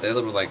me about? That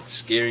little like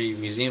scary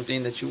museum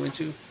thing that you went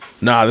to?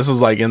 Nah, this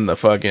was like in the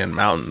fucking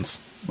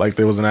mountains. Like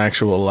there was an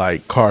actual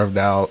like carved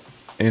out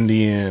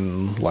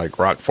Indian like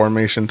rock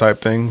formation type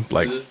thing.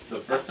 Like Is this the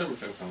first time or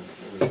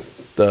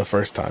The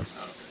first time.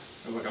 Oh, okay.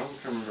 I was like, I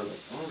don't remember. Like,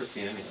 I don't remember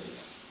seeing any of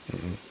this.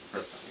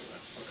 First time we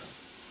went.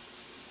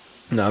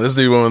 Okay. No, this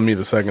dude went with me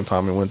the second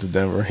time we went to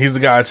Denver. He's the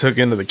guy I took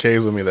into the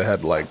caves with me that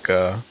had like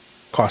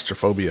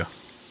claustrophobia.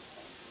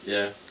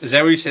 Yeah. Is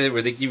that where you said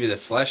where they give you the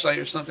flashlight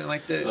or something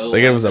like that? Oh.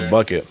 They gave us a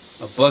bucket.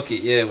 A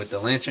bucket, yeah, with the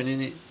lantern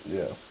in it.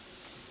 Yeah.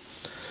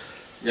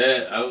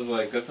 Yeah, I was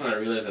like, that's when I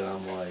realized that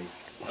I'm like,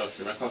 oh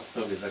shit, my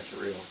claustrophobia is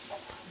actually real.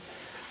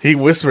 He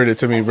whispered it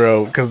to me,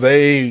 bro, because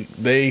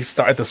they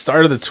start at the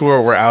start of the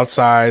tour. We're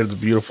outside, it's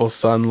beautiful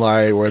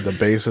sunlight. We're at the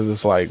base of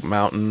this like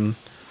mountain.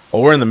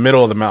 Well, we're in the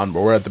middle of the mountain,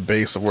 but we're at the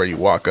base of where you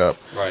walk up.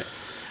 Right.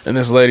 And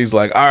this lady's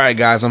like, "All right,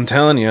 guys, I'm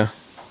telling you,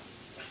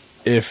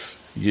 if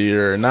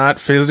you're not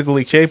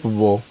physically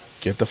capable,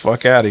 get the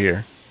fuck out of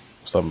here."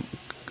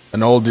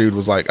 An old dude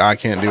was like, "I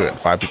can't do it."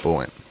 5 people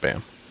went.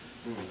 Bam.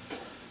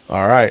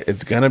 All right,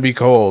 it's gonna be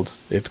cold.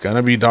 It's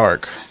gonna be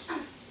dark.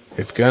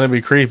 It's gonna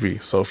be creepy.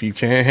 So if you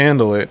can't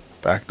handle it,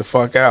 back the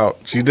fuck out.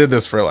 She did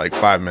this for like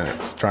 5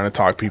 minutes, trying to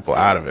talk people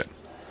out of it.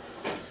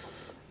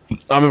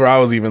 I remember I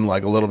was even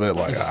like a little bit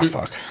like,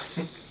 fuck.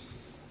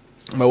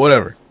 But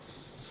whatever.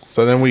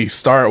 So then we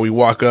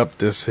walk up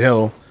this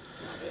hill.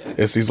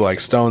 It's these like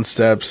stone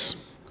steps.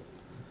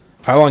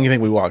 How long do you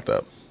think we walked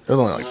up? It was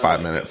only like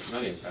 5 minutes.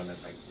 Not even 5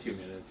 minutes, like 2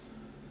 minutes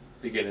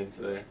to get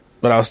into there.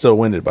 But I was still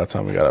winded by the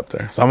time we got up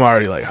there. So I'm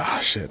already like,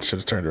 shit, should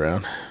have turned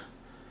around.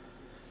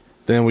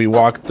 Then we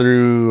walked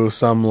through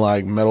some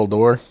like metal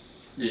door.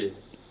 Yeah.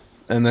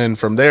 And then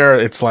from there,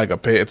 it's like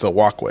it's a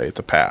walkway. It's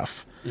a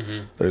path.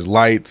 Mm-hmm. There's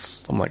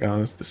lights. I'm like,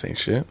 this ain't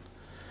shit.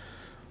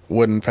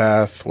 Wooden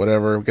path,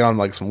 whatever. We get on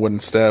like some wooden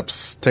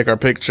steps. Take our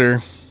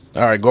picture.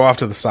 All right, go off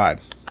to the side.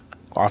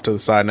 Off to the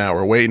side now.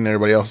 We're waiting.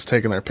 Everybody else is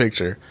taking their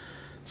picture.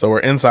 So we're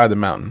inside the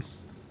mountain.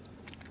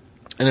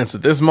 And it's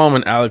at this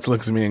moment, Alex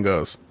looks at me and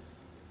goes,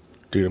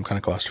 "Dude, I'm kind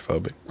of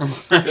claustrophobic."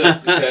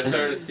 Because I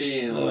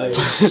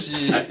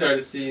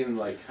started seeing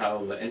like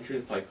how the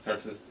entrance like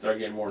starts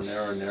getting more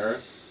narrow and narrow,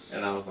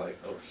 and I was like,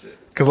 "Oh shit!"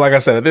 Because like I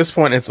said, at this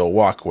point, it's a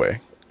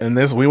walkway, and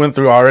we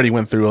already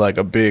went through like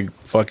a big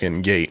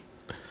fucking gate.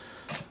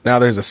 Now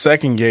there's a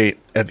second gate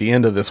at the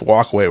end of this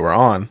walkway we're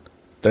on.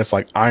 That's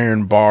like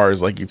iron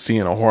bars, like you'd see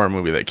in a horror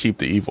movie, that keep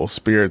the evil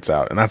spirits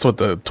out, and that's what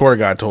the tour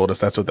guide told us.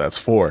 That's what that's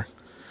for.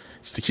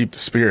 It's to keep the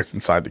spirits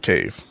inside the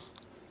cave.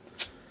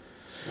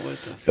 What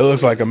the It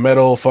looks like a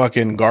metal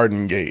fucking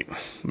garden gate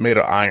made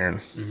of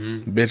iron.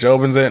 Mm-hmm. Bitch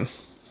opens it.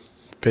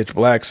 Pitch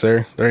black,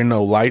 sir. There ain't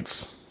no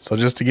lights. So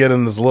just to get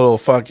in this little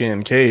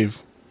fucking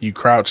cave, you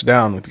crouch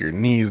down with your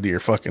knees to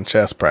your fucking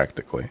chest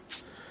practically.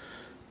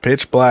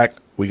 Pitch black.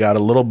 We got a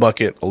little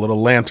bucket, a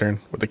little lantern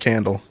with a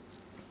candle.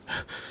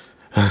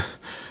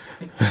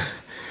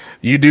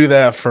 You do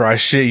that for, I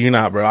shit you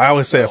not, bro. I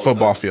always say a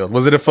football field.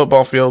 Was it a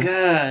football field?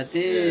 God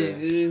damn,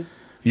 dude.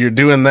 You're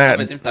doing that.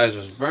 But them thighs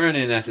was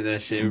burning after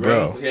that shit,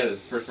 bro. We had his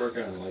first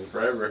workout in like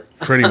forever.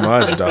 Pretty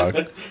much,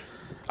 dog.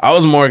 I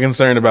was more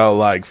concerned about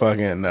like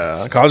fucking. I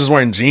was just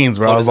wearing jeans,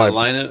 bro. I was like,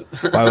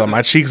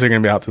 my cheeks are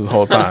gonna be out this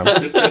whole time.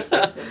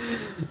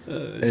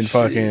 And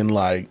fucking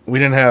like, we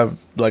didn't have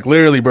like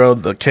literally, bro.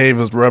 The cave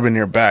was rubbing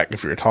your back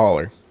if you're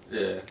taller.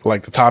 Yeah.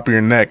 Like the top of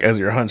your neck as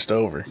you're hunched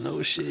over.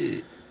 No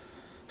shit.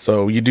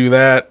 So you do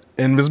that,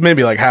 and it's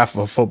maybe like half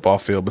of a football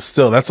field, but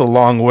still, that's a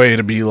long way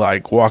to be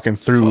like walking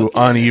through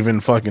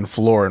uneven fucking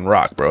floor and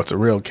rock, bro. It's a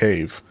real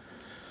cave.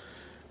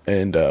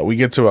 And we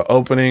get to an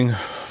opening.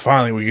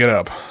 Finally, we get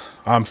up.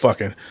 I'm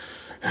fucking.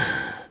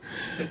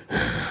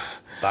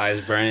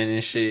 Thighs burning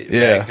and shit.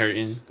 Yeah. Back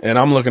hurting. And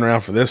I'm looking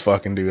around for this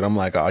fucking dude. I'm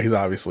like, oh, he's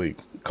obviously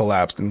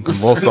collapsed and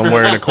convulsed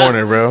somewhere in the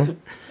corner, bro.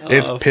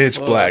 It's pitch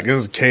black.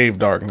 This is cave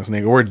darkness,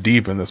 nigga. We're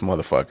deep in this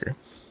motherfucker.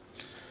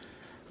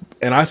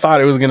 And I thought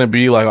it was going to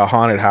be like a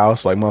haunted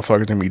house. Like,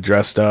 motherfuckers going to be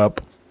dressed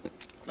up.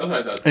 That's what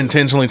I thought.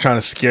 Intentionally trying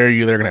to scare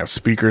you. They're going to have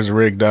speakers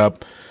rigged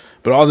up.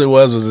 But all it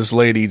was this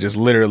lady just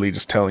literally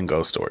just telling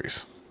ghost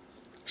stories.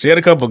 She had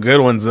a couple good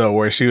ones, though,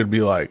 where she would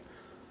be like,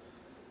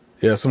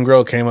 yeah, some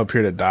girl came up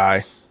here to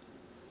die.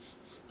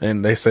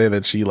 And they say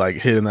that she, like,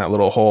 hid in that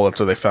little hole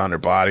until they found her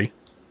body.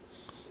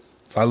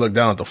 So I looked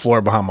down at the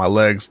floor behind my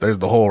legs. There's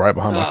the hole right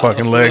behind my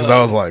fucking legs.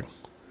 I was like...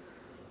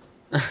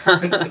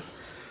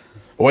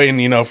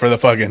 waiting, for the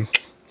fucking...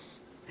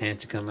 hand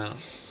to come out.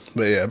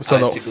 But yeah, so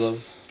Eyes to glow.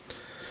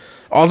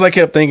 all I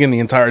kept thinking the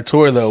entire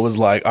tour, though, was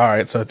like, all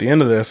right, so at the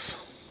end of this,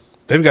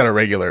 they've got a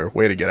regular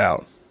way to get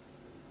out.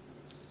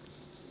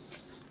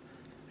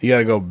 You got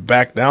to go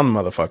back down the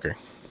motherfucker.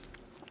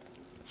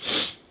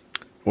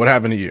 What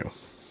happened to you?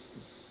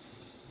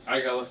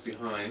 I got left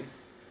behind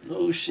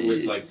Oh shit.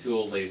 with like 2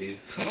 old ladies,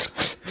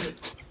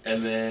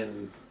 and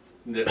then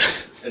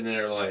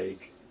they're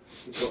like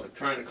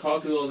trying to call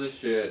through all this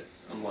shit.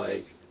 I'm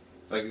like,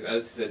 it's like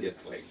as you said, you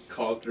have to like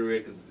call through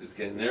it because it's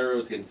getting narrow,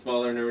 it's getting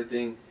smaller and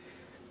everything.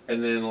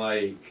 And then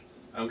like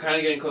I'm kind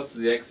of getting close to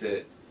the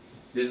exit.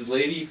 This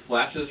lady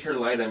flashes her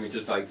light at me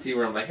just to, like see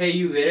where I'm like, hey,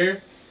 you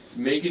there?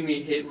 Making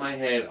me hit my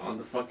head on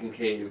the fucking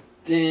cave.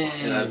 Damn.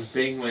 And I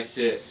banged my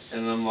shit,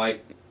 and I'm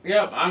like,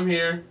 yep, I'm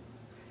here.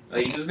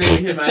 Like, you just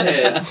made me hit my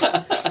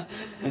head.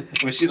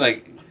 Was she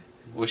like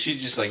Was she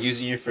just like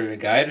using you for a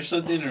guide or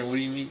something, or what do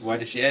you mean? Why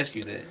did she ask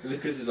you that?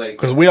 Because like,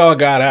 Because we all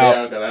got out. they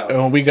all got out.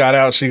 And when we got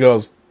out, she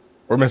goes,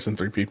 "We're missing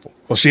 3 people."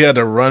 So she had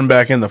to run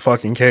back in the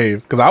fucking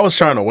cave because I was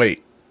trying to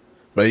wait.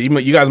 But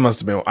you guys must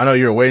have been. I know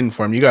you were waiting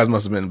for him. You guys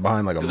must have been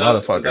behind like a 'Cause I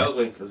was motherfucker.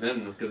 waiting for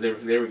them because they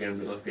were going to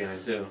be left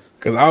behind too.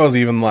 Because I was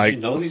even Do like you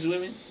know these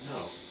women?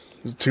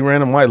 No. 2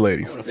 random white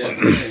ladies, What the fuck?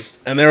 Yeah. is that?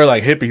 and they were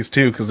like hippies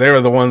too. Because they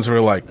were the ones who were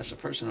like, That's a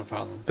personal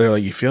problem. they're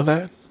like, "You feel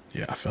that?"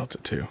 Yeah, I felt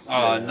it too.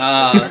 Oh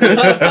nah.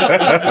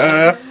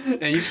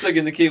 And you stuck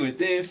in the kid with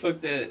damn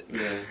fuck that.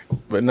 Yeah.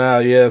 But nah,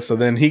 yeah. So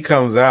then he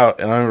comes out,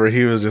 and I remember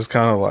he was just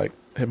kind of like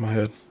hit my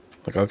head,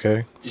 like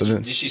okay. So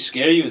then Did she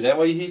scare you? Is that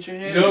why you hit your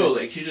head? No,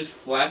 like she just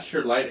flashed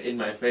her light in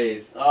my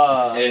face,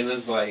 and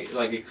it's like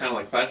it kind of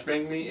like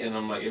flashbanged me, and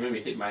I'm like, it made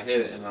me hit my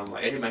head, and I'm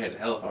like, I hit my head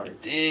hella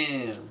hard.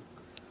 Damn.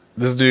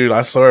 this dude,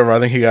 I swear, I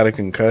think he got a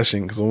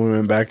concussion because when we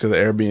went back to the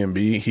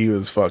Airbnb, he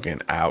was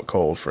fucking out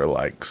cold for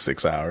like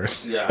 6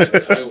 hours. Yeah,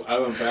 I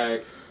went back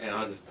and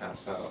I just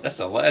passed out. That's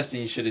the last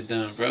thing you should have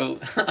done, bro.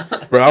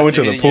 Bro, I went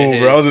to Get the in your pool,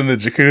 head. bro. I was in the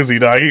jacuzzi,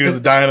 dog. He was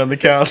dying on the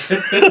couch.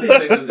 He's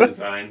like, this is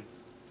fine.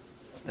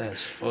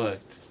 That's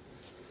fucked.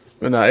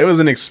 But no, it was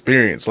an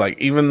experience. Like,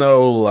 even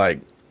though, like,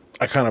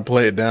 I kind of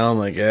played it down,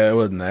 like, yeah, it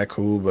wasn't that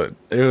cool, but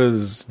it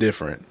was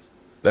different.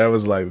 That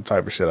was, like, the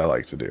type of shit I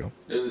like to do.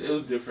 It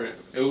was different.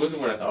 It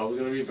wasn't what I thought it was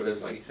gonna be, but it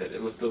was, like you said,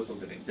 it was still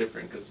something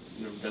different because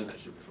I've never done that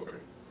shit before.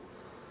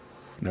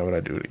 Now would I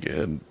do it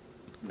again?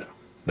 No,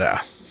 Nah.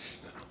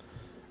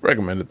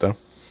 Recommend it, though.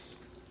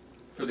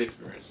 for the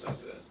experience,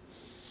 that's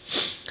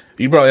it.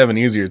 You probably have an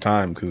easier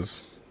time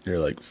because you're,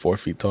 like, 4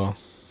 feet tall.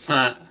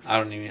 I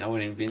wouldn't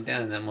even been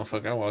down in that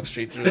motherfucker. I walked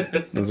straight through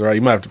it. That's right.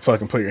 You might have to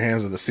fucking put your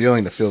hands to the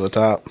ceiling to feel the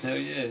top. Hell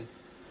yeah.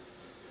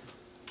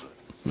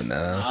 But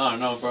nah. I don't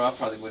know, bro. I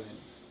probably wouldn't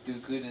do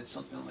good in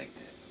something like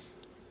that.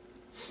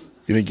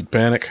 You think you'd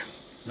panic?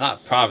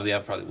 Not probably. I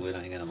probably would.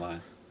 I ain't gonna lie.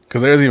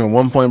 Because there's even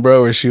one point,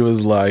 bro, where she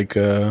was like,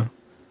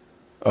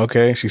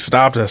 okay, she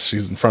stopped us.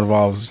 She's in front of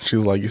all of us. She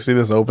was like, you see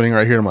this opening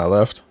right here to my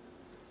left?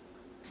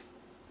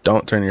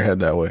 Don't turn your head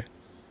that way.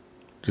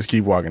 Just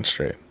keep walking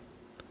straight.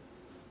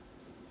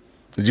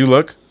 Did you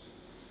look?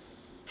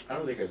 I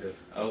don't think I did.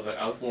 I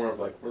was more of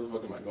like, where the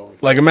fuck am I going?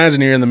 Like, imagine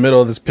you're in the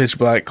middle of this pitch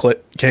black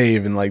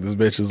cave and, like, this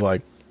bitch is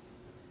like,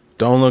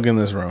 don't look in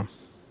this room.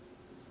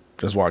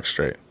 Just walk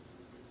straight.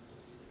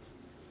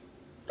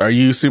 Are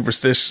you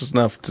superstitious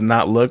enough to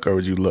not look, or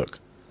would you look?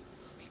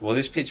 Well,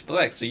 it's pitch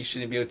black, so you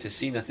shouldn't be able to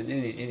see nothing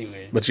in it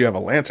anywhere. But you have a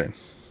lantern.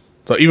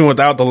 So even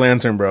without the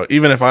lantern, bro,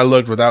 even if I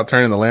looked without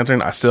turning the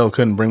lantern, I still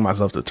couldn't bring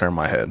myself to turn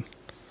my head.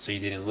 So you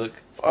didn't look.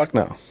 Fuck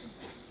no.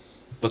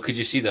 But could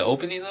you see the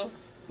opening though?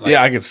 Like,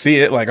 Yeah, I could see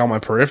it like on my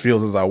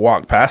peripherals as I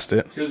walked past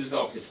it. Because it's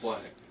all pitch black.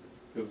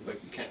 Because it's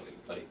like you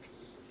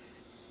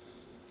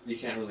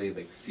can't really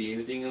like see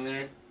anything in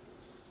there.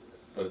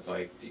 But it's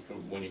like you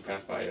can, when you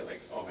pass by, you're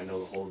like, oh, I know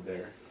the hole's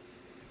there.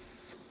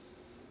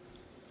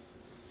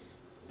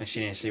 And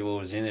she didn't see what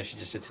was in there. She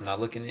just said to not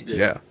look in it.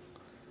 Yeah.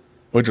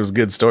 Which was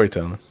good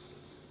storytelling.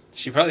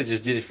 She probably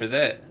just did it for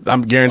that.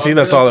 I'm guaranteed Oh,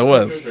 that's all it I'm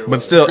was. sure it But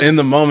was. still, in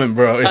the moment,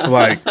 bro, it's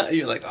like,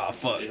 You're like, oh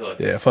fuck. You're like,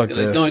 yeah, fuck You're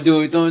like, this. don't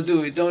do it. Don't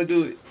do it. Don't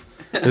do it.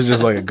 It's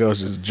just like a ghost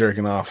just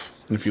jerking off.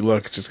 And if you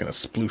look, it's just going to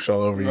sploosh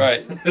all over you.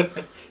 Right.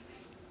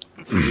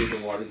 see the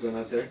water going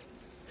out there.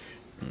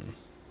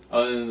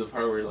 Other than the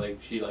part where like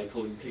she like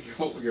told you to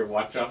take your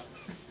watch off.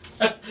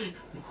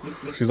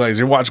 She's like, is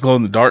your watch glow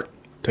in the dark?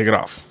 Take it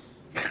off.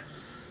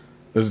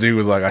 This dude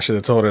was like, I should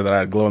have told her that I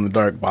had glow in the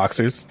dark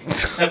boxers.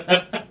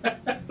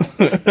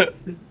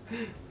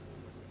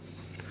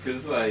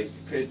 Cause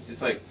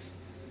it's like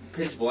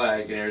pitch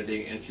black and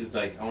everything, and she's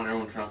like, I want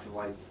everyone to turn off the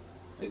lights.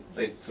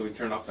 Like so we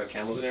turned off the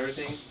candles and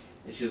everything,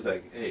 and she's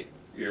like, hey,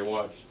 your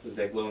watch, does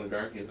that glow in the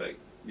dark? He's like,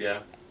 yeah,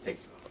 take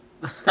it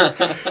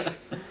off.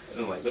 And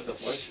I'm like, what the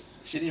fuck?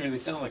 She didn't really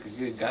sound like a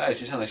good guy.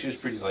 She sounded like she was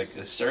pretty like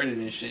assertive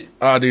and shit.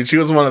 Oh, dude, she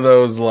was one of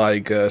those,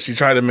 like, she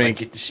tried to Like, make...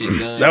 get the shit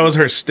done. That was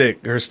her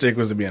stick. Her stick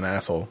was to be an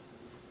asshole.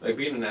 Like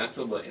being an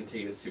asshole, but and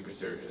take it super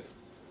serious.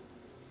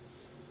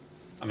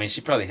 I mean,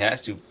 she probably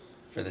has to,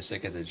 for the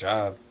sake of the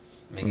job,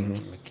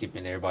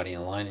 keeping everybody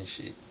in line and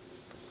shit.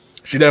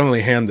 She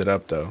definitely hammed it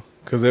up, though.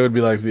 Because it would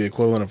be like the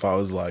equivalent if I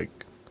was like...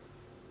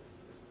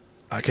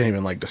 I can't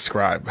even, like,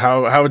 describe.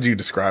 How would you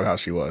describe how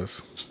she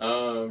was?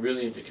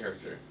 Really into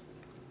character.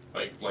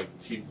 Like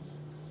she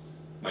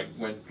like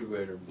went through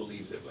it or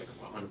believed it like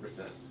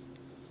 100%.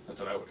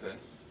 That's what I would say.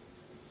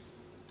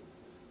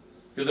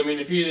 Because I mean,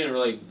 if you didn't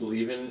really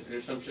believe in it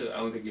or some shit, I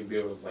don't think you'd be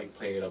able to like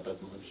play it up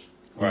as much.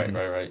 Right,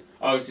 right.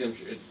 Obviously, I'm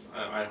sure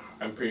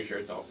I'm pretty sure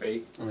it's all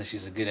fake. Unless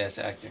she's a good ass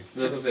actor.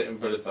 That's what I'm saying,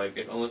 but it's like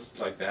unless it's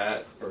like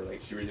that or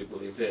like she really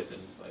believed it, then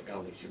it's like I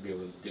don't think she'd be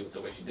able to do it the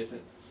way she did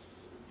it.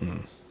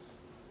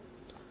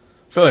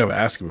 I feel like I've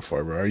asked you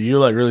before, bro. Are you,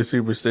 like, really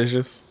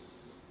superstitious?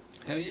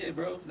 Hell yeah,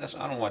 bro.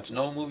 I don't watch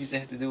no movies that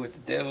have to do with the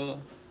devil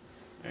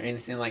or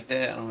anything like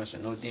that. I don't watch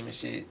no demon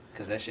shit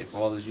because that shit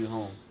follows you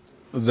home.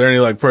 Is there any,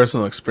 like,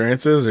 personal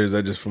experiences, or is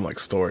that just from, like,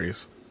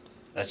 stories?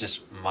 That's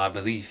just my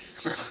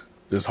belief.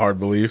 Just hard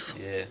belief?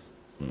 Yeah.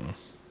 Mm.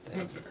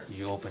 That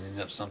you opening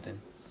up something.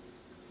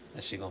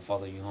 that shit gonna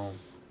follow you home.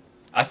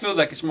 I feel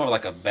like it's more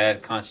like a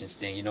bad conscience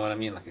thing. You know what I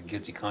mean? Like a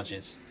guilty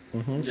conscience.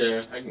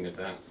 Yeah, I can get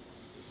that.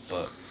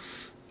 But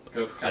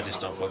I just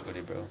don't fuck with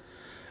it, bro.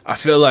 I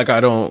feel like I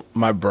don't.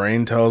 My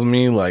brain tells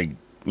me like,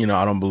 you know,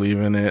 I don't believe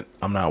in it.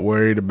 I'm not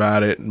worried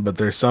about it. But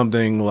there's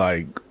something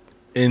like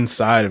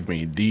inside of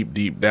me,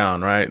 deep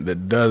down, right,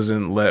 that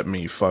doesn't let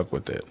me fuck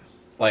with it.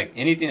 Like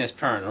anything that's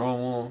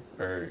paranormal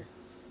or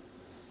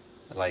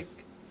like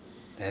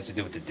that has to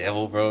do with the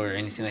devil, bro, or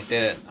anything like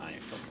that, I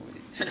ain't fucking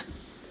with it.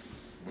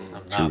 I'm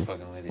not True.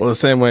 fucking with it. Well, the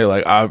same way,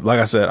 like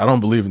I said, I don't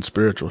believe in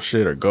spiritual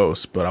shit or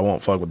ghosts, but I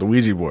won't fuck with the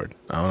Ouija board.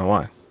 I don't know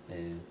why. Yeah.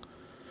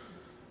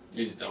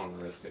 You just don't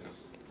risk it.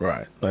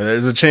 Right. Like,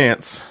 there's a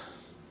chance.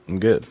 I'm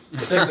good.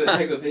 It's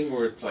like the thing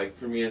where it's like,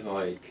 for me, it's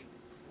like,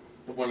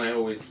 the one I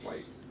always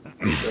like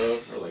think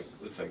of, or like,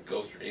 it's like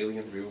ghosts or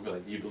aliens, people be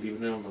like, do you believe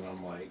in them? And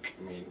I'm like,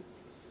 I mean,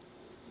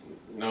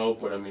 no,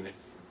 but I mean, if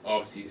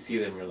obviously you see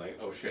them, you're like,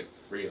 oh shit,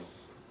 real.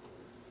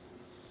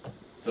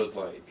 So it's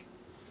like,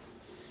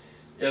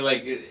 yeah,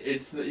 like,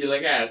 it's, you're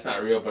like, it's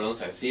not real, but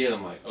unless I see it,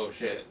 I'm like, oh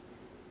shit,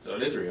 so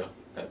it is real,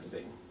 type of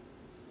thing.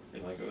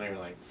 And like, then you're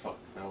like, fuck,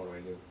 now what do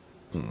I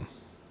do?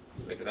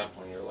 It's like, at that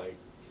point, you're like,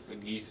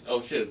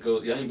 oh shit, a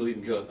ghost, yeah, you believe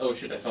in ghosts. Oh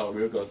shit, I saw a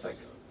real ghost. Like,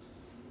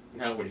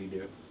 now what do you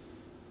do?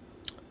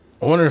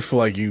 I wonder if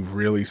like you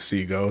really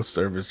see ghosts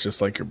or if it's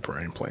just like your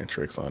brain playing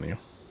tricks on you.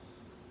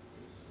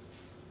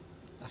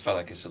 I feel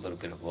like it's a little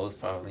bit of both,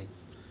 probably.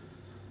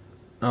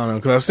 I don't know,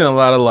 because I've seen a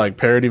lot of like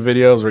parody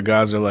videos where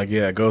guys are like,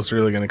 yeah, ghosts are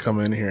really going to come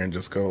in here and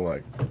just go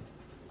like,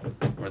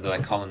 Where they're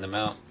like calling them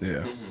out.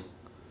 yeah.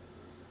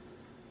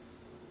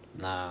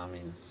 Nah, I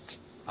mean,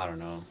 I don't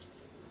know.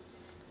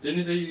 Didn't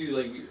you say you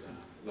like,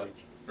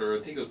 or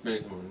I think it was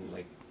maybe someone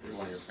like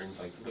one of your friends,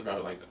 like something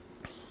about like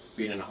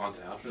being in a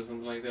haunted house or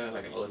something like that,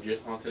 like a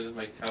legit haunted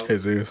like house.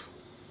 Jesus.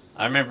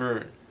 I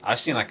remember I've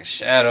seen like a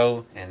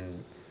shadow,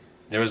 and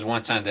there was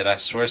one time that I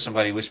swear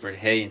somebody whispered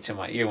 "hey" into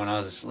my ear when I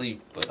was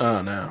asleep. But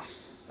Oh no.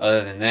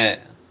 other than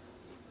that,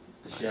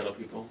 The shadow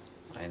people.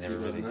 I never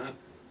Deeper really, than that?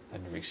 I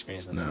never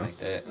experienced nothing No. like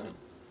that.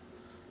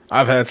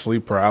 I've had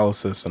sleep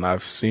paralysis and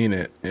I've seen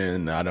it,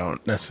 and I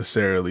don't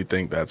necessarily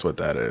think that's what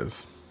that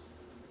is.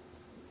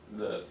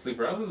 The sleep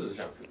paralysis or the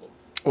shadow people?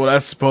 Well,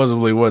 that's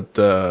supposedly what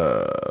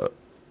the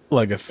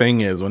like a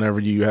thing is. Whenever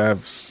you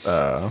have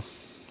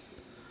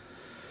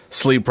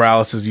sleep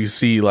paralysis, you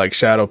see like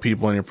shadow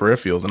people in your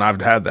peripherals, and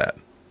I've had that,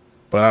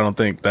 but I don't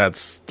think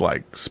that's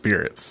like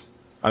spirits.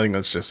 I think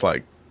that's just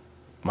like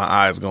my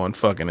eyes going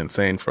fucking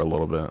insane for a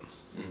little bit.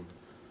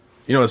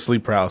 You know what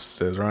sleep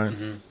paralysis is, right?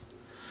 Mm-hmm.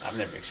 I've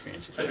never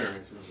experienced I it. never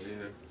experienced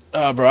it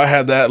either. Bro, I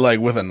had that like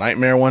with a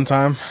nightmare one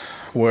time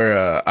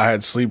where I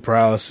had sleep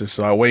paralysis.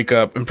 So I wake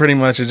up and pretty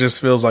much it just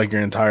feels like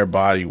your entire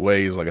body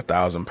weighs like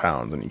 1,000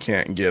 pounds and you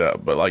can't get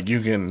up. But like you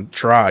can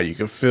try, you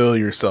can feel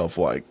yourself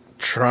like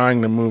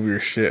trying to move your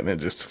shit and it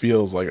just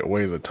feels like it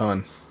weighs a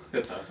ton.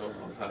 That's how I felt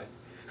when I was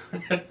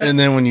high. And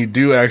then when you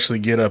do actually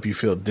get up, you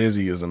feel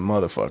dizzy as a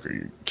motherfucker.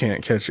 You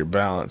can't catch your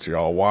balance. You're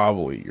all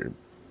wobbly. You're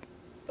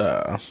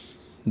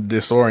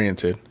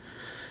disoriented.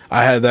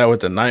 I had that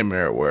with the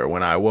nightmare where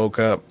when I woke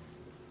up,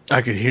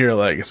 I could hear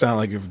like it sounded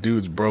like if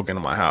dudes broke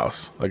into my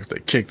house, like if they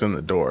kicked in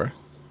the door,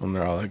 and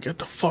they're all like, "Get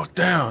the fuck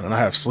down!" And I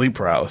have sleep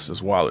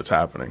paralysis while it's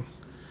happening.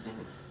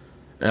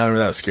 And I remember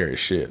that was scary as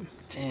shit.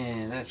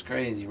 Damn, that's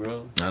crazy,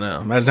 bro. I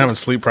know. Imagine having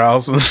sleep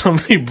paralysis and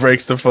somebody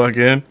breaks the fuck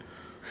in.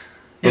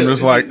 I'm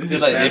just like, They're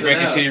like they break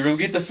into your room,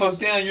 get the fuck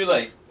down. You're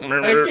like,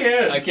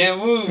 I can't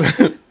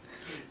move.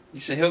 You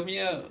should help me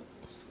out.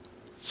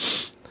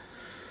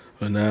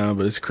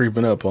 but it's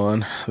creeping up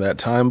on that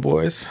time,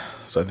 boys.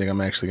 So I think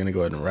I'm actually gonna go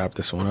ahead and wrap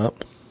this one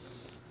up.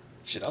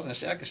 Shit, I was gonna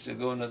say I could still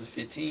go another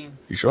 15.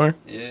 You sure?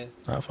 Yeah,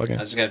 Fucking. I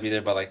just gotta be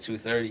there by like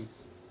 2:30.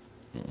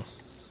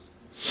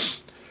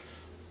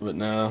 But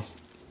no.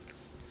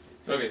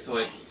 Okay, so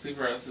like sleep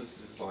paralysis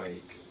is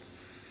like,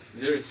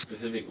 is there a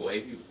specific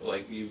way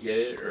you get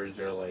it, or is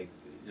there like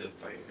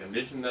just like a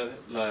condition that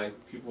like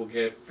people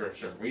get for a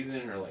certain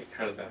reason, or like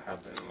how does that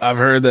happen? Like, I've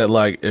heard that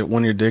like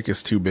when your dick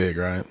is too big,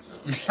 right?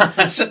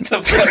 Shut the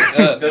fuck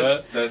up, bro.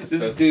 that's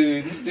This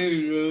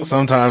dude, bro.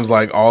 Sometimes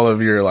like all of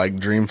your like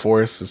dream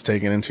force is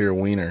taken into your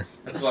wiener,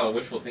 that's a lot of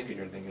wishful thinking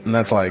you're thinking. and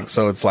that's like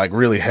so it's like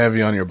really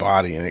heavy on your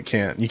body, and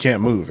you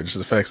can't move. It just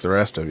affects the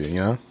rest of you.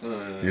 You know,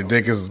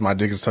 No. my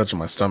dick is touching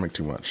my stomach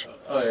too much.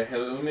 Oh yeah, hey,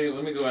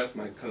 let me go ask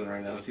my cousin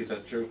right now and see if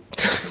that's true.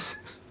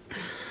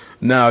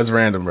 No, it's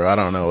random, bro. I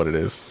don't know what it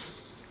is.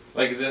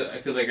 Like, is it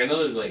because like I know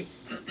there's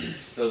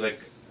like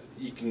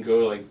you can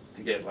go like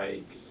to get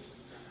like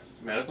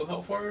medical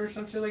help for it or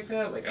some shit like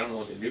that. Like I don't know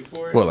what they do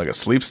for it. What, like a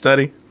sleep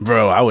study,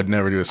 bro? I would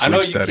never do a I sleep know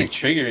you study. can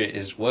trigger it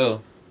as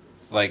well.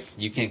 Like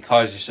you can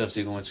cause yourself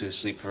to go into a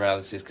sleep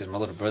paralysis because my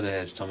little brother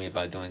has told me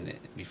about doing it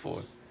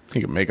before. He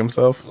can make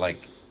himself.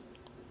 Like,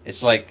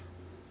 it's like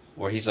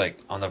where he's like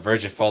on the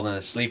verge of falling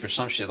asleep or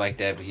some shit like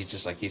that, but he's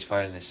just like he's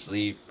fighting his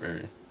sleep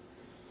or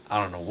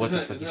I don't know what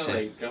the fuck he said.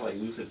 Like, got like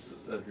lucid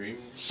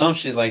dreams. Some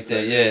shit like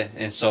that, yeah.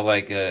 And so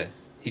like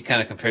he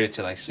kind of compared it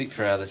to like sleep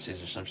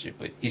paralysis or some shit,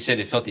 but he said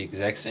it felt the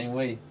exact same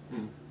way.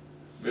 You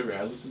ever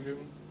had lucid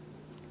dreaming?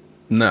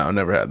 No,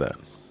 never had that.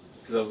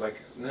 Because I was like,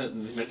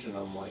 you mentioned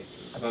I'm like,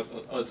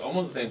 it's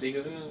almost the same thing,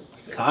 isn't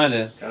it?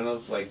 Kinda. Kind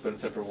of like, but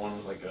except for one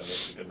was like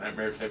a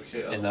nightmare type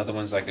shit. And the other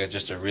one's like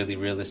just a really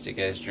realistic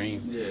ass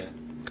dream. Yeah.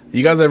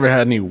 You guys ever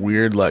had any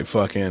weird, like,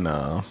 fucking,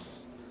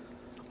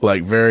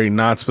 like, very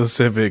not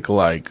specific,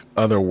 like,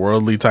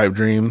 otherworldly type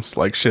dreams?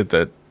 Like, shit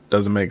that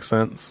doesn't make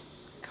sense?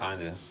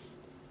 Kinda.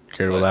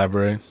 Care to What?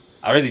 elaborate?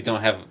 I really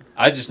don't have.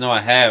 I just know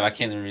I have. I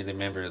can't really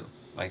remember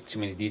like too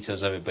many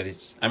details of it, but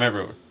I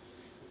remember.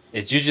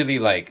 It's usually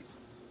like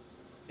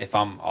if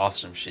I'm off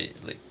some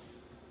shit. Like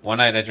one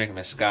night I drank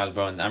mezcal,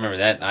 bro, and I remember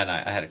that night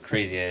I had a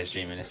crazy ass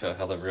dream and it felt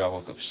hella real. I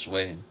woke up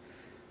sweating,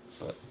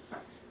 but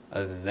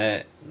other than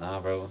that, nah,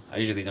 bro. I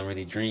usually don't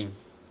really dream.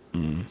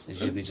 It's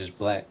usually just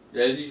black.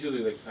 Yeah, it's usually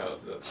like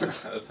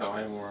that's how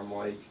I am. Where I'm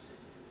like,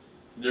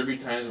 there'll be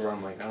times where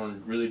I'm like, I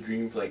don't really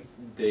dream for like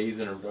days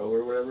in a row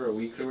or whatever, or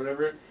weeks or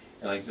whatever,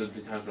 and like there'll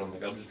be times where I'm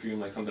like, I'll just dream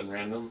like something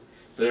random.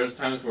 But there's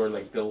times where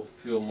like they'll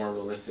feel more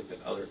realistic than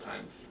other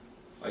times.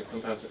 Like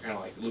sometimes they're kind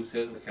of like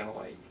lucid, they're kind of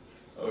like,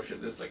 oh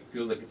shit, this like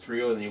feels like it's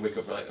real, and then you wake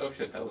up and like, oh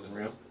shit, that wasn't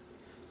real.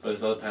 But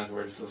there's other times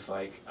where it's just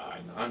like,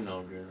 I know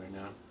I'm dreaming right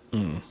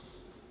now.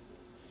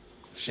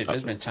 Shit,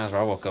 there's been times where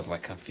I woke up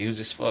like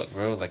confused as fuck,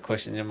 bro, like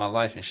questioning my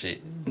life and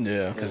shit.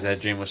 Yeah. Because that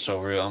dream was so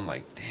real. I'm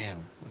like,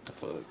 damn, what the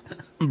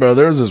fuck? Bro,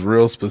 there was this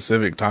real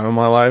specific time in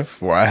my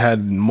life where I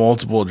had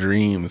multiple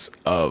dreams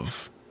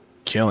of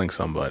killing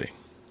somebody.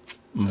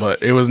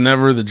 But it was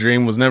never, the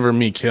dream was never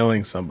me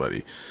killing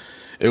somebody.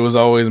 It was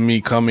always me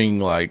coming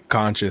like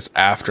conscious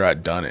after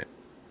I'd done it.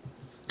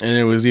 And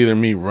it was either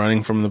me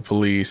running from the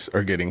police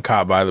or getting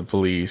caught by the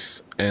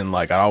police. And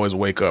like I'd always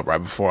wake up right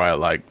before I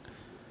like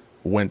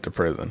went to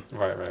prison.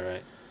 Right.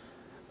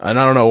 And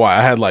I don't know why.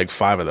 I had like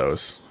 5 of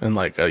those in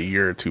like a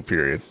year or 2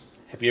 period.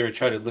 Have you ever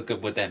tried to look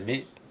up what that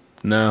meant?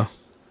 No.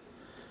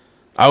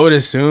 I would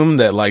assume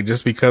that like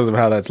just because of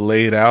how that's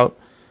laid out,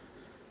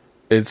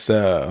 it's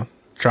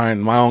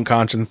trying my own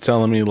conscience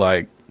telling me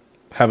like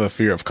have a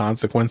fear of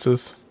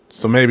consequences.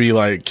 So maybe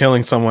like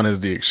killing someone is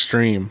the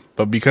extreme,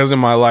 but because in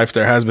my life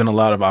there has been a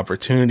lot of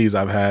opportunities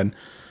I've had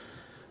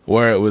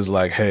where it was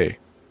like, hey,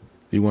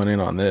 you went in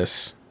on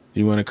this,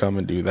 you want to come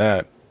and do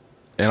that,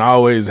 and I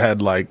always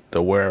had like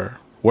the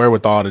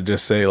wherewithal to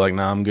just say like,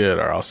 nah, I'm good,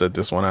 or I'll sit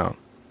this one out.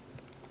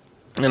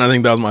 And I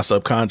think that was my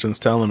subconscious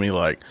telling me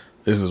like,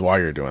 this is why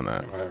you're doing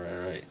that.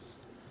 Right.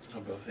 I'm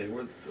about to say,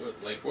 where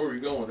were you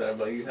going with that?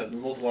 Like, you had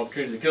multiple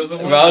opportunities to kill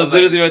someone. Bro, I was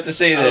literally about to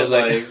say that.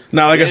 Like,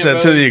 Now, like I said,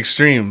 bro, to the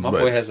extreme. my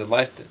But boy has a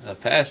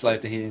past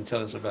life that he didn't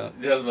tell us about.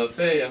 yeah, I was about to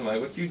say, I'm like,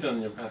 what you done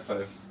in your past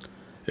life?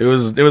 it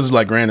was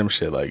like random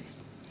shit. Like,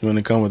 you want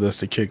to come with us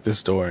to kick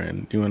this door,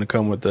 and you want to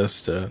come with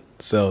us to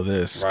sell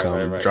this,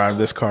 Right. drive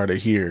this car to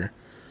here.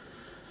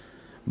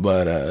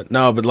 But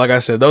no, but like I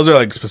said, those are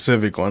like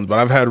specific ones. But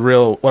I've had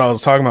what I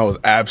was talking about was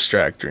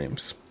abstract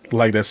dreams.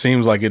 Like that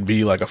seems like it'd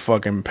be like a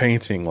fucking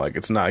painting. Like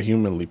it's not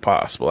humanly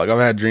possible. Like I've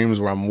had dreams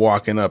where I'm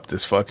walking up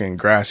this fucking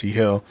grassy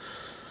hill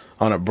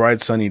on a bright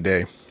sunny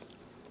day.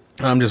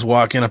 I'm just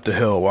walking up the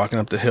hill.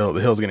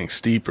 The hill's getting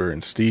steeper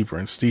and steeper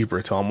and steeper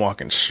until I'm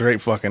walking straight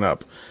fucking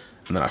up.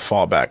 And then I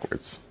fall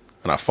backwards.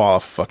 And I fall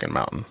off a fucking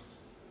mountain.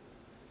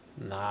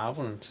 Nah, I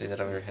wouldn't say that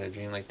I've ever had a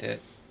dream like that.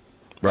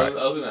 Right.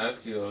 I was gonna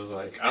ask you. I was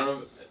like, I don't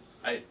know.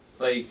 I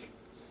like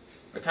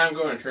the time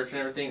going to church and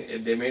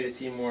everything. They made it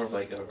seem more of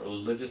like a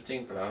religious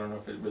thing, but I don't know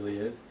if it really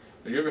is.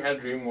 Have you ever had a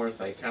dream where it's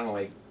like kind of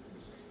like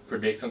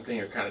predicts something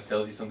or kind of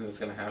tells you something that's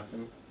gonna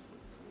happen?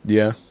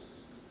 Yeah.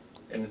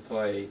 And it's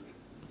like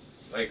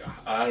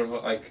out of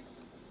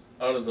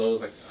those,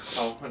 like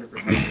how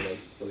 100% are like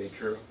really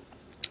true?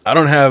 I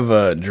don't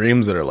have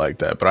dreams that are like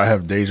that, but I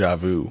have deja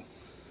vu.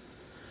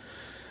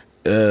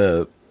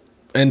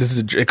 And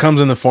it comes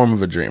in the form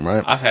of a dream,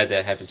 right? I've had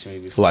that happen to me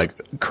before.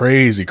 Like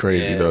crazy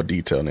Yeah. though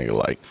detail, nigga.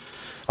 Like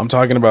I'm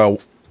talking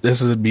about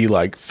this would be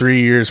like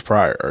 3 years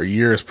prior or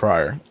years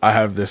prior. I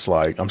have this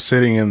like I'm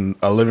sitting in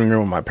a living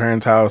room of my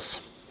parents' house,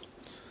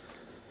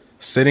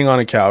 sitting on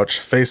a couch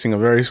facing a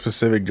very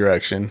specific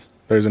direction.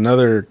 There's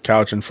another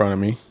couch in front of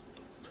me.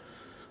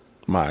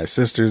 My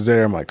sister's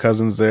there, my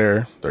cousin's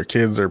there, their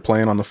kids are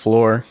playing on the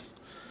floor,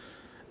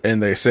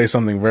 and they say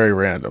something very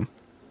random.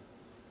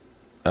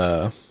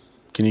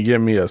 Can you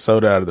get me a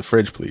soda out of the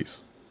fridge,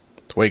 please?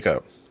 Wake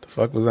up. The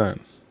fuck was that?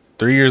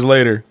 3 years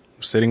later,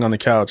 I'm sitting on the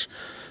couch.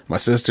 My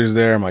sister's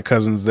there, my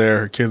cousin's there,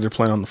 her kids are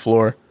playing on the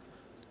floor.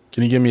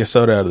 Can you get me a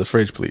soda out of the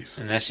fridge, please?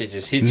 And that shit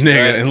just hits you.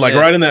 Nigga, Right? and like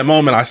right in that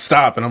moment, I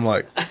stop and I'm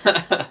like,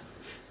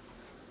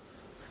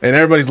 and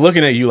everybody's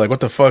looking at you like, what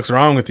the fuck's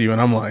wrong with you? And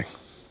I'm like,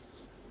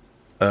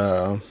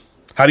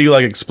 how do you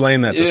like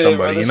explain that to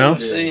somebody, bro, you that's know?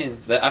 what I'm saying.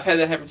 I've had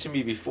that happen to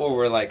me before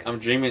where like I'm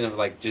dreaming of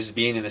like just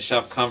being in the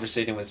shop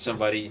conversating with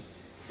somebody.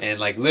 And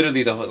like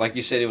literally like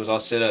you said, it was all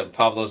set up.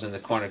 Pablo's in the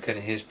corner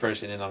cutting his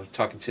person, and I'm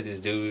talking to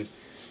this dude,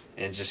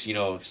 and just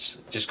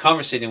just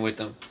conversating with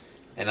them,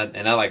 and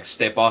I like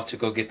step off to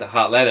go get the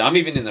hot lather. I'm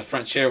even in the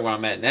front chair where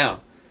I'm at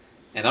now,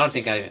 and I don't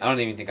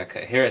even think I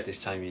cut hair at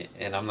this time yet.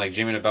 And I'm like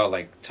dreaming about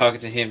like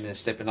talking to him, then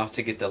stepping off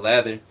to get the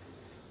lather,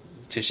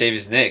 to shave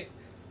his neck,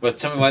 But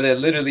tell me why that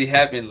literally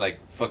happened, like,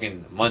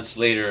 fucking months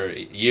later, or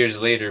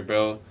years later,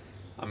 bro.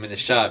 I'm in the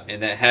shop,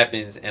 and that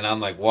happens, and I'm,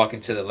 like,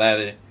 walking to the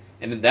ladder,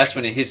 and then that's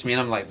when it hits me,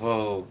 and I'm like,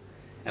 whoa.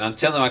 And I'm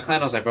telling my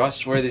client, I was like, bro, I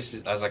swear this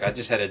is... I was like, I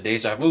just had a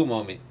deja vu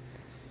moment.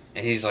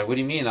 And he's like, what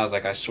do you mean? I was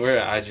like, I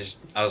swear, I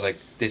was like,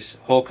 this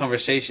whole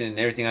conversation and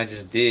everything I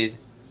just did,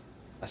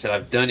 I said,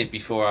 I've done it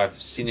before,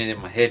 I've seen it in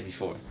my head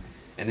before.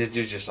 And this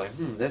dude's just like,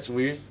 that's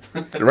weird.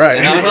 Right.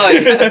 And I'm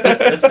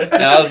like,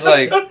 and I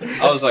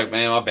was like,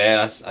 man, my bad.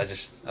 I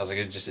was like,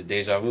 it's just a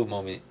deja vu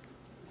moment.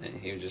 And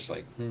he was just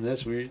like,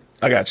 that's weird.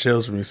 I got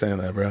chills from you saying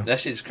that, bro. That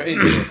shit's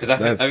crazy. Because I've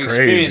That's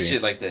experienced crazy.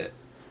 shit like that.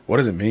 What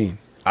does it mean?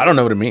 I don't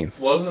know what it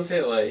means. Well, I was gonna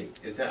say, like,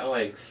 is that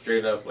like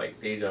straight up like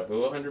deja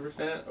vu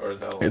 100%, or is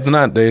that like, It's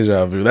not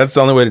deja vu. That's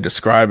the only way to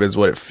describe it, is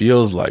what it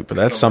feels like, but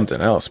that's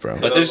something else, bro.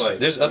 But It was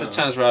there's like, other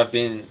times where I've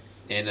been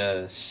in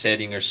a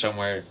setting or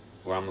somewhere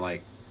where I'm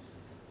like,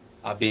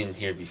 I've been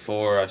here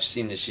before, I've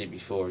seen this shit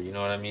before, you know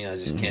what I mean? I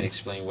just can't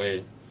explain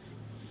where.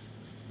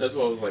 That's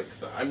what I was like.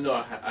 So I know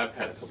I've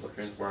had a couple of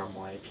dreams where I'm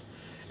like,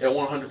 it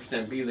won't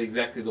 100% be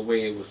exactly the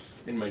way it was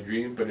in my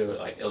dream, but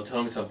it'll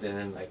tell me something,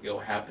 and like it'll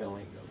happen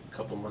like a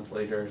couple months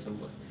later or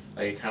something.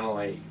 Like kind of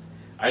like,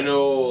 I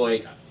know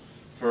like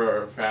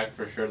for a fact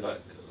for sure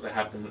that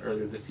happened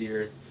earlier this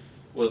year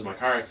was my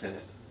car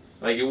accident.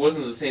 Like it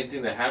wasn't the same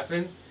thing that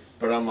happened,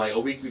 but I'm like a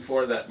week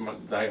before that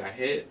I got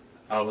hit,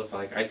 I was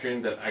like, I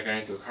dreamed that I got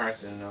into a car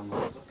accident, and I'm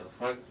like, what the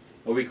fuck?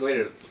 A week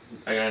later,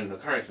 I got into a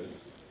car accident.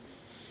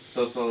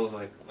 So I was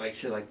like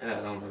shit like that.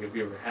 I don't know if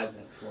you ever had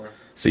that before.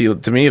 See,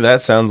 to me,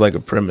 that sounds like a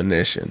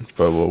premonition.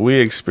 But what we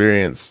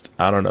experienced,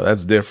 I don't know,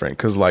 that's different.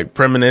 Because, like,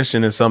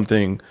 premonition is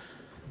something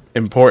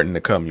important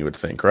to come, you would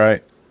think,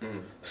 right?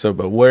 Mm. So,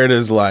 but where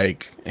does,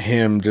 like,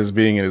 him just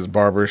being in his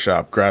barber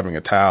shop grabbing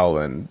a towel,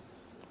 and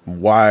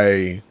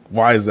why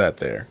is that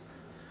there?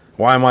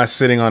 Why am I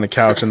sitting on a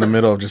couch in the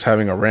middle of just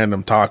having a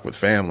random talk with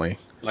family?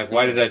 Like,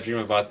 why did I dream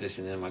about this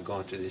and then am I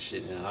going through this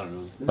shit now? I don't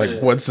know. Like, Yeah.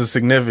 what's the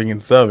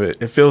significance of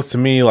it? It feels to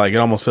me like it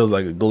almost feels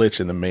like a glitch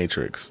in the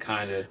Matrix.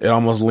 Kind of. It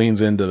almost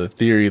leans into the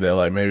theory that,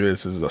 like, maybe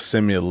this is a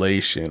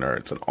simulation or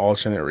it's an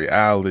alternate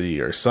reality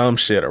or some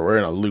shit, or we're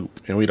in a loop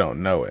and we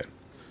don't know it.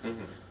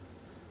 Mm-hmm.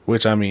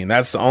 Which, I mean,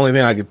 that's the only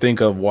thing I could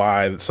think of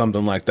why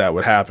something like that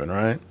would happen,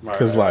 right?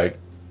 Because, Right.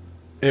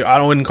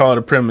 I wouldn't call it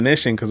a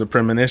premonition, because a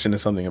premonition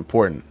is something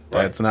important.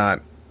 Right. That's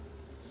not...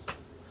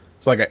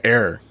 It's like an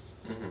error.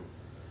 Mm-hmm.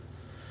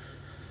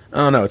 I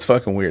don't know. It's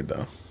fucking weird,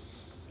 though.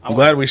 I I'm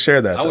glad we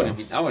shared that, I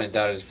though. wouldn't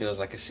doubt it feels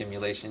like a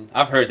simulation.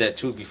 I've heard that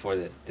too before,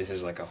 that this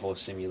is like a whole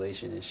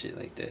simulation and shit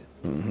like that.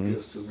 Mm-hmm.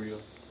 Feels too real.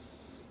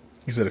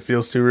 You said it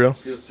feels too real?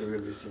 Feels too real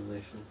to be a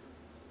simulation.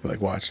 Like,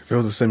 watch. If it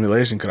was a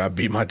simulation, could I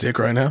beat my dick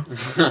right now?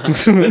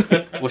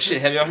 Well,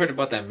 shit, have y'all heard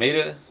about that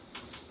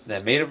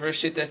metaverse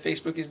shit that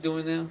Facebook is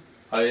doing now?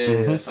 Oh yeah,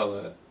 Mm-hmm. I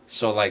saw that.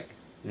 So, like,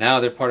 now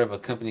they're part of a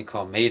company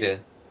called Meta.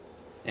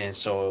 And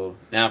so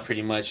now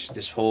pretty much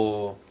this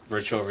whole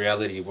virtual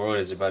reality world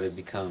is about to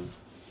become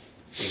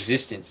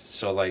existence.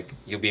 So, like,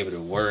 you'll be able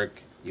to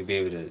work, you'll be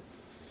able to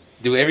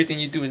do everything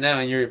you do now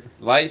in your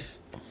life,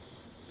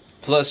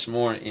 plus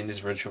more in this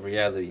virtual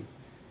reality.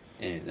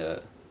 And,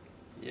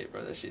 yeah,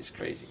 bro, that shit's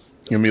crazy.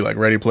 You gonna be like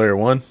Ready Player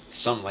One?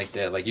 Something like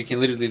that. Like, you can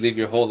literally live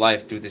your whole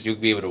life through this. You'll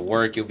be able to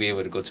work, you'll be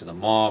able to go to the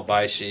mall,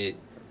 buy shit,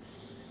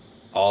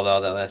 all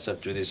that stuff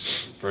through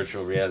this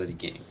virtual reality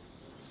game.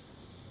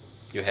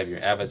 You'll have your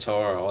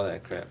avatar, all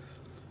that crap.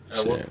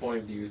 At what Shit.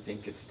 point do you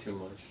think it's too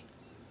much?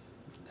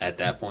 At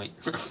that point.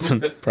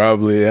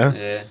 Probably, yeah.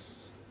 Yeah.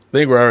 I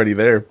think we're already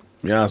there, to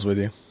be honest with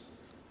you.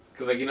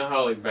 Because, like, you know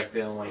how, like, back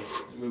then, like,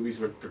 movies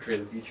would portray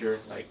the future,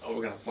 like, oh,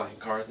 we're gonna fly in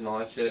cars and all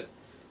that shit,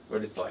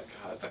 but it's like,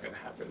 oh, it's not gonna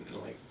happen,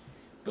 and, like,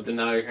 but then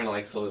now you're kind of,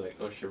 like, slowly, like,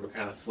 oh, shit, we're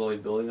kind of slowly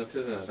building up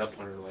to it, and at that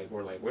point,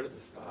 we're like, where does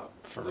it stop?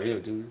 For real,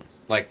 dude.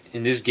 Like,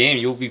 in this game,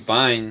 you'll be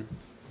buying,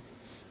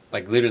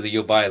 like, literally,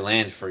 you'll buy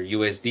land for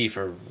USD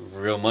for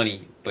real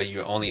money, but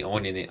you're only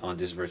owning it on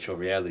this virtual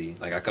reality.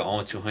 Like, I could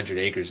own 200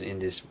 acres in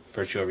this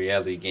virtual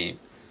reality game,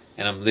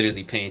 and I'm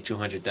literally paying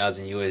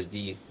 200,000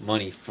 USD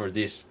money for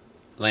this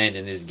land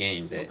in this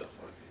game What that the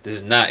fuck?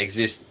 does not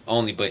exist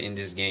only but in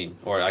this game.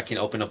 Or I can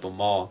open up a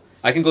mall.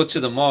 I can go to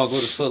the mall, go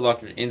to Foot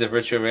Locker in the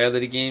virtual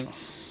reality game,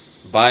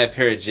 buy a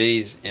pair of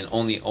J's, and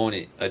only own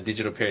it, a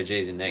digital pair of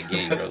J's in that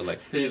game, bro. Like,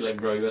 He's like,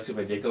 bro, you want to see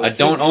my J. I collection?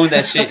 don't own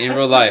that shit in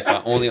real life.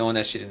 I only own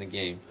that shit in the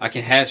game. I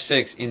can have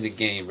sex in the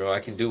game, bro. I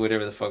can do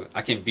whatever the fuck.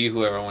 I can be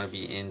whoever I want to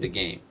be in the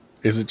game.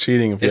 Is it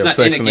cheating if you It's have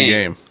not sex in in a the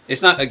game. game?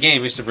 It's not a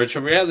game. It's a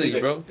virtual reality, He's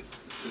like, bro.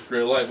 It's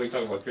real life. What are you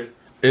talking about, Chris?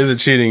 Is it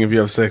cheating if you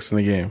have sex in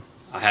the game?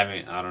 I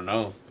don't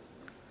know.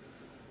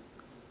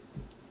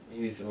 He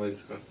needs to know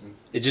these questions.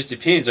 It just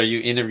depends. Are you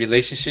in a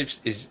relationship?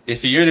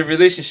 If you're in a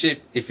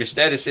relationship, if your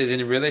status says in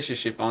a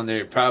relationship on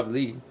there,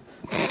 probably.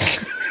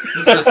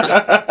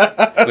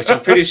 Which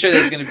I'm pretty sure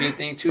that's going to be a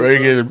thing too. Bro,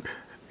 bro. you get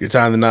your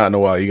time to not in a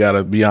while. You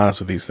gotta be honest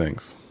with these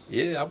things,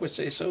 Yeah, I would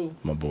say so.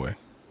 my boy.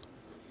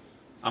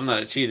 I'm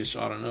not a cheater,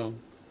 so I don't know.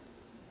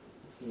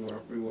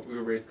 We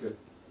were raised good.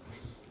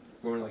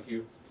 We weren't like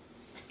you.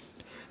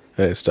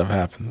 Hey, stuff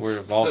happens. We're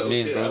evolved Oh,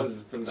 men, shit, I bro. was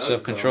just putting- I was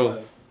Self-control.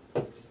 just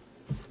putting on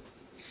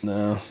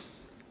No.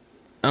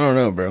 I don't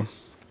know, bro.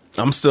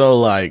 I'm still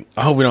like,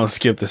 I hope we don't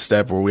skip the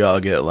step where we all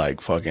get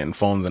like fucking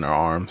phones in our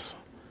arms.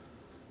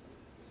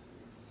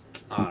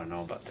 I don't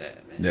know about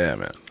that, man. Yeah,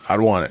 man. I'd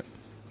want it.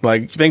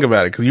 Like, think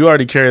about it, because you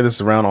already carry this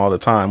around all the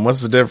time.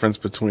 What's the difference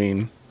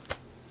between...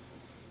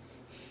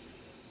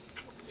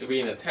 It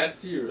being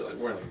attached to you or like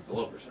wearing like a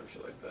glove or some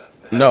shit like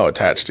that? No,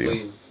 attached to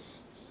you.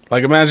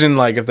 Like, imagine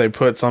like if they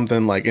put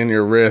something like in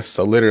your wrist,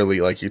 so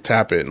literally like you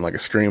tap it and like a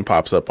screen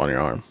pops up on your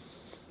arm.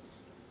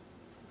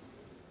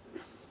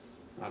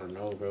 I don't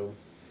know, bro.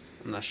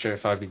 I'm not sure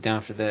if I'd be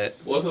down for that.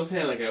 Well, that's what I'm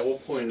saying. Like, at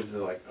what point is it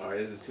like, all right,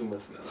 this is too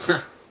much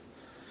now?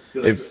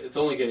 'Cause If- it's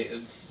only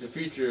getting the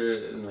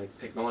future and like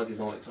technology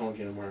is only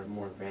getting more and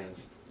more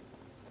advanced.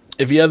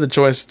 If you had the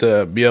choice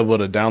to be able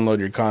to download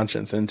your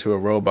conscience into a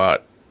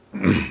robot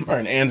or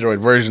an android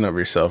version of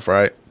yourself,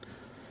 right?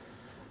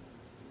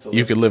 So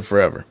You could live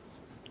forever.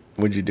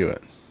 Would you do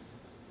it?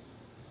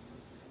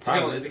 Is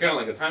it kind of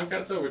like a time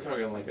capsule? Or we're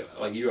talking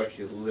like you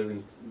actually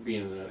living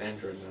being an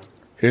android now.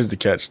 Here's the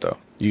catch, though.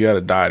 You got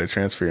to die to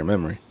transfer your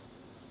memory.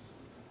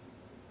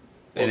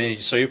 And then,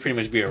 so you pretty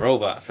much be a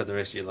robot for the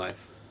rest of your life.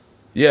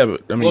 Yeah,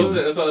 but I mean, Well,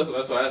 that's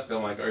what I asked.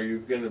 I'm like, are you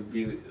gonna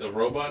be a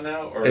robot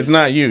now, or it's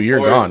not you. You're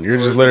or- gone. You're or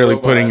just is the literally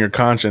robot- putting your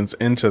conscience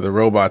into the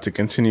robot to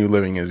continue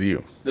living as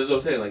you. That's what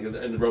I'm saying. Like,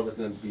 and the robot's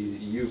gonna be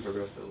you for the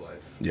rest of life.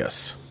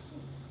 Yes.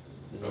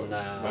 Why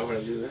would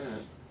I do that?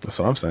 That's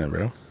what I'm saying,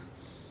 bro.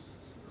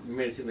 You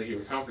made it seem like you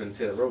were confident to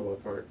say the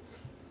robot part.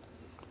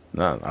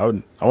 Nah, I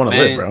want to Man.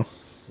 live, bro.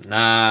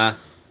 Nah,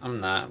 I'm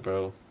not,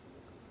 bro.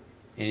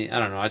 I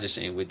don't know. I just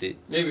ain't with it.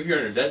 Maybe if you're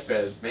on your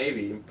deathbed,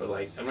 maybe, but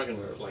like, I'm not gonna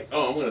like,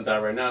 oh, I'm gonna die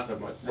right now, so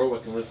my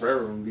robot can live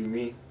forever and be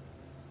me.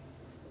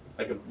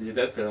 Like your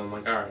deathbed, I'm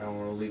like, all right, I don't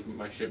want to leave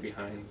my shit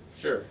behind,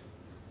 sure,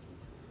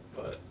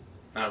 but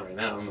not right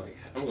now. I'm like,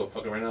 I'm gonna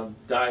fucking right now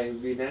die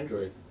and be an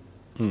android.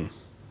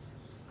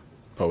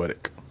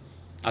 Poetic.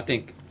 I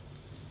think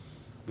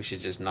we should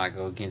just not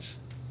go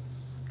against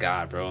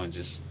God, bro, and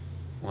just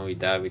when we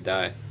die, we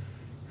die.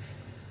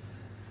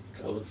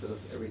 God looks at us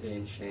every day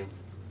in shame,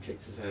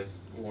 shakes his head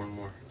more and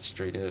more.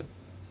 Straight up.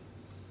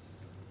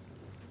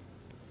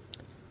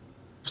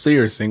 Say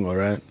you're single,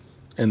 right?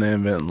 And they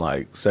invent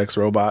like sex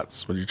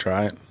robots. Would you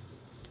try it?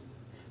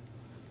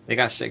 They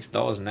got sex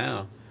dolls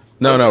now.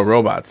 No,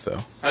 robots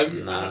though. Have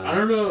you, Nah. I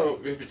don't know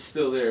if it's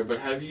still there, but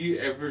have you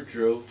ever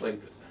drove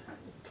like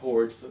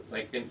towards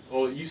like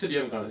you said you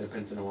haven't gone to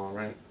Independence in a while,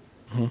 right?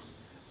 Mhm.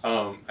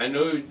 I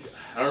know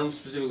I don't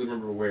specifically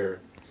remember where,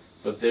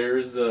 but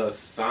there's a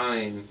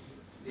sign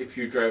if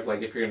you drive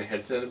like if you're gonna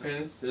head to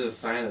Independence, there's a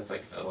sign that's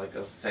like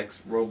a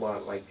sex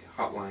robot like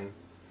hotline,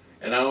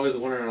 and I always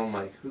wonder, I'm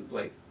like,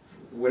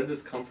 where did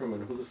this come from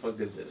and who the fuck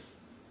did this?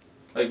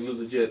 Like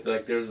legit,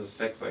 like there's a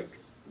sex like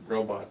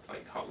robot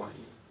like hotline.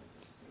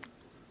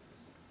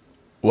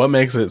 What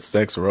makes it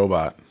sex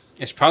robot?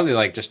 It's probably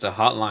like just a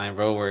hotline,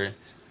 bro, where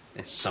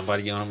it's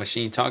somebody on a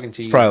machine talking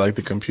to you. It's probably like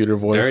the computer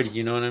voice. dirty,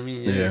 you know what I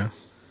mean? Yeah.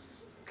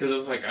 Cause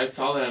it's like I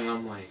saw that and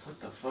I'm like, what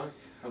the fuck?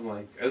 I'm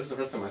like, this is the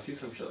first time I see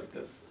some shit like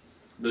this.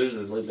 But there's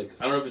like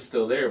I don't know if it's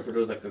still there, but it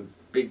was like a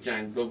big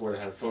giant billboard that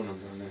had a phone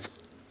number on there,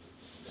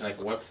 and like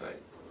a website.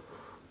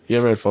 You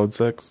ever had phone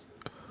sex?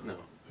 No.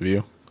 Have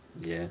you?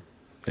 Yeah.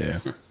 Yeah.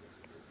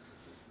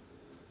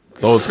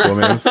 It's old school,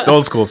 man. It's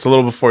old school. It's a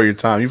little before your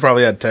time. You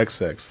probably had text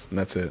sex, and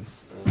that's it.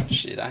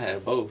 Shit, I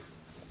had both.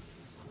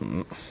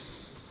 I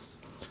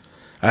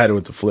had it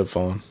with the flip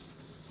phone.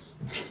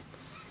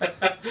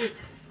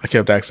 I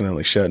kept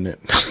accidentally shutting it.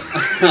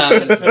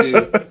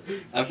 Dude,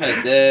 I've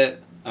had that.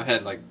 I've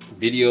had like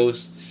videos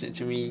sent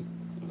to me,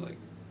 of, like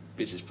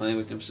bitches playing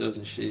with themselves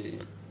and shit.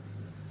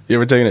 You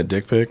ever taken a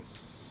dick pic?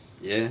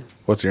 Yeah,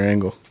 What's your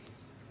angle?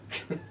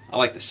 I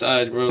like the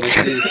side, bro. Like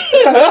this.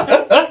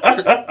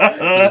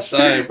 From the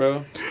side,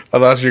 bro. I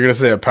thought you were gonna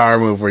say a power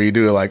move where you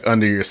do it like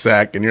under your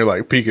sack and you're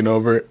like peeking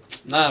over it.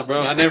 Nah,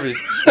 bro. I never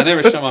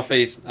show my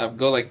face. I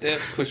go like that,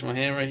 push my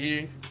hand right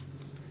here,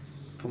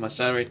 put my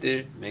side right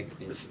there, make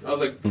it. I was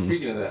like,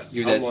 speaking of that,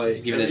 Give I'm that,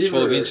 like, give have that you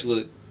 12-inch ever-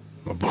 look.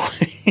 My boy.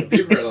 Have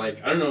you ever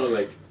like I don't know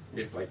like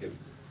if like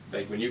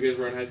when you guys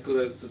were in high school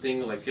that's the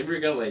thing like have you ever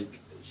got like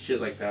shit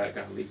like that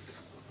got leaked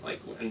like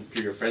and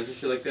to your friends and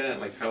shit like that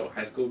like how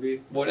high school be?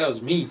 Boy, that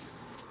was me.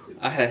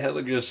 I had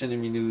hella girls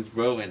sending me nudes,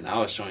 bro, and I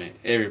was showing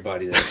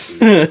everybody that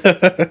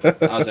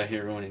shit. I was out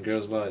here ruining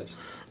girls' lives.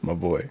 My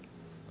boy.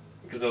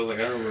 Because I was like,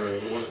 I remember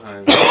one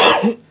time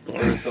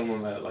there was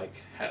someone that like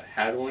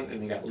had one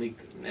and it got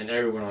leaked, and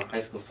everyone on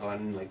high school saw it,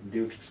 and like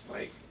dude just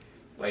like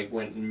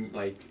went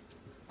like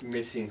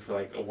missing for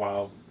like a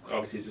while.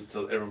 Obviously, just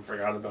so everyone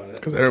forgot about it.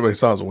 Because everybody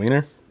saw his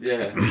wiener.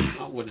 Yeah,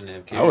 I wouldn't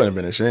have cared. I wouldn't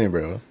have been ashamed,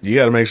 bro. You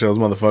got to make sure those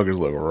motherfuckers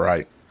look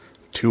right.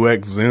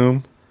 2x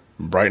zoom,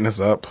 brightness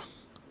up,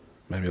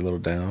 maybe a little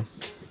down.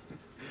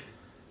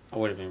 I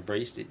would have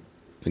embraced it.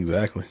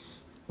 Exactly.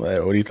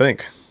 What do you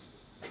think?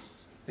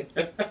 you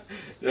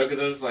know, because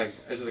I was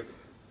just like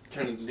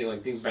trying to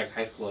think back to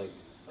high school, like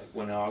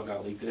when it all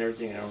got leaked and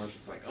everything, and everyone was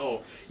just like,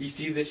 oh, you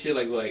see this shit,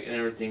 like and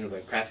everything was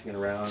like passing it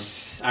around.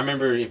 I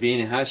remember being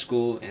in high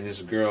school and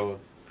this girl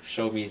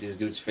showed me this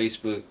dude's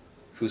Facebook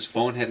whose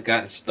phone had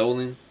gotten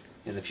stolen,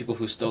 and the people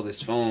who stole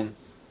this phone,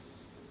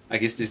 I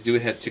guess this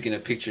dude had taken a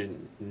picture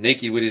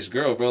naked with his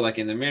girl, bro, like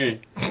in the mirror,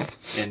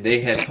 and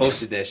they had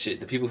posted that shit.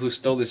 The people who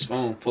stole this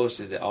phone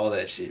posted all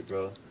that shit,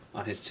 bro,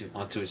 on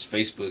onto his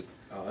Facebook.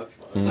 Oh, that's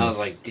fun. And I was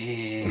like,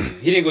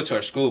 damn. He didn't go to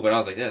our school, but I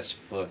was like, that's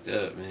fucked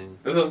up, man.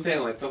 That's what I'm saying,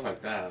 like stuff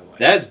like that. Like,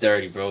 That's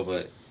dirty, bro.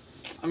 But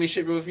I mean,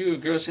 shit, bro. If you're a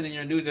girl sending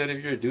your nudes out,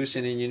 if you're a dude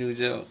sending your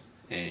nudes out,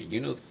 and you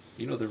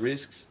know the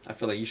risks, I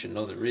feel like you should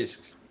know the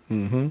risks.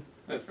 Mm-hmm.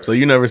 that's fair. So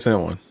you never sent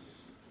one.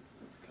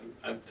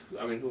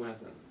 I mean, who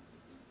hasn't?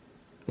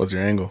 What's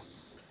your angle?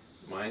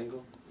 My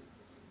angle?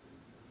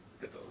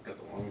 Got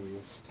the long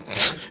view.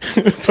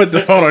 Put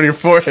the phone on your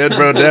forehead,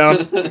 bro, down.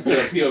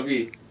 Yeah,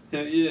 POV.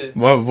 Hell yeah.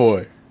 My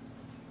boy.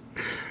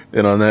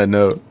 And on that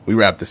note, we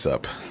wrap this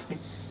up.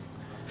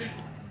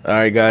 All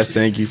right, guys,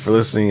 thank you for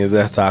listening to the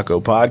Death Taco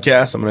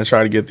Podcast. I'm going to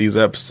try to get these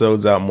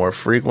episodes out more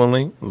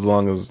frequently, as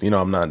long as,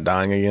 I'm not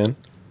dying again.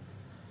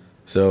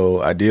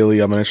 So, ideally,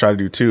 I'm going to try to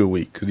do 2 a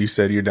week, because you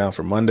said you're down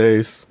for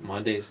Mondays.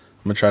 Mondays.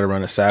 I'm going to try to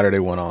run a Saturday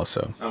one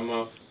also. I'm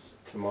off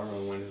tomorrow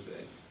and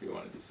Wednesday if you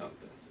want to do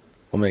something.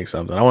 We'll make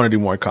something. I want to do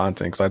more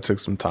content, because I took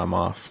some time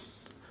off.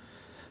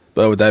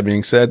 But with that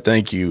being said,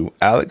 thank you,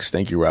 Alex.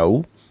 Thank you,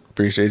 Raul.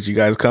 Appreciate you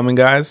guys coming,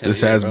 guys.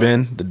 This has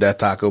been the Death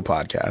Taco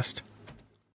Podcast.